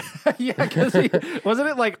 Yeah, because wasn't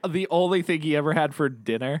it like the only thing he ever had for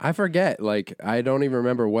dinner? I forget. Like, I don't even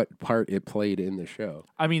remember what part it played in the show.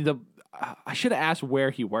 I mean, I should have asked where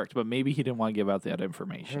he worked, but maybe he didn't want to give out that I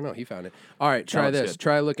information. don't know. He found it. All right, try looks this. good.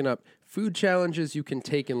 Try looking up food challenges you can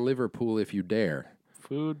take in Liverpool if you dare.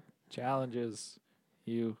 Food challenges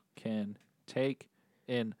you can take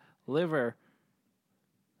in liver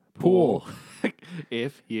pool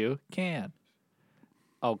if you can.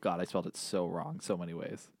 Oh God, I spelled it so wrong so many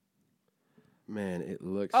ways. Man, it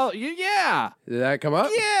looks. Oh, yeah. Did that come up?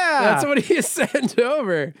 Yeah. That's what he sent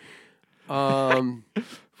over.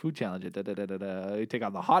 Food challenge. You take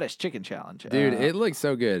on the hottest chicken challenge. Dude, it looks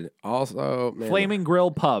so good. Also, man. Flaming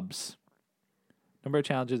Grill Pubs. Number of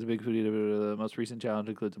challenges, a big foodie. The most recent challenge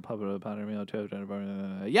includes a pub and a pounder meal.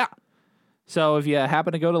 Yeah. So if you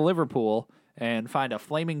happen to go to Liverpool and find a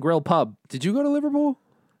Flaming Grill Pub, Did you go to Liverpool?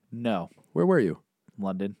 no, Where were you?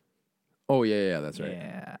 London. Oh, yeah, that's right.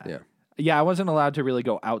 Yeah. Yeah. Yeah, I wasn't allowed to really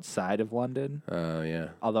go outside of London, Oh, yeah.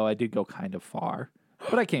 although I did go kind of far.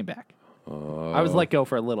 But I came back. I was let go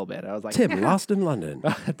for a little bit. I was like, Tim, lost in London.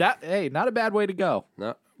 hey, not a bad way to go.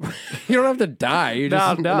 No. You don't have to die. You're No,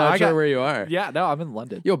 just no, not I sure got- where you are. Yeah, no, I'm in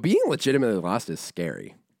London. Yo, being legitimately lost is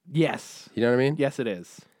scary. Yes. You know what I mean? Yes, it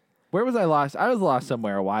is. Where was I lost? I was lost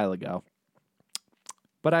somewhere a while ago.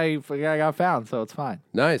 But I got found, so it's fine.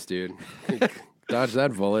 Nice, dude. Dodge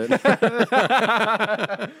that bullet.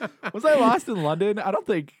 Was I lost in London? I don't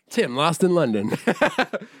think. Tim, lost in London.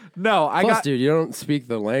 No, I Plus, got. dude, you don't speak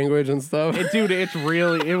the language and stuff. Dude,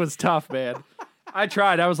 it was tough, man. I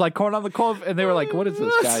tried. I was like, corn on the cob, and they were like, what is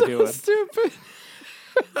this guy so doing? stupid.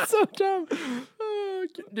 So dumb. Oh,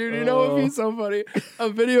 dude, you know what would be so funny? A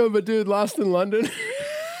video of a dude lost in London,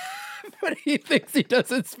 but he thinks he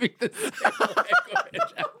doesn't speak the same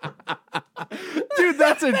language. Dude,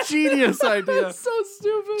 that's a genius idea. That's so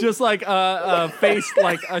stupid. Just like a face,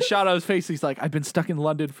 like a shot of his face. He's like, I've been stuck in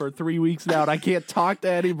London for 3 weeks now, and I can't talk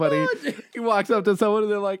to anybody. He walks up to someone,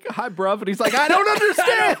 and they're like, hi, bruv. And he's like, I don't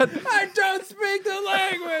understand. I don't speak the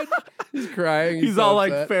language. He's crying. He's so all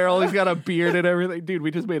like upset. feral. He's got a beard and everything. Dude,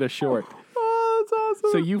 we just made a short. Oh, that's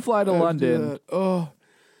awesome. So you fly to London, Oh,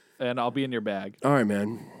 and I'll be in your bag. all right,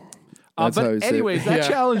 man. That's how you But say it. anyways, that Yeah.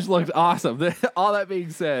 challenge looked awesome. All that being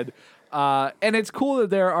said, and it's cool that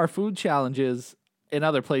there are food challenges in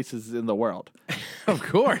other places in the world. Of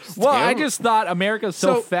course. Well, Tim. I just thought America's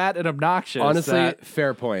so So, fat and obnoxious. honestly, that,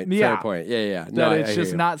 fair point. Yeah. Fair point. Yeah. that No, it's I hear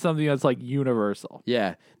just you. not something that's like universal.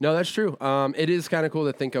 Yeah, no, that's true. It is kind of cool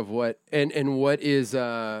to think of what and what is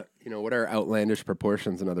what are outlandish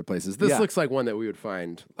proportions in other places. This Yeah. looks like one that we would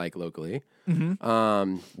find like locally.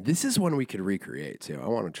 This is one we could recreate too. I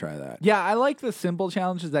want to try that. Yeah, I like the simple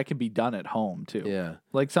challenges that can be done at home too. Yeah.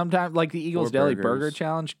 Like sometimes, like the Eagles Or Deli burgers. Burger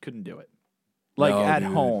Challenge, couldn't do it. Like No, at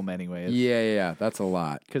dude. home, anyways. Yeah. That's a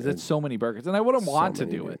lot Because it's so many burgers, and I wouldn't so want to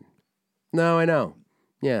many do good- it. No, I know.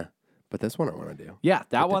 Yeah, but this one I want to do. Yeah,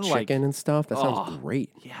 that With one the like chicken and stuff. That Oh. sounds great.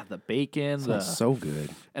 yeah, the bacon, Sounds so good.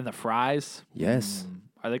 and the fries. Yes.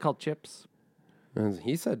 Are they called chips?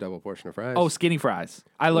 He said double portion of fries. Oh, skinny fries.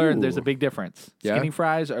 I learned there's a Ooh. big difference. Yeah? Skinny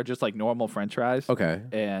fries are just like normal French fries. okay.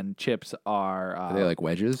 And chips are. Are they like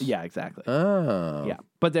wedges? Yeah, exactly. Oh. Yeah,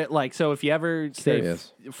 but they're like so. If you ever say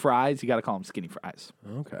Curious. fries, you got to call them skinny fries.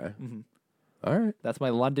 Okay. Mm-hmm. All right. That's my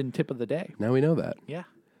London tip of the day. Now we know that. Yeah.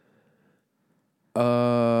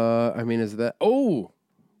 I mean, is that? Oh,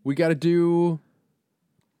 we got to do.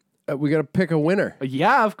 We got to pick a winner.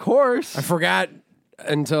 Yeah, of course. I forgot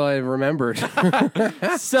until I remembered.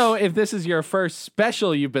 So if this is your first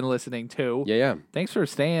special you've been listening to, yeah. thanks for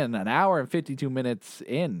staying an hour and 52 minutes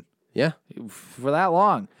in Yeah. for that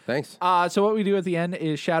long. Thanks. So what we do at the end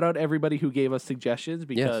is shout out everybody who gave us suggestions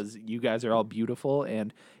because you guys are all beautiful,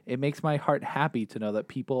 and it makes my heart happy to know that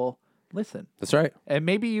people listen. That's right. And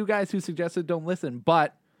maybe you guys who suggested don't listen,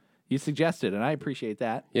 but you suggested, and I appreciate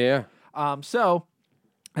that. Yeah. So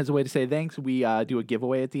as a way to say thanks, we do a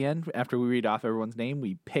giveaway at the end. After we read off everyone's name,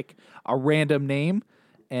 we pick a random name,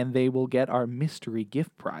 and they will get our mystery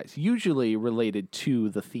gift prize, usually related to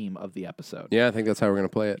the theme of the episode. Yeah, I think that's how we're going to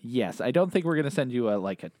play it. Yes, I don't think we're going to send you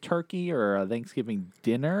a turkey or a Thanksgiving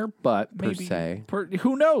dinner, but Per maybe se.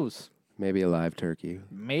 Who knows? Maybe a live turkey.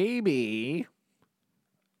 Maybe.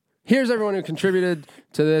 Here's everyone who contributed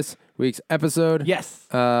to this week's episode. Yes.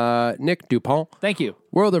 Nick Dupont, Thank you.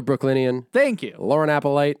 World of Brooklynian, Thank you. Lauren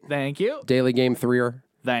Applewhite, Thank you. Daily Game 3er,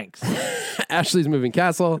 Thanks. Ashley's Moving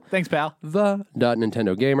Castle, Thanks, pal. The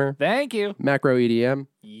Nintendo Gamer, Thank you. Macro EDM,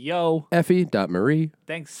 Yo. Effie.Marie,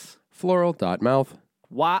 Thanks. Floral.mouth,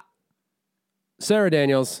 What? Sarah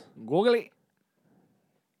Daniels. Googly.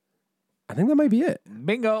 I think that might be it.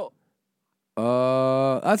 Bingo.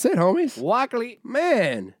 That's it, homies. Wackly.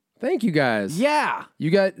 Man, thank you guys. Yeah.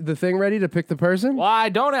 You got the thing ready to pick the person? Well, I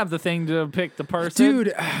don't have the thing to pick the person.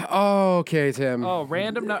 Dude, okay, Tim. Oh,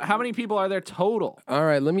 random. How many people are there total? All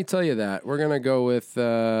right, let me tell you that. We're going to go with...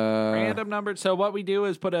 Random number. So what we do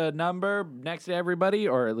is put a number next to everybody,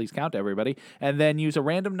 or at least count everybody, and then use a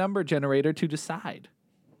random number generator to decide.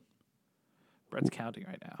 Brett's counting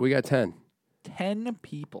right now. We got 10. 10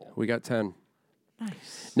 people. We got 10.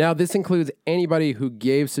 Nice. Now, this includes anybody who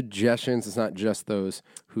gave suggestions. It's not just those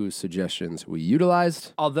whose suggestions we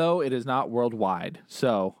utilized. Although it is not worldwide.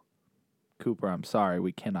 So, Cooper, I'm sorry.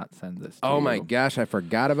 We cannot send this to Oh, you. my gosh. I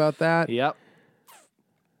forgot about that. Yep.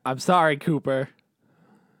 I'm sorry, Cooper.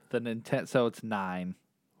 So it's 9.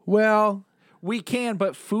 Well, We can,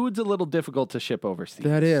 but food's a little difficult to ship overseas.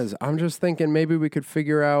 that is. I'm just thinking maybe we could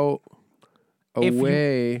figure out a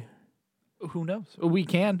way. Who knows? We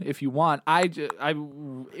can if you want.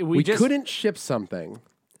 We couldn't ship something,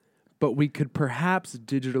 but we could perhaps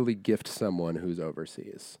digitally gift someone who's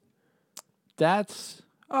overseas. That's.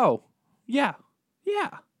 Oh, yeah.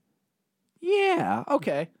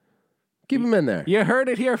 Okay. Keep them in there. You heard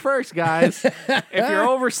it here first, guys. If you're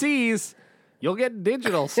overseas, you'll get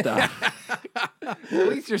digital stuff. At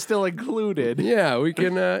least you're still included. Yeah, we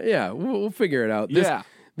can. We'll figure it out.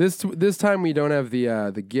 This time we don't have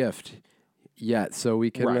the gift yet, so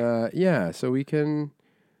we can. Right. So we can.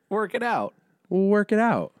 Work it out. We'll work it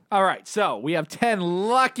out. All right, so we have 10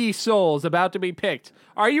 lucky souls about to be picked.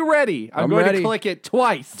 Are you ready? I'm going ready. to click it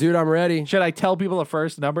twice. Dude, I'm ready. Should I tell people the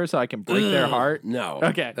first number so I can break their heart? No.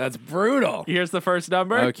 Okay. That's brutal. Here's the first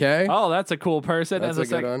number. Okay. Oh, that's a cool person. That's and a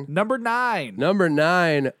good one. Number 9. Number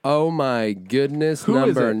 9. Oh my goodness. Who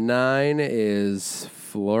is Number it? 9 is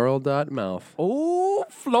Floral.mouth. Oh,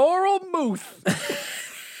 floral mouth.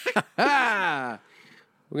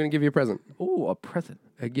 We're gonna give you a present. Oh, a present.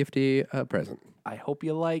 A gifty present. I hope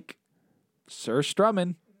you like Sir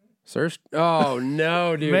Strummin. Oh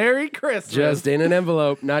no, dude. Merry Christmas. Just in an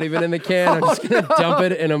envelope, not even in the can. I'm just gonna dump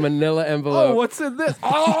it in a manila Oh, envelope. what's in this?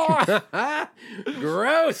 Oh,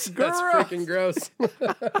 Gross. That's freaking gross.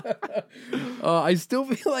 I still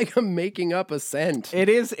feel like I'm making up a scent.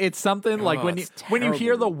 it's something like when you it's hear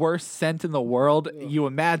the terrible. worst scent in the world, you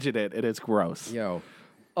imagine it, and it's gross. Yo.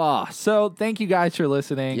 So thank you guys for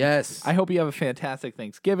listening. Yes. I hope you have a fantastic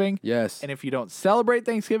Thanksgiving. Yes. And if you don't celebrate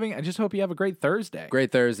Thanksgiving, I just hope you have a great Thursday.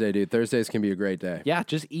 Great Thursday, dude. Thursdays can be a great day. Yeah,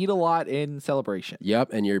 just eat a lot in celebration. Yep.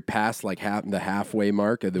 And you're past like the halfway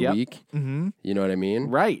mark of the Yep. week. Mm-hmm. You know what I mean?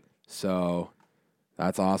 Right. So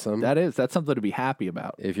that's awesome. That's something to be happy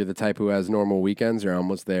about. If you're the type who has normal weekends, you're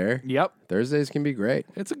almost there. Yep. Thursdays can be great.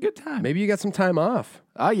 It's a good time. Maybe you got some time off.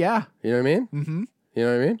 Oh, yeah. You know what I mean? Mm-hmm. You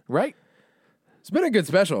know what I mean? Right. It's been a good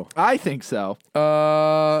special. I think so.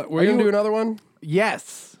 We're going to do another one?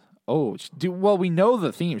 Yes. Oh, well, we know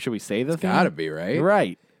the theme. Should we say the theme? Gotta be, right?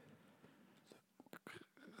 Right.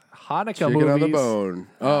 Hanukkah Chicken movies. on the bone.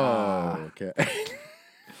 Oh, okay.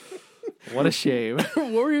 What a shame.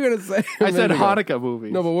 What were you going to say? I said Hanukkah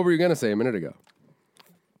movies. No, but what were you going to say a minute ago?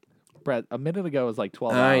 Brett, a minute ago was like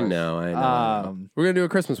 12 hours. I know. We're going to do a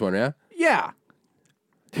Christmas one, yeah? Yeah.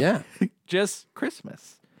 Yeah. Just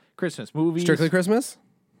Christmas. Christmas movies. Strictly Christmas?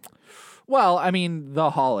 Well, I mean,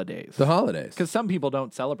 the holidays. The holidays. Because some people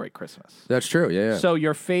don't celebrate Christmas. That's true, yeah. So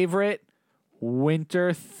your favorite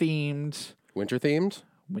winter-themed... Winter themed?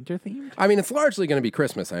 Winter-themed? I mean, it's largely going to be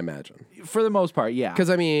Christmas, I imagine. For the most part, yeah.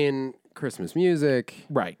 Because, I mean, Christmas music.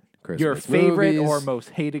 Right. Christmas Your favorite movies. or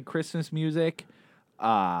most hated Christmas music.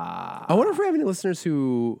 I wonder if we have any listeners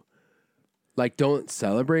who, like, don't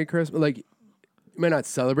celebrate Christmas. Like, you might not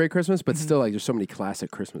celebrate Christmas, but still, like, there's so many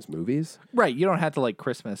classic Christmas movies. Right. You don't have to like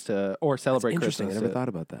Christmas or celebrate Interesting. Christmas. I never thought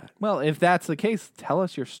about that. Well, if that's the case, tell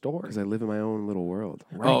us your story. Because I live in my own little world.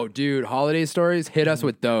 Right. Oh, dude, holiday stories, hit us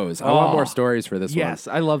with those. I Oh. want more stories for this one. Yes,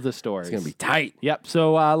 I love the stories. It's going to be tight. Yep.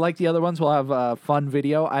 So, like the other ones, we'll have a fun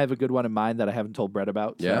video. I have a good one in mind that I haven't told Brett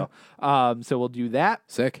about. Yeah. So we'll do that.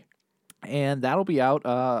 Sick. And that'll be out,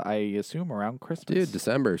 I assume, around Christmas. Dude,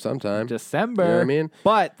 December sometime. December. You know what I mean?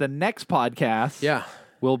 But the next podcast Yeah.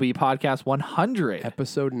 will be podcast 100.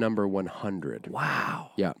 Episode number 100.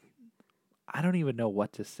 Wow. Yeah. I don't even know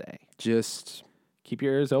what to say. Just, Keep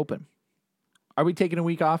your ears open. Are we taking a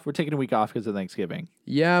week off? We're taking a week off because of Thanksgiving.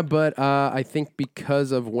 yeah, but I think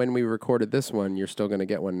because of when we recorded this one, you're still going to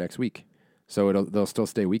get one next week. So they'll still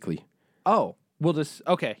stay weekly. Oh, we'll just,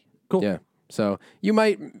 okay, cool. Yeah. So you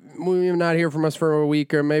might not hear from us for a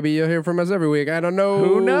week, or maybe you'll hear from us every week. I don't know.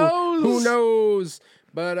 Who knows? Who knows?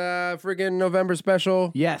 But friggin' November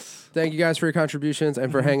special. Yes. Thank you guys for your contributions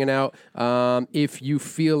and for hanging out. If you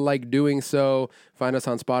feel like doing so, find us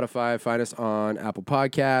on Spotify, find us on Apple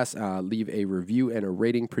Podcasts, leave a review and a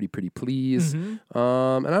rating, pretty please. And I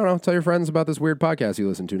don't know, tell your friends about this weird podcast you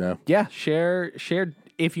listen to now. Yeah, share.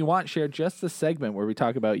 If you want, share just the segment where we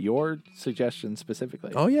talk about your suggestions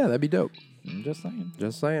specifically. Oh yeah, that'd be dope. I'm just saying.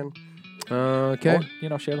 Just saying. Okay.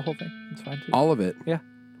 Or, share the whole thing. It's fine too. All of it. Yeah.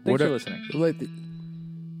 Thanks for listening.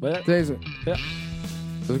 What? Thanks. Yeah.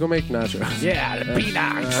 Let's go make nachos. Yeah, the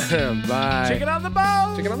peanuts. Bye. Chicken on the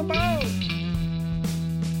bone. Chicken on the bone.